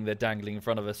wonderful thing they're dangling in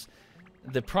front of us.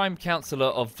 The Prime Counselor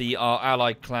of our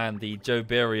allied clan, the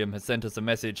Joberium, has sent us a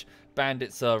message.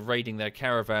 Bandits are raiding their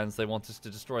caravans. They want us to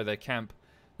destroy their camp.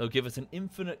 They'll give us an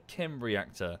infinite chem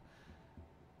reactor.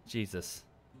 Jesus.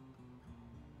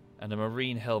 And a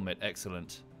marine helmet.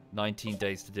 Excellent. 19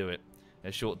 days to do it.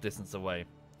 A short distance away.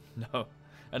 No.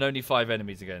 And only 5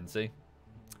 enemies again, see?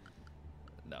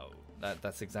 No.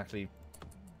 That's exactly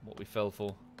what we fell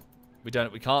for. We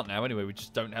can't now anyway. We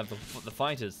just don't have the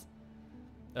fighters.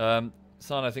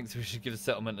 Sana thinks we should give the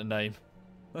settlement a name.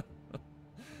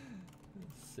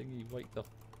 Singy, wake the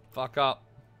fuck up.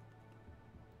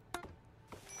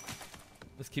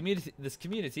 This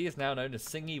community is now known as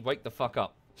Singy, wake the fuck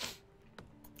up.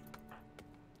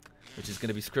 Which is going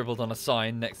to be scribbled on a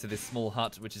sign next to this small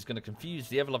hut, which is going to confuse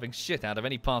the ever-loving shit out of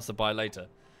any passerby later.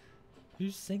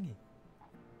 Who's singing?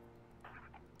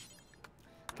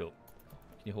 Cool.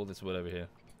 Can you hold this wood over here?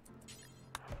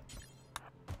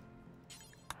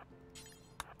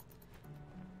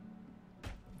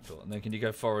 Cool. And then can you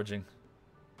go foraging?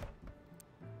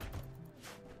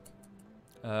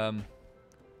 Yeah,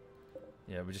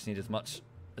 we just need as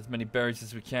many berries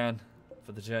as we can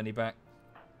for the journey back.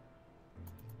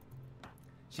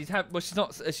 She's not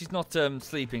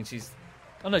sleeping.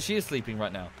 Oh no, she is sleeping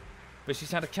right now. But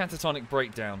she's had a catatonic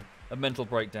breakdown, a mental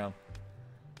breakdown.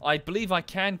 I believe I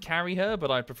can carry her, but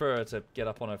I prefer her to get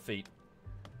up on her feet.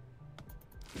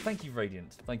 Thank you,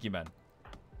 Radiant. Thank you, man.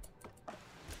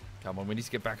 Come on, we need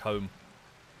to get back home.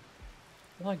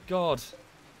 My God.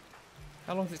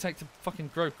 How long does it take to fucking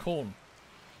grow corn?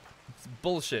 It's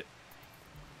bullshit.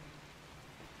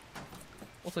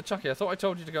 Also, Chucky, I thought I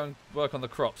told you to go and work on the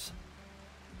crops.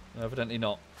 No, evidently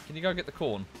not. Can you go get the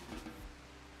corn?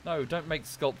 No, don't make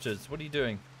sculptures. What are you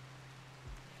doing?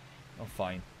 Oh,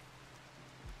 fine.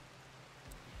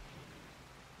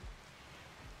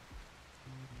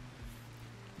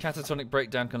 Catatonic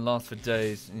breakdown can last for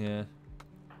days. Yeah.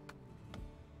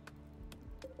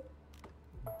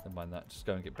 Never mind that. Just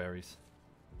go and get berries.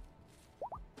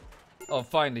 Oh,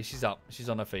 finally, she's up. She's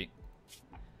on her feet.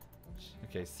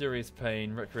 Okay, serious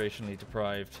pain, recreationally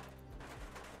deprived.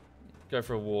 Go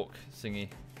for a walk, Singy.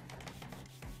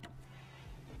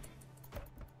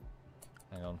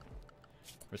 Hang on.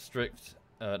 Restrict.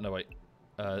 No, wait.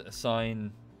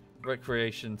 Assign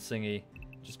recreation, Singy.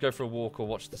 Just go for a walk or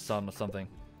watch the sun or something.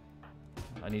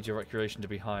 I need your recreation to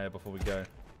be higher before we go.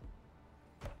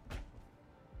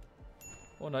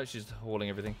 Oh no, she's hauling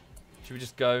everything. Should we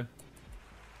just go?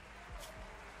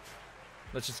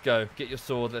 Let's just go. Get your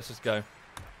sword. Let's just go.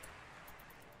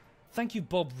 Thank you,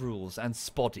 Bob Rules and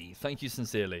Spotty. Thank you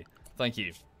sincerely. Thank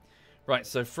you. Right,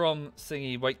 so from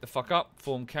Singy, wake the fuck up.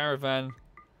 Form caravan.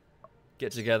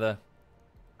 Get together.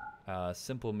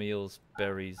 Simple meals,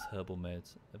 berries, herbal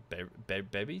meds.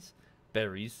 Berries?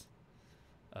 Berries.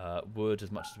 Wood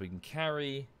as much as we can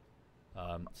carry.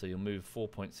 So you'll move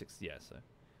 4.6. Yeah, so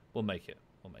we'll make it.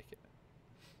 We'll make it.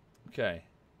 Okay.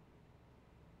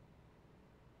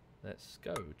 Let's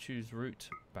go. Choose route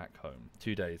back home.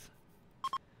 2 days.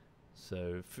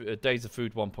 So days of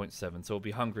food 1.7. So we'll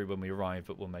be hungry when we arrive,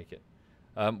 but we'll make it.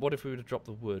 What if we were to drop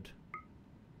the wood?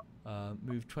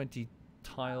 Move 20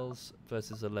 tiles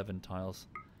versus 11 tiles.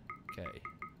 Okay.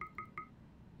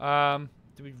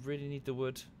 Do we really need the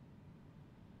wood?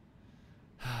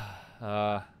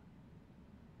 Nah,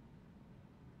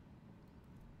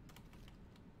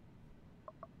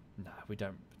 we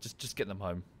don't. Just get them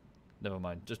home. Never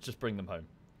mind. Just bring them home.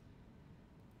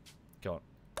 Go on.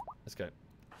 Let's go.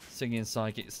 Sing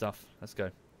inside, get your stuff. Let's go.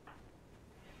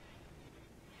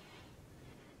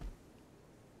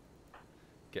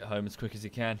 Get home as quick as you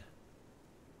can.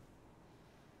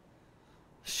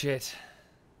 Shit.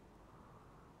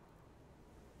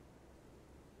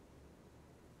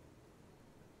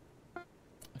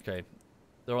 Okay.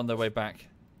 They're on their way back.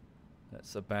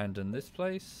 Let's abandon this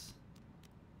place.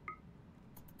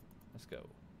 Let's go.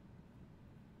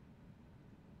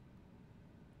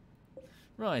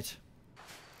 Right.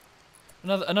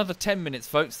 Another 10 minutes,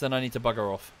 folks, then I need to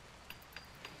bugger off.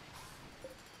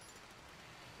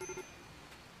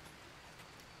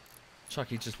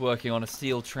 Chucky's just working on a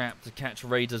steel trap to catch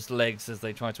raiders' legs as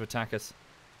they try to attack us.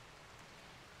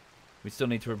 We still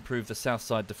need to improve the south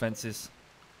side defences.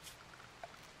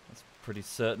 That's pretty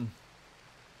certain.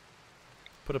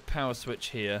 Put a power switch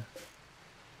here.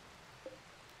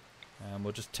 And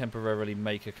we'll just temporarily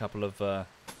make a couple of...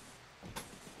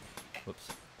 whoops.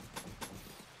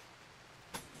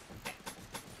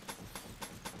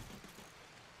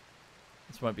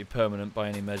 This won't be permanent by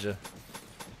any measure.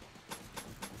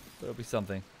 But it'll be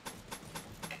something.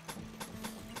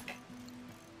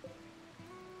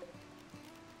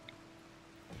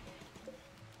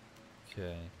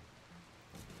 Okay.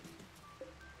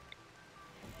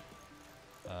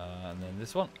 And then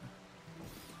this one.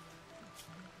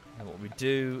 And what we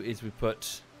do is we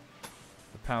put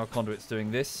the power conduits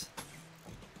doing this.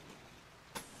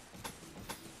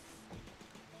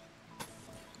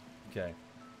 Okay.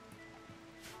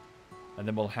 And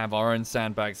then we'll have our own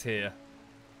sandbags here.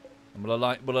 And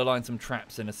we'll align some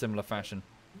traps in a similar fashion.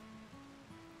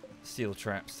 Steel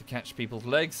traps to catch people's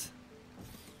legs.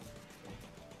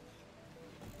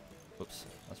 Whoops,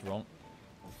 that's wrong.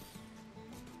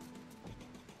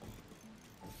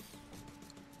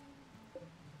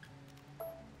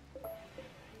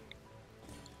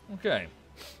 Okay.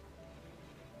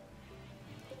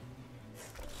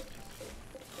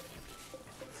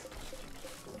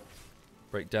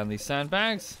 Break down these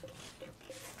sandbags.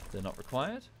 They're not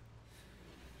required.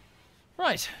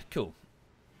 Right, cool.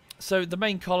 So the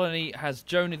main colony has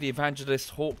Jonah the Evangelist,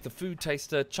 Hawk the Food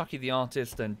Taster, Chucky the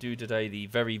Artist, and Doodaday the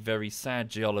very, very sad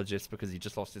geologist because he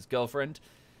just lost his girlfriend.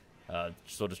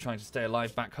 Sort of trying to stay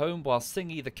alive back home, while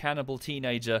Singy the Cannibal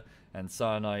Teenager and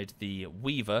Cyanide the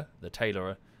Weaver, the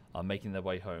Tailorer, are making their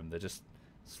way home. They're just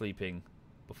sleeping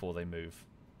before they move.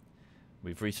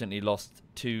 We've recently lost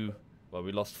two... Well,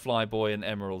 we lost Flyboy and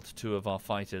Emerald, two of our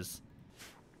fighters.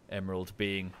 Emerald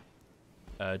being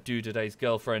Doodaday's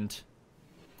girlfriend.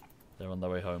 They're on their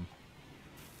way home.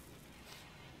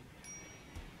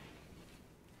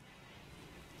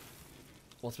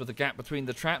 What's with the gap between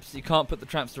the traps? You can't put the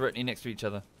traps directly next to each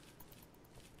other.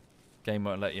 Game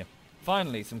won't let you.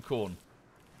 Finally, some corn.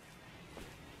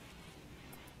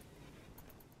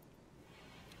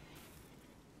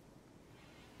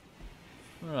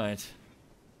 Right.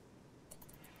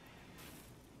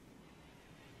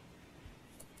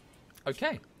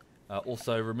 Okay.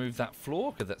 Also remove that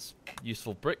floor, because that's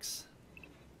useful bricks.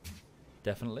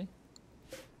 Definitely.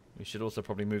 We should also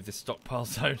probably move this stockpile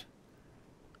zone.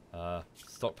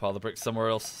 Stockpile the bricks somewhere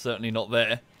else. Certainly not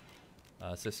there.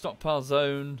 So stockpile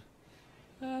zone.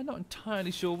 Not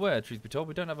entirely sure where, truth be told.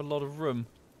 We don't have a lot of room.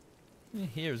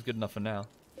 Here is good enough for now.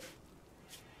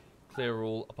 Clear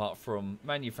all apart from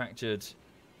manufactured...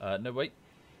 no, wait.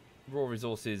 Raw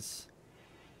resources.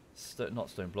 Not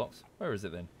stone blocks. Where is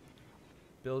it then?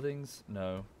 Buildings?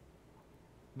 No.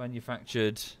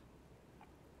 Manufactured.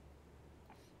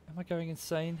 Am I going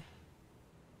insane?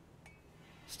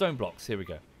 Stone blocks. Here we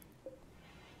go.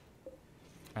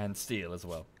 And steel as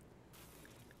well.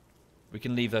 We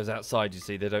can leave those outside, you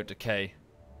see. They don't decay.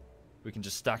 We can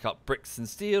just stack up bricks and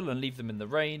steel and leave them in the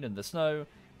rain and the snow.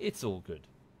 It's all good.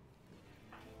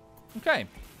 Okay.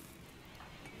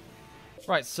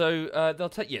 Right, so they'll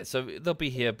take... Yeah, so they'll be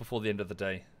here before the end of the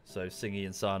day. So Singy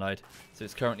and Cyanide. So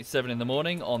it's currently 7 in the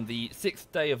morning on the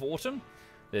 6th day of autumn.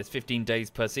 There's 15 days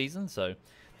per season, so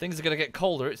things are going to get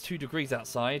colder. It's 2 degrees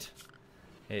outside.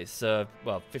 It's,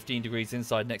 well, 15 degrees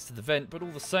inside next to the vent, but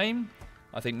all the same,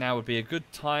 I think now would be a good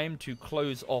time to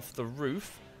close off the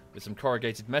roof with some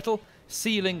corrugated metal,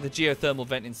 sealing the geothermal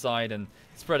vent inside and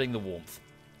spreading the warmth.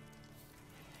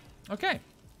 Okay.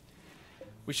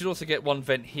 We should also get one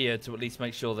vent here to at least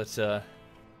make sure that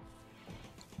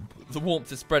the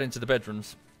warmth is spread into the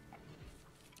bedrooms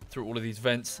through all of these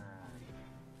vents.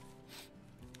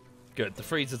 Good. The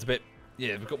freezer's a bit...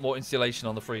 Yeah, we've got more insulation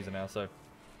on the freezer now, so...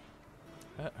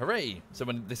 hooray! So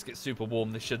when this gets super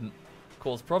warm, this shouldn't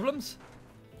cause problems.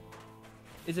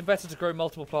 Is it better to grow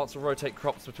multiple plants or rotate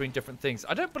crops between different things?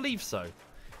 I don't believe so.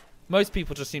 Most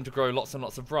people just seem to grow lots and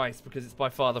lots of rice because it's by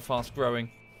far the fast growing.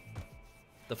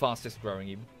 The fastest growing,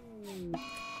 even.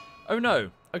 Oh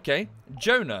no. Okay.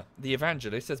 Jonah, the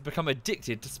evangelist, has become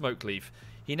addicted to smoke leaf.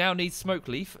 He now needs smoke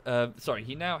leaf.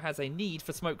 He now has a need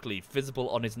for smoke leaf visible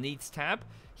on his needs tab.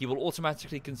 He will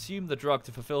automatically consume the drug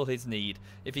to fulfill his need.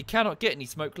 If he cannot get any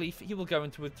smoke leaf, he will go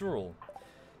into withdrawal.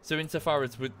 So insofar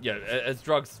as as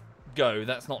drugs go,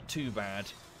 that's not too bad.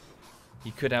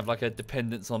 He could have like a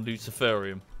dependence on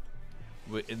luciferium,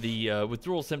 the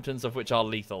withdrawal symptoms of which are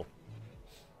lethal.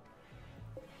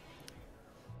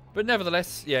 But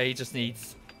nevertheless, yeah, he just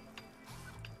needs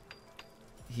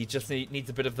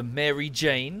a bit of the Mary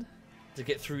Jane to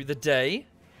get through the day.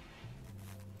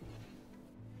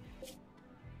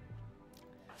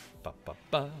 Ba ba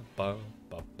ba ba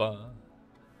ba ba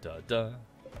da da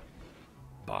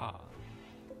ba.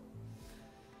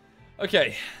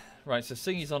 Okay, right. So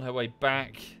Singy's on her way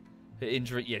back. Her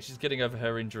injury, yeah, she's getting over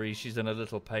her injury. She's in a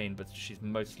little pain, but she's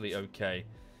mostly okay.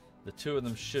 The two of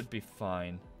them should be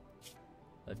fine.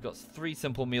 They've got 3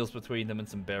 simple meals between them and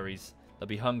some berries. They'll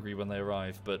be hungry when they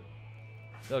arrive, but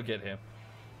they'll get here.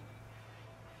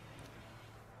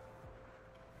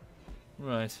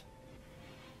 Right.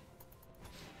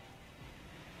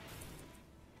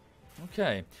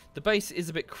 Okay. The base is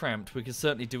a bit cramped. We could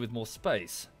certainly do with more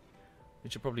space.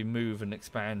 We should probably move and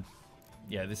expand.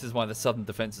 Yeah, this is why the southern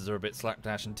defenses are a bit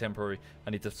slapdash and temporary.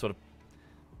 I need to sort of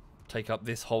take up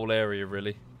this whole area,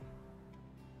 really.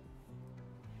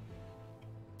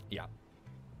 Yeah.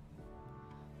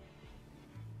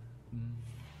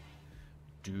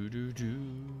 Do do do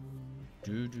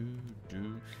do do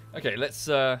do. Okay, let's.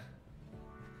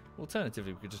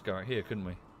 Alternatively, we could just go out here, couldn't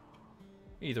we?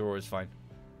 Either or is fine.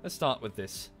 Let's start with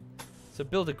this. So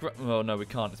build a. Oh no, we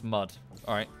can't. It's mud.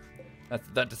 All right,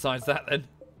 that decides that then.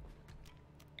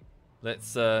 Let's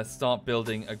start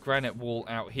building a granite wall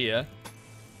out here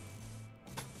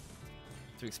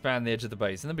to expand the edge of the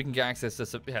base, and then we can get access to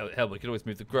some. Hell, we could always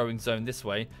move the growing zone this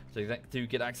way so that do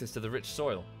get access to the rich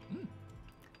soil.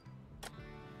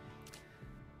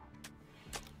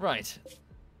 Right.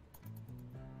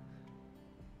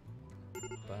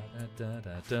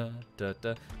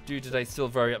 Dude today's still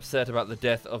very upset about the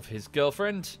death of his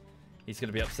girlfriend. He's going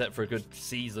to be upset for a good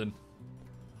season.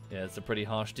 Yeah, it's a pretty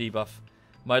harsh debuff.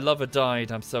 My lover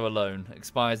died, I'm so alone.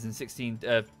 Expires in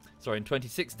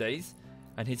 26 days.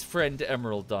 And his friend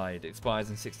Emerald died. Expires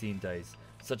in 16 days.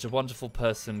 Such a wonderful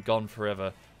person, gone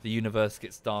forever. The universe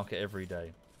gets darker every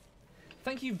day.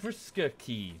 Thank you,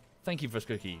 Vriska-Key. Thank you,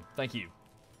 Vriska-Key. Thank you.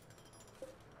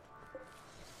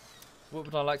 What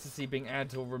would I like to see being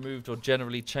added or removed or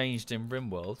generally changed in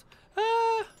RimWorld?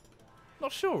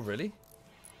 Not sure, really.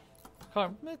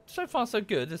 So far, so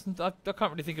good. I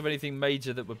can't really think of anything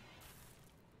major that would,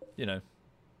 you know,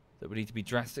 that would need to be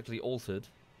drastically altered.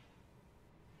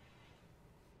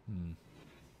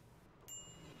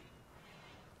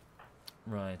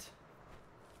 Right.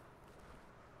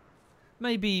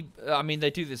 Maybe, I mean,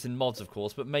 they do this in mods, of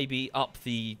course, but maybe up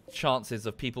the chances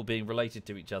of people being related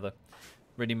to each other.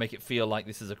 Really make it feel like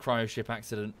this is a cryoship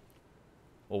accident.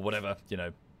 Or whatever, you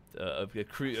know, a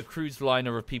cruise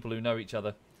liner of people who know each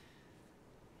other.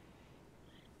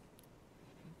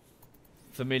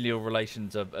 Familial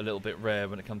relations are a little bit rare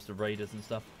when it comes to raiders and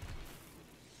stuff.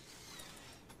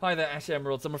 Hi there, Ash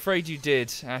Emeralds. I'm afraid you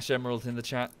did, Ash Emerald in the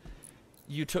chat.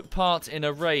 You took part in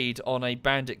a raid on a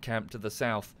bandit camp to the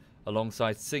south,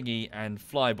 alongside Singy and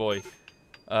Flyboy.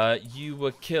 You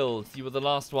were killed. You were the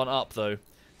last one up, though.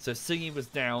 So Singy was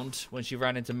downed when she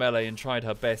ran into melee and tried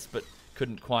her best, but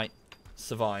couldn't quite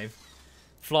survive.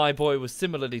 Flyboy was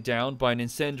similarly downed by an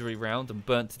incendiary round and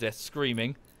burnt to death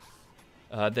screaming.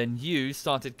 Then you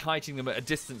started kiting them at a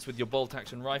distance with your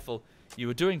bolt-action rifle. You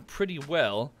were doing pretty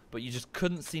well, but you just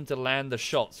couldn't seem to land the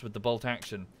shots with the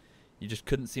bolt-action. You just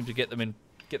couldn't seem to get them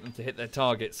to hit their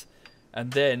targets.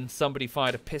 And then somebody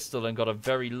fired a pistol and got a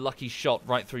very lucky shot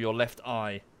right through your left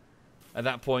eye. At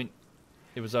that point,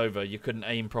 it was over. You couldn't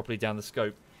aim properly down the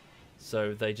scope.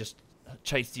 So they just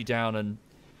chased you down and,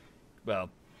 well,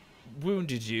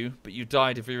 wounded you, but you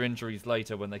died of your injuries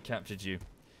later when they captured you.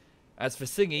 As for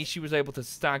Singy, she was able to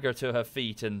stagger to her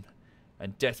feet and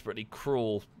desperately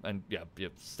crawl and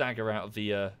stagger out of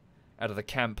the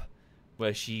camp,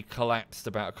 where she collapsed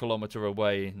about a kilometer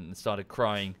away and started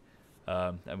crying.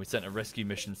 And we sent a rescue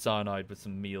mission, Cyanide, with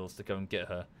some meals to go and get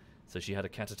her. So she had a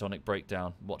catatonic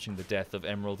breakdown watching the death of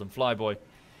Emerald and Flyboy.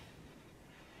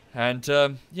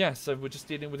 And yeah, so we're just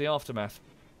dealing with the aftermath.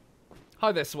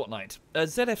 Hi there, SWAT Knight.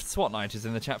 ZF SWAT Knight is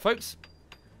in the chat, folks.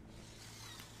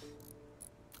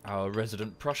 Our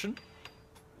resident Prussian.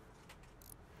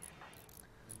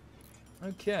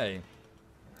 Okay.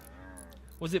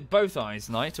 Was it both eyes,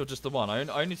 Knight, or just the one? I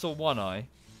only saw one eye.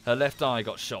 Her left eye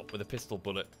got shot with a pistol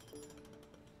bullet,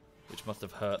 which must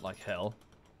have hurt like hell.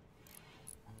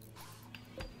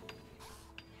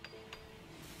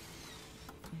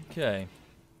 Okay.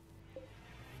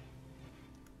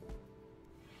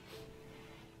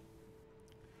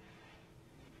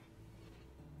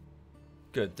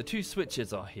 Good. The two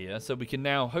switches are here, so we can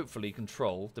now hopefully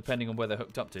control, depending on where they're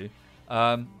hooked up to.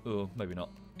 Oh, maybe not.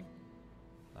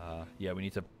 Yeah, we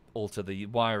need to alter the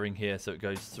wiring here so it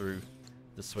goes through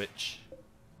the switch.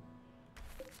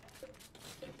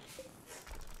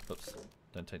 Oops.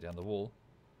 Don't take down the wall.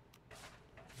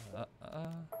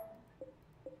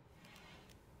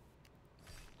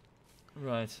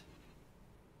 Right.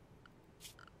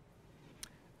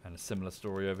 And a similar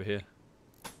story over here.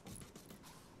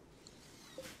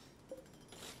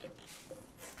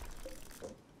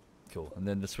 Cool. And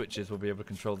then the switches will be able to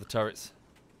control the turrets.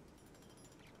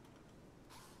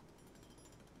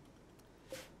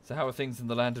 So how are things in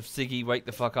the land of Siggy? Wake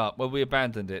the fuck up. Well, we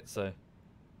abandoned it, so...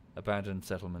 Abandoned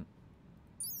settlement.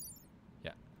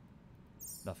 Yeah.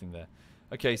 Nothing there.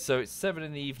 Okay, so it's 7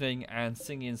 in the evening, and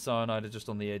Singy and Cyanide are just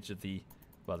on the edge of the...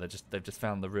 Well, they've just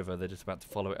found the river. They're just about to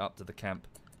follow it up to the camp.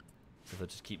 So they'll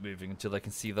just keep moving until they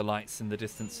can see the lights in the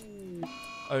distance.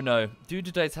 Oh no.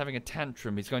 Dudaday's having a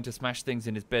tantrum. He's going to smash things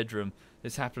in his bedroom.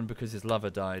 This happened because his lover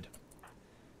died.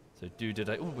 So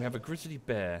Dudaday... Oh, we have a grizzly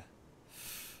bear.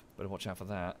 Better watch out for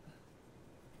that.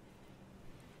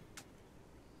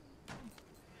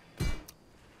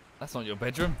 That's not your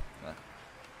bedroom.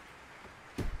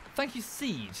 Thank you,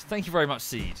 Seed. Thank you very much,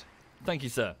 Seed. Thank you,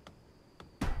 sir.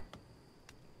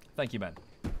 Thank you, man.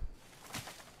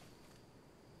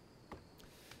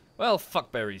 Well,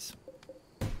 fuck berries.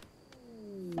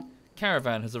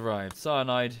 Caravan has arrived.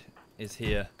 Cyanide is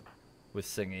here with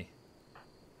Singy.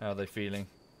 How are they feeling?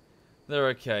 They're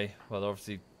okay. Well,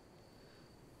 obviously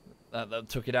that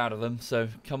took it out of them. So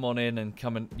come on in and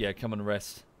come and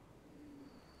rest.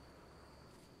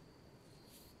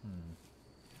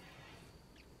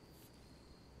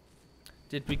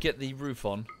 Did we get the roof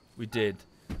on? We did.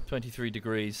 23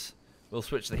 degrees. We'll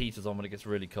switch the heaters on when it gets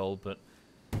really cold, but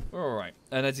we're alright.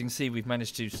 And as you can see, we've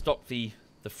managed to stock the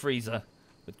freezer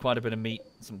with quite a bit of meat,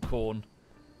 some corn.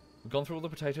 We've gone through all the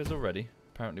potatoes already.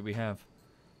 Apparently we have.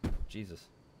 Jesus.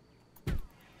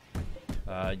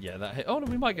 Yeah, that hay. Oh, no,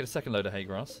 we might get a second load of hay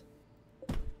grass.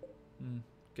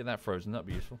 Get that frozen, that'd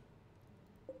be useful.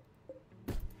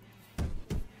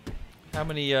 How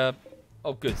many,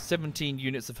 oh good, 17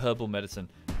 units of herbal medicine.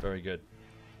 Very good.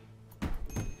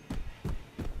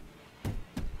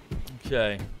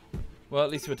 Okay. Well, at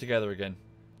least we're together again.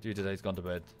 Dudaday's gone to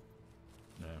bed.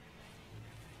 No.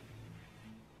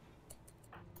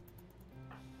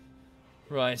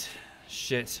 Right.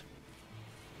 Shit.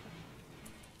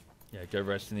 Yeah, go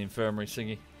rest in the infirmary,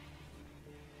 Singy.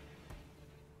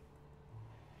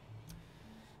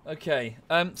 Okay,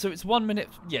 so it's 1 minute.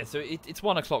 Yeah, so it's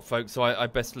 1 o'clock, folks, so I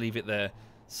best leave it there.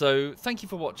 So, thank you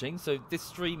for watching. So, this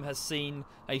stream has seen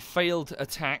a failed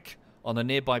attack on a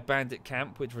nearby bandit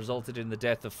camp, which resulted in the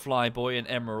death of Flyboy and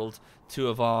Emerald, 2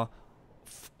 of our,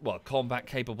 well,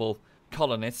 combat-capable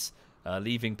colonists,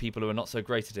 leaving people who are not so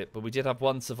great at it. But we did have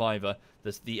 1 survivor,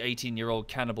 the 18-year-old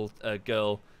cannibal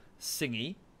girl,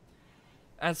 Singy.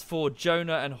 As for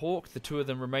Jonah and Hawk, the 2 of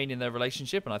them remain in their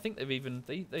relationship, and I think they've even...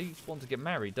 They want to get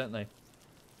married, don't they?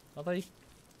 Are they?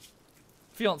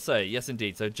 Fiancé, yes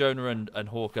indeed. So Jonah and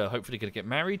Hawk are hopefully going to get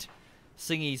married.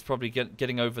 Singy's probably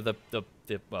getting over the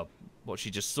well, what she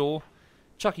just saw.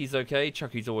 Chucky's okay.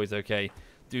 Chucky's always okay.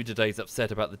 Dudaday's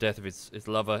upset about the death of his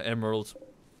lover, Emerald.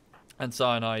 And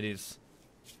Cyanide is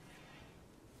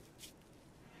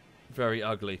very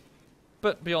ugly.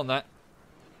 But beyond that,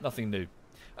 nothing new.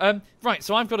 Right,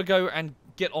 so I've got to go and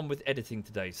get on with editing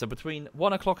today. So between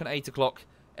 1 o'clock and 8 o'clock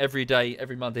every day,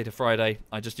 every Monday to Friday,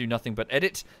 I just do nothing but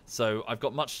edit. So I've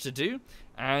got much to do.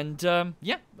 And,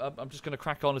 yeah, I'm just going to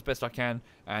crack on as best I can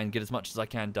and get as much as I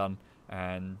can done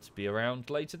and be around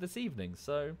later this evening.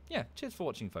 So, yeah, cheers for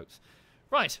watching, folks.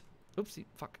 Right. Oopsie.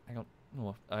 Fuck. Hang on.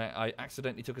 Oh, I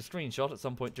accidentally took a screenshot at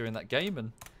some point during that game,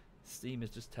 and Steam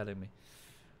is just telling me.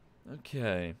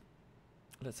 Okay.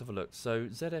 Let's have a look. So,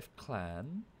 ZF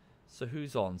Clan. So,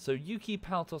 who's on? So, Yuki,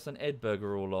 Paltos, and Edberg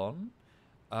are all on.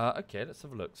 Okay, let's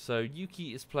have a look. So,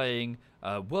 Yuki is playing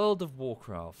World of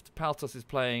Warcraft. Paltos is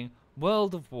playing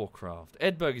World of Warcraft.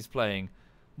 Edberg is playing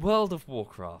World of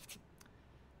Warcraft.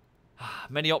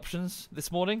 Many options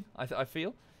this morning, I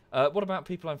feel. What about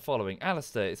people I'm following?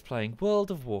 Alistair is playing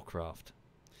World of Warcraft.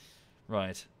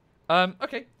 Right.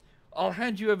 Okay. I'll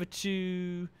hand you over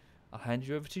to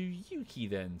Yuki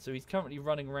then. So he's currently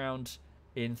running around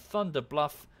in Thunder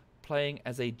Bluff playing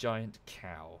as a giant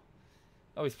cow.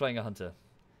 Oh, he's playing a hunter.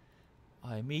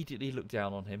 I immediately look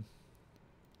down on him.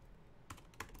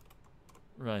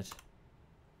 Right.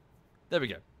 There we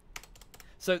go.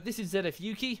 So this is ZF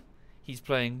Yuki. He's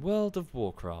playing World of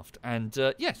Warcraft. And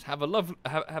yes, have a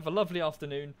lovely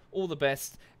afternoon. All the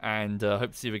best. And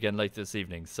hope to see you again later this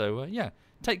evening. So yeah,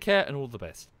 take care and all the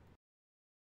best.